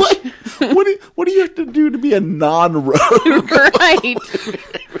savage. What do you have to do to be a non-rogue? Right.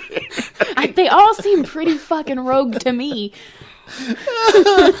 They all seem pretty fucking rogue to me.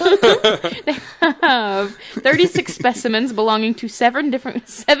 They have 36 specimens belonging to seven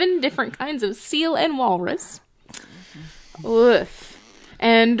different kinds of seal and walrus. Oof.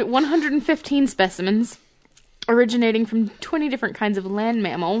 And 115 specimens originating from 20 different kinds of land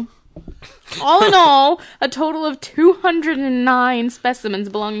mammal. All in all, a total of 209 specimens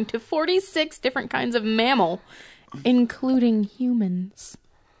belonging to 46 different kinds of mammal, including humans.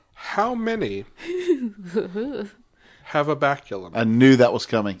 How many have a baculum? I knew that was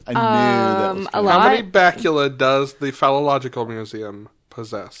coming. I knew that was A coming. lot. How many bacula does the Philological Museum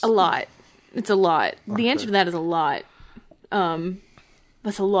possess? A lot. It's a lot. The answer to that is a lot.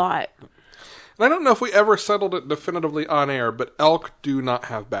 That's a lot. And I don't know if we ever settled it definitively on air, but elk do not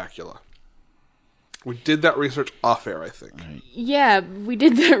have bacula. We did that research off air, I think. Yeah, we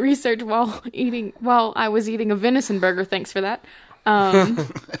did that research while I was eating a venison burger. Thanks for that.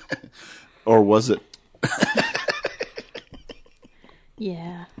 Or was it?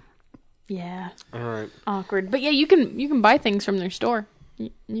 Yeah. All right. Awkward. But yeah, you can buy things from their store.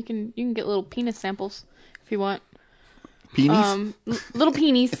 You can get little penis samples if you want. Peenies? Little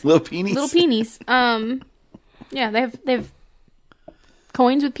peenies. Little peenies? Little peenies. Yeah, they have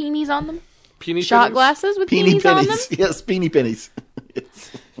coins with peenies on them. Peony Shot pennies? glasses with Peeny peenies on them. pennies. Yes, peeny pennies.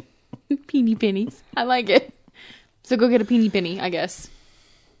 Yes. Peeny pennies. I like it. So go get a peeny penny, I guess.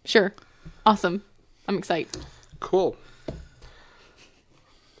 Sure. Awesome. I'm excited. Cool.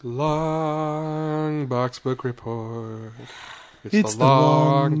 Long Box Book Report. It's the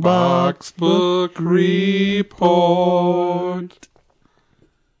Long Box Book Report.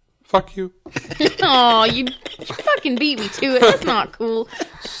 Fuck you. Oh, you fucking beat me to it. That's not cool.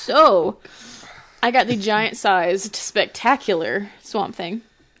 So, I got the giant-sized, spectacular Swamp Thing.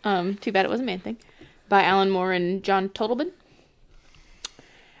 Too bad it wasn't Man Thing. By Alan Moore and John Totalman.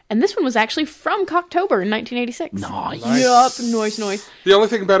 And this one was actually from Cocktober in 1986. Nice. Yup, noise. The only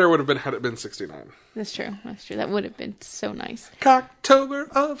thing better would have been had it been 69. That's true. That would have been so nice. Cocktober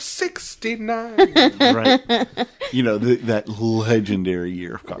of 69. Right. You know, that legendary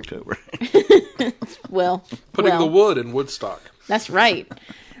year of October. Well, Putting the wood in Woodstock. that's right.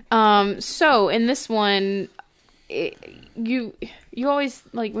 So in this one, you always,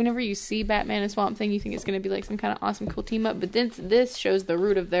 like, whenever you see Batman and Swamp Thing, you think it's going to be like some kind of awesome, cool team up. But then this shows the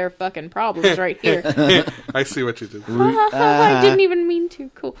root of their fucking problems right here. I see what you did. I didn't even mean to.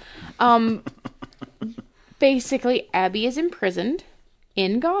 Cool. Basically, Abby is imprisoned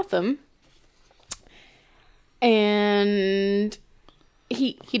in Gotham, and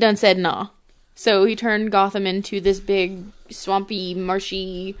he done said nah. So he turned Gotham into this big, swampy,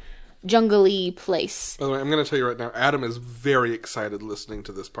 marshy, jungly place. By the way, I'm going to tell you right now, Adam is very excited listening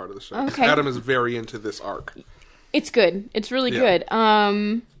to this part of the show. Okay. Adam is very into this arc. It's good. It's really Yeah. good.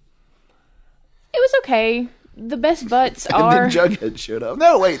 It was okay. The best butts And are... then Jughead showed up.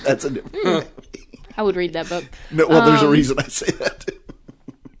 No, wait, that's a different... I would read that book. No, well, there's a reason I say that.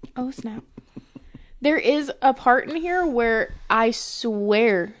 Oh, snap. There is a part in here where I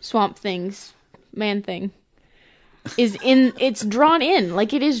swear Swamp Thing's Man Thing is in... It's drawn in.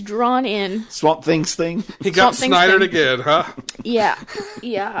 Like, it is drawn in. Swamp Things thing. He got Swamp Thing's Snydered thing. again, huh? Yeah.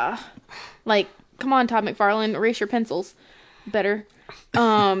 Yeah. Like, come on, Todd McFarlane, erase your pencils. better.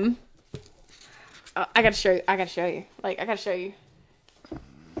 I gotta show you. I gotta show you.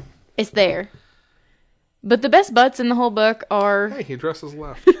 It's there. But the best butts in the whole book are. Hey, he dresses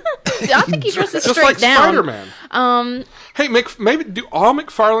left. I think he dresses Just straight like down. Spider-Man. Hey, maybe do all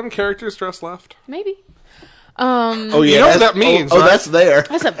McFarlane characters dress left? Maybe. Oh yeah, You know what that means, Oh, right? that's there.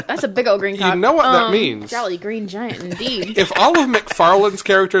 That's a big old green cock. You know what that means. Jolly green giant, indeed. If all of McFarlane's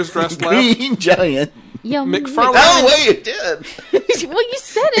characters dress left, Green giant. McFarlane- Oh wait, it did. Well, you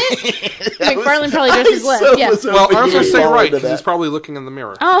said it. McFarlane probably dresses left. Yeah. well, I was going to say right, because he's probably looking in the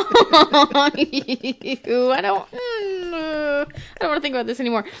mirror. Oh, ew, I don't want to think about this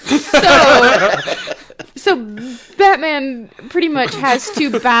anymore. So Batman pretty much has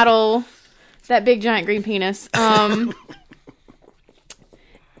to battle that big giant green penis.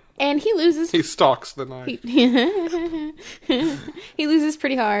 And he loses. He stalks the night. He loses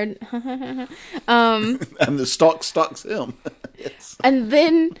pretty hard. And the stalks him. Yes. And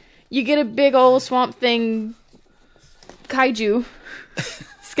then you get a big old Swamp Thing kaiju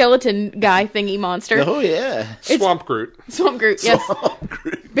skeleton guy thingy monster. Oh yeah. Swamp Groot. Swamp Groot, yes. Swamp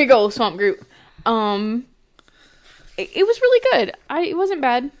Groot. Big old Swamp Groot. It was really good. It wasn't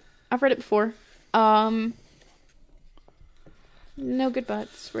bad. I've read it before. No good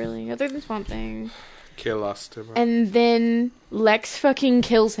butts, really, other than Swamp Thing. Kill us, Tim. And then Lex fucking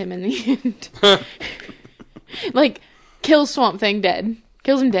kills him in the end. Like, kills Swamp Thing dead.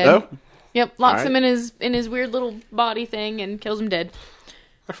 Kills him dead. Oh? Yep, locks Alright. him in his weird little body thing and kills him dead.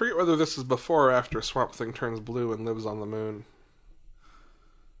 I forget whether this is before or after Swamp Thing turns blue and lives on the moon.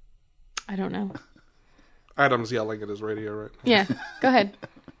 I don't know. Adam's yelling at his radio right now. Yeah, go ahead.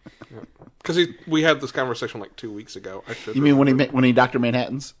 Because we had this conversation like 2 weeks ago. I should You mean remember. when he Dr.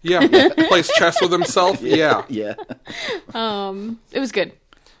 Manhattan's? Yeah, plays chess with himself. Yeah. Yeah. It was good.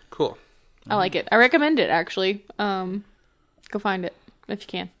 Cool. I like it. I recommend it, actually. Go find it if you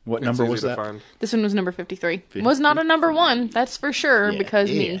can. What It's number easy was to that? find. This one was number 53. Was not a number 1, that's for sure, Yeah, because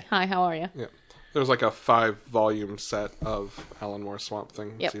yeah. me. Hi, how are you? Yeah. There's like a 5-volume set of Alan Moore Swamp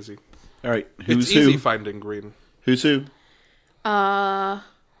Thing. Yep. It's easy. All right. It's Who's easy who? finding green. Who's who?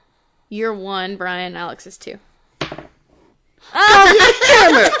 You're 1, Brian. Alex is 2. Damn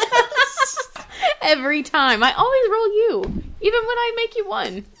it! Every time. I always roll you. Even when I make you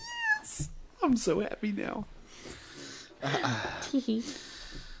 1. I'm so happy now. Hee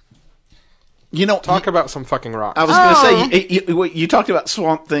You know, Talk about some fucking rocks. I was going to say, you talked about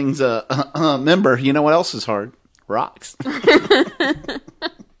Swamp Thing's member. You know what else is hard? Rocks.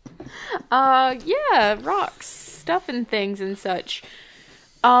 Yeah, rocks, stuff and things and such.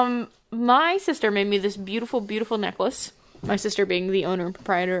 My sister made me this beautiful, beautiful necklace. My sister being the owner and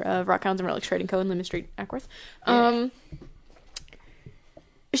proprietor of Rock Hounds and Relics Trading Co. in Lemon Street, Ackworth.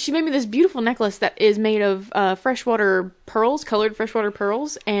 She made me this beautiful necklace that is made of freshwater pearls, colored freshwater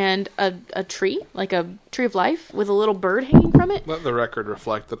pearls, and a tree, like a tree of life, with a little bird hanging from it. Let the record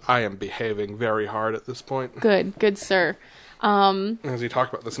reflect that I am behaving very hard at this point. Good sir. As you talk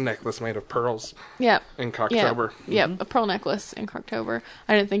about this necklace made of pearls Yep. in Cocktober. Yep, a pearl necklace in Cocktober.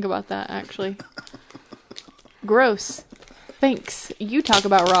 I didn't think about that, actually. Gross. Thanks. You talk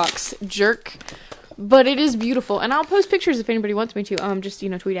about rocks, jerk. But it is beautiful. And I'll post pictures if anybody wants me to. Just,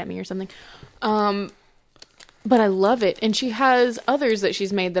 tweet at me or something. But I love it. And she has others that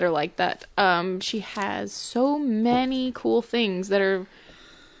she's made that are like that. She has so many cool things that are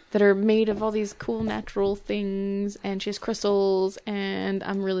made of all these cool natural things, and she has crystals, and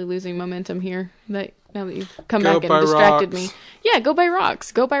I'm really losing momentum here. Now that you've come Go back buy and distracted rocks. me. Yeah, go buy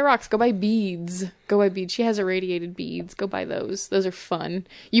rocks. Go buy rocks. Go buy beads. Go buy beads. She has irradiated beads. Go buy those. Those are fun.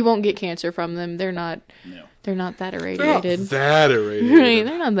 You won't get cancer from them. They're not that They're not irradiated. that Right, irradiated.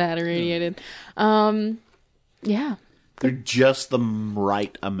 they're not that irradiated. Yeah. They're just the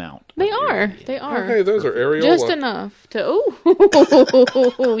right amount. They are. They are. Hey, those are areola. Just enough to.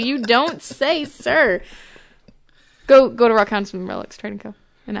 Oh, you don't say, sir. Go to Rock Hounds and Relics Trading Co.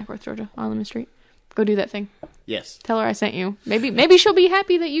 in Ackworth, Georgia, on Lemon Street. Go do that thing. Yes. Tell her I sent you. Maybe she'll be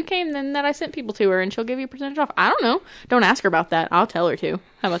happy that you came, then that I sent people to her, and she'll give you a percentage off. I don't know. Don't ask her about that. I'll tell her to.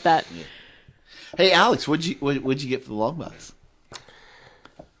 How about that? Hey, Alex, what'd you get for the long box?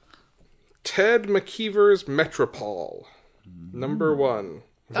 Ted McKeever's Metropole. Number 1.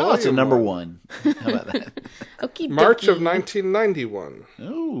 Oh, it's a Volume number 1. 1. How about that? Okie March of dokie. 1991.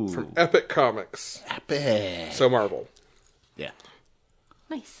 Oh, Epic Comics. epic. So Marvel. Yeah.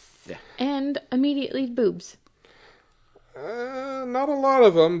 Nice. Yeah. And immediately boobs. Not a lot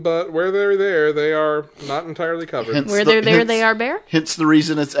of them, but where they're there, they are not entirely covered. Hence Where the- they're there, hence- they are bare? Hence the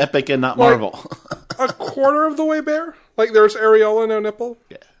reason it's epic and not Like- Marvel. A quarter of the way bare? Like there's areola, no nipple?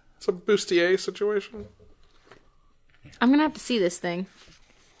 Yeah. It's a bustier situation. I'm gonna have to see this thing.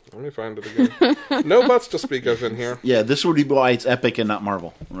 Let me find it again. No butts to speak of in here. Yeah, this would be why it's Epic and not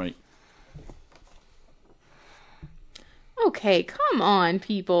Marvel, right? Okay, come on,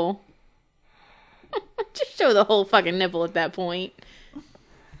 people. Just show the whole fucking nipple at that point.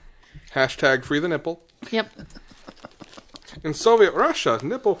 Hashtag free the nipple. Yep. In Soviet Russia,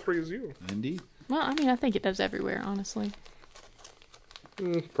 nipple frees you. Indeed. Well, I mean, I think it does everywhere, honestly.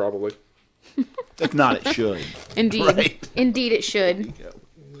 Probably. If not, it should. Indeed. Right. Indeed it should.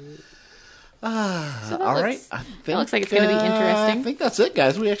 So that All looks- right. I think, that looks like it's gonna be interesting. I think that's it,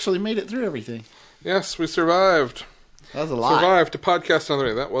 guys. We actually made it through everything. Yes, we survived. That was a lot. Survived to podcast another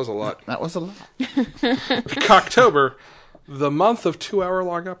day. That was a lot. That was a lot. Cocktober, the month of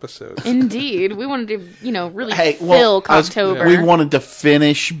 2-hour-long episodes. Indeed. We wanted to, really Hey, fill I was- Cocktober. we wanted to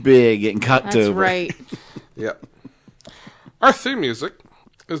finish big in Cocktober. That's right. Yep. Our theme music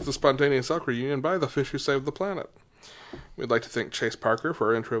is the Spontaneous Elk Reunion by The Fish Who Saved the Planet. We'd like to thank Chase Parker for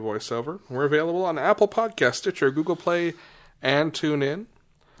our intro voiceover. We're available on Apple Podcasts, Stitcher, Google Play, and TuneIn.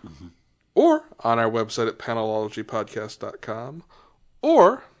 Or on our website at panelologypodcast.com.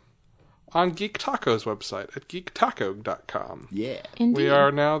 Or on Geek Taco's website at geektaco.com. Yeah. Indeed. We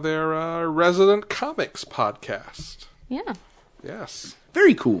are now their resident comics podcast. Yeah. Yes.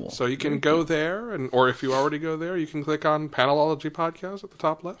 Very cool. So you can go there, or if you already go there, you can click on Panelology Podcast at the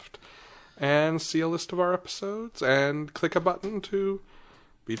top left and see a list of our episodes and click a button to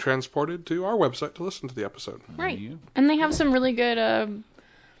be transported to our website to listen to the episode. Right. And they have some really good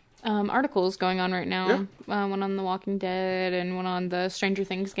articles going on right now. One on The Walking Dead and one on the Stranger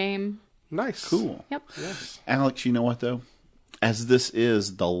Things game. Nice. Cool. Yep. Yes. Alex, you know what, though? As this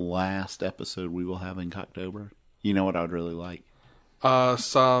is the last episode we will have in Cocktober, you know what I would really like? Some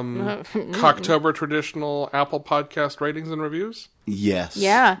Cocktober traditional Apple Podcast ratings and reviews. Yes.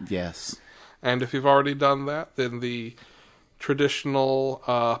 Yeah. Yes. And if you've already done that, then the traditional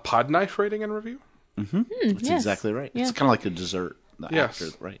Podknife rating and review. That's yes. exactly right. Yeah. It's kind of like a dessert. Yes.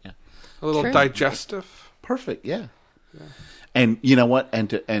 After, right? Yeah. A little True. digestive. Perfect. Yeah. And you know what?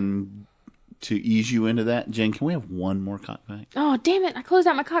 And to ease you into that, Jen, can we have one more cock fact? Oh, damn it. I closed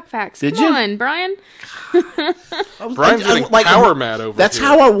out my cock facts. Did Come you? on, Brian. Brian's getting power mad over That's here.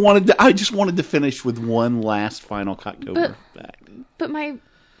 how I wanted to. I just wanted to finish with one last final Cocktober fact. But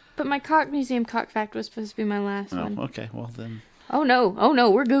my cock museum cock fact was supposed to be my last one. Oh, okay. Well then. Oh no,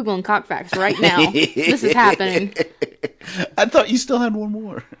 we're Googling cock facts right now. This is happening. I thought you still had one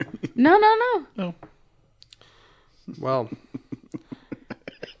more. No. Oh. Well,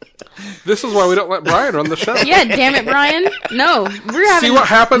 this is why we don't let Brian run the show. Yeah, damn it, Brian. No, we're having. See what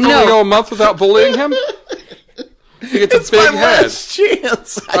happens when we go a month without bullying him? He gets a big My head. last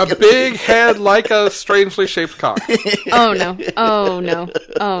chance. A big head like a strangely shaped cock. Oh no. Oh no.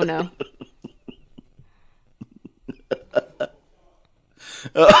 Oh no.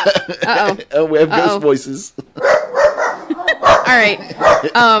 Uh-oh. Oh, we have Uh-oh. ghost voices. All right.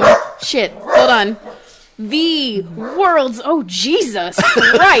 Shit. Hold on. The world's, oh Jesus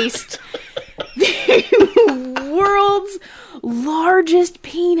Christ. The world's largest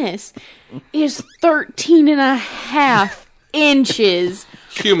penis is 13 and a half inches.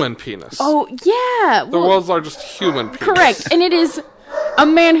 Human penis. Oh, yeah. The world's largest human penis. Correct. And it is a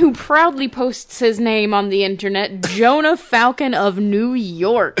man who proudly posts his name on the internet, Jonah Falcon of New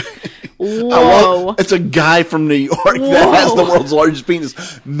York. Whoa. It's a guy from New York that has the world's largest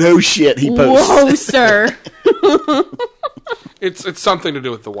penis. No shit, he posts. Whoa, sir. It's something to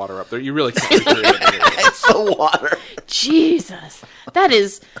do with the water up there. You really can't figure it out. It's the water. Jesus. That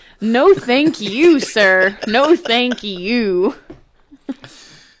is no thank you, sir. No thank you.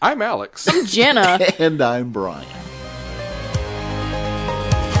 I'm Alex. Jenna. And I'm Brian.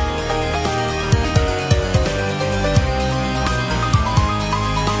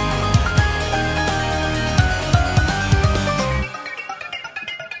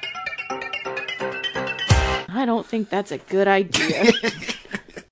 I don't think that's a good idea.